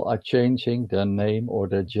people are changing their name or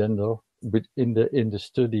their gender, but in the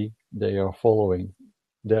study they are following.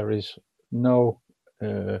 There is no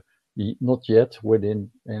not yet within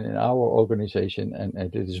in our organization,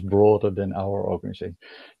 and it is broader than our organization.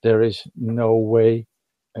 There is no way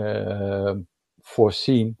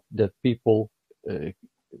foreseen that people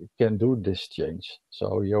can do this change.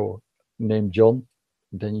 So you're named John,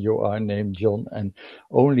 then you are named John, and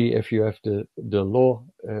only if you have the law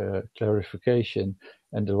clarification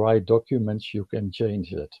and the right documents, you can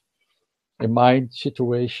change it. In my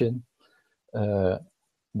situation,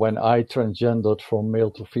 when I transgendered from male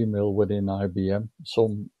to female within IBM,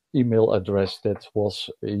 some email address that was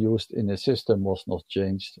used in the system was not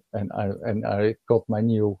changed, and I got my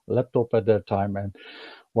new laptop at that time, and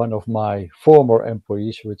one of my former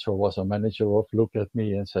employees, which I was a manager of, looked at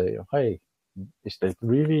me and say, "Hey, is that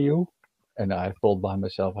really you?" And I thought by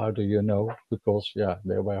myself, how do you know? Because yeah,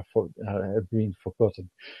 they were had been forgotten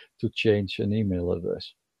to change an email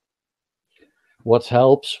address. What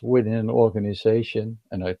helps within an organization,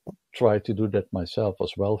 and I try to do that myself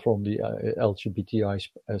as well from the LGBTI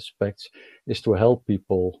aspects, is to help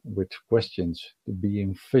people with questions,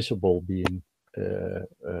 being visible,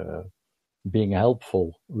 being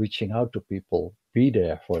helpful, reaching out to people, be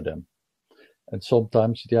there for them. And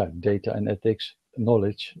sometimes, yeah, data and ethics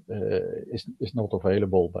knowledge is not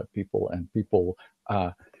available by people, and people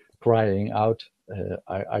are crying out,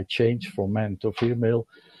 I changed from man to female,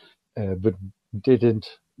 but didn't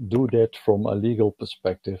do that from a legal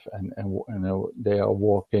perspective, and they are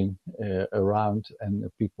walking around and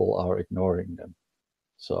people are ignoring them.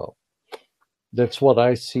 So that's what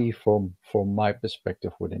I see from my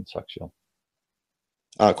perspective within Saxion.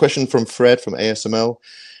 Question from Fred from ASML.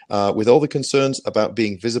 With all the concerns about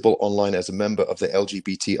being visible online as a member of the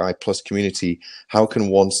LGBTI plus community, how can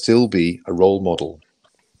one still be a role model?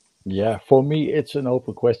 Yeah, for me, it's an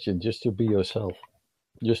open question, just to be yourself,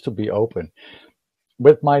 just to be open.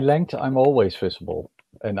 With my length, I'm always visible.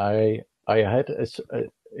 And I had,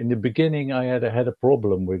 in the beginning, I had a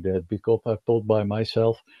problem with that, because I thought by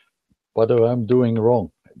myself, what am I doing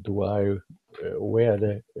wrong? Do I wear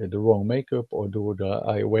the wrong makeup, or do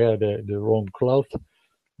I wear the wrong clothes?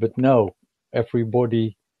 But no,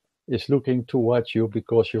 everybody is looking towards you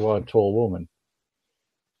because you are a tall woman.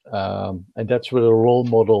 And that's what a role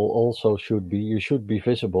model also should be. You should be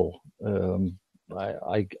visible.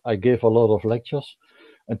 I give a lot of lectures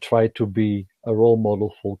and try to be a role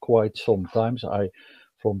model for quite some times.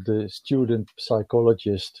 From the student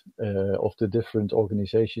psychologist of the different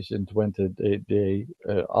organizations in Twente, they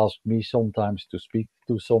ask me sometimes to speak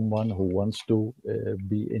to someone who wants to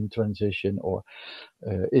be in transition or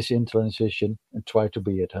is in transition, and try to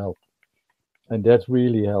be at help. And that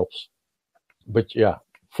really helps. But yeah,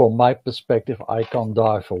 from my perspective, I can't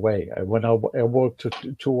dive away. When I walked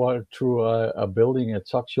through a building at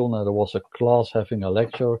Saxion, and there was a class having a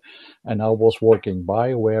lecture, and I was walking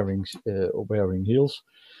by wearing heels.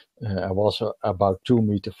 I was about 2.5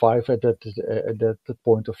 meters at that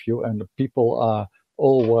point of view, and the people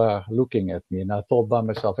all were looking at me. And I thought by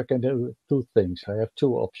myself, I can do two things. I have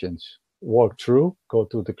two options: walk through, go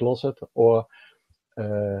to the closet, or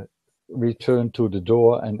return to the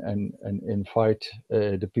door and invite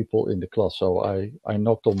the people in the class. So I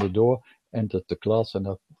knocked on the door, entered the class, and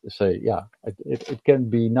I say, yeah, it can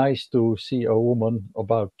be nice to see a woman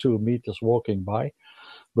about 2 meters walking by,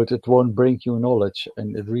 but it won't bring you knowledge.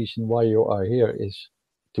 And the reason why you are here is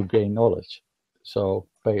to gain knowledge. So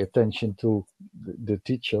pay attention to the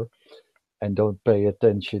teacher, and don't pay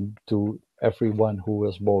attention to everyone who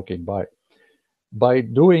is walking by. By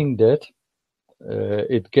doing that,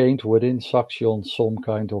 it gained within Saxion some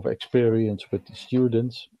kind of experience with the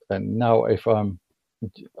students. And now if I'm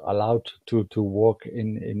allowed to walk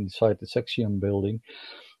inside the Saxion building,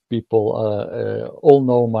 people all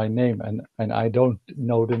know my name, and I don't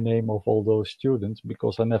know the name of all those students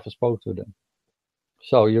because I never spoke to them.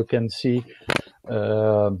 So you can see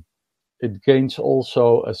it gains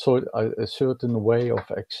also a certain way of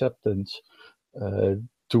acceptance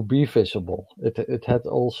to be visible. It had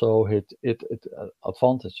also it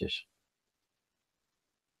advantages.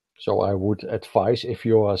 So I would advise, if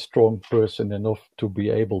you are a strong person enough to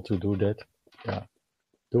be able to do that, yeah,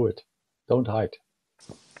 do it. Don't hide.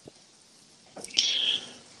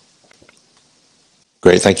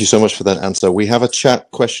 Great, thank you so much for that answer. We have a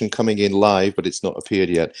chat question coming in live, but it's not appeared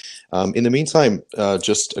yet. In the meantime,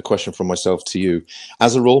 just a question from myself to you.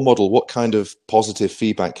 As a role model, what kind of positive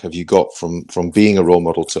feedback have you got from being a role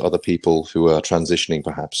model to other people who are transitioning,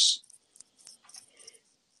 perhaps?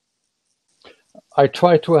 I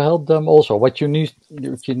try to help them also. What you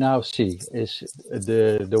now see is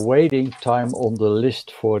the waiting time on the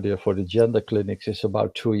list for the gender clinics is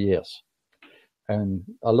about 2 years. And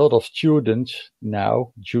a lot of students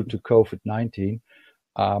now, due to COVID-19,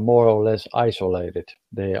 are more or less isolated.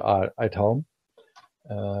 They are at home,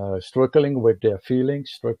 struggling with their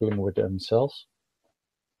feelings, struggling with themselves.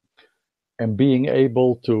 And being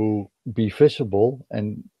able to be visible,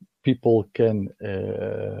 and people can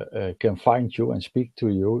find you and speak to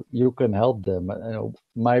you, you can help them.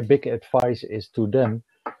 My big advice is to them,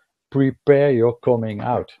 prepare your coming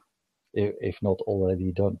out, if not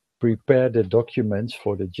already done. Prepare the documents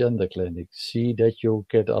for the gender clinic. See that you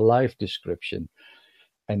get a live description.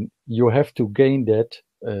 And you have to gain that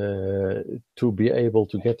to be able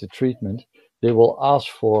to get the treatment. They will ask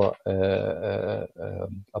for a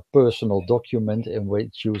personal document in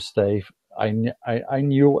which you say, I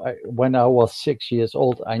knew when I was 6 years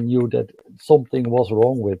old, I knew that something was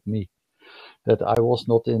wrong with me, that I was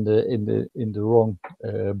not in the wrong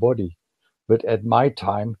body. But at my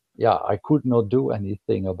time, yeah, I could not do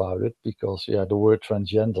anything about it because, yeah, the word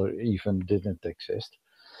transgender even didn't exist.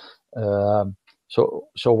 So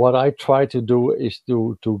what I try to do is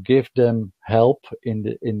to give them help in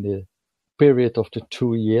the period of the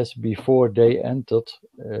 2 years before they enter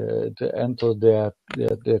their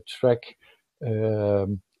track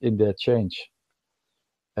in their change.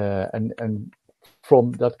 And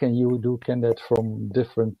from that, can that from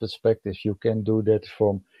different perspectives. You can do that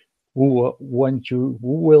from who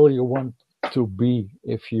will you want to be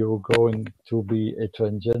if you're going to be a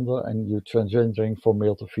transgender and you're transgendering from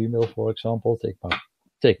male to female, for example.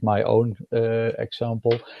 Take my own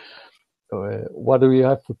example. What do you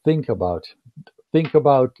have to think about? Think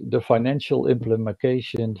about the financial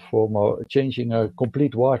implication for changing a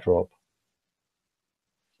complete wardrobe.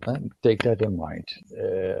 And take that in mind.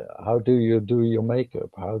 How do you do your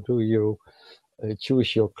makeup? How do you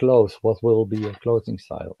choose your clothes? What will be your clothing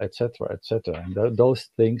style, etc., etc. And those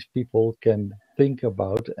things people can think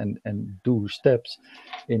about and do steps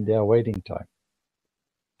in their waiting time.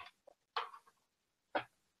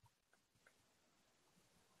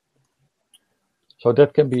 So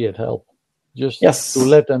that can be a help. Just to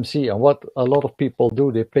let them see. And what a lot of people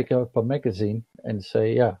do, they pick up a magazine and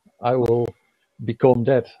say, yeah, I will become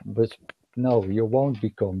that. But no, you won't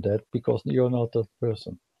become that because you're not that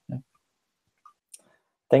person. Yeah.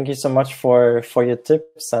 Thank you so much for your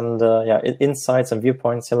tips and insights and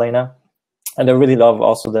viewpoints, Helena. And I really love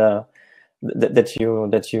also that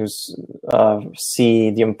you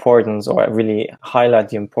see the importance, or really highlight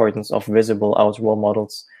the importance of visible out role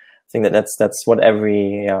models. I think that's what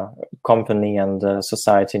every company and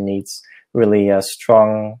society needs. Really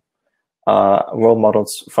strong role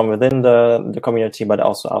models from within the community, but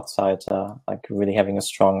also outside, like really having a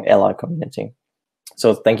strong ally community.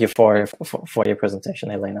 So thank you for your presentation,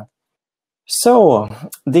 Helena. So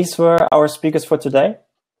these were our speakers for today.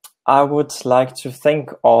 I would like to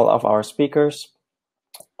thank all of our speakers.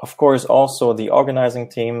 Of course, also the organizing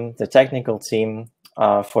team, the technical team,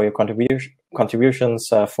 for your contributions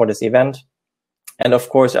for this event. And of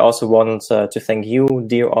course, I also want to thank you,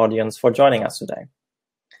 dear audience, for joining us today.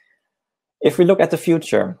 If we look at the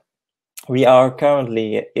future, we are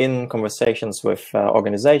currently in conversations with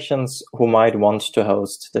organizations who might want to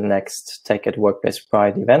host the next Tech at Workplace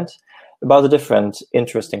Pride event about a different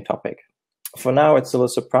interesting topic. For now, it's still a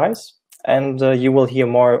surprise, and you will hear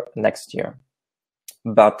more next year.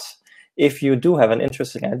 But if you do have an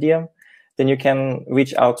interesting idea, then you can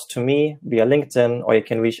reach out to me via LinkedIn, or you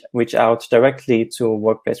can reach out directly to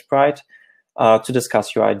Workplace Pride to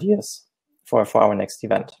discuss your ideas for our next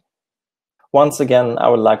event. Once again, I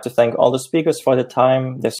would like to thank all the speakers for their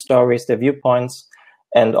time, their stories, their viewpoints,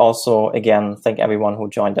 and also, again, thank everyone who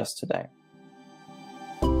joined us today.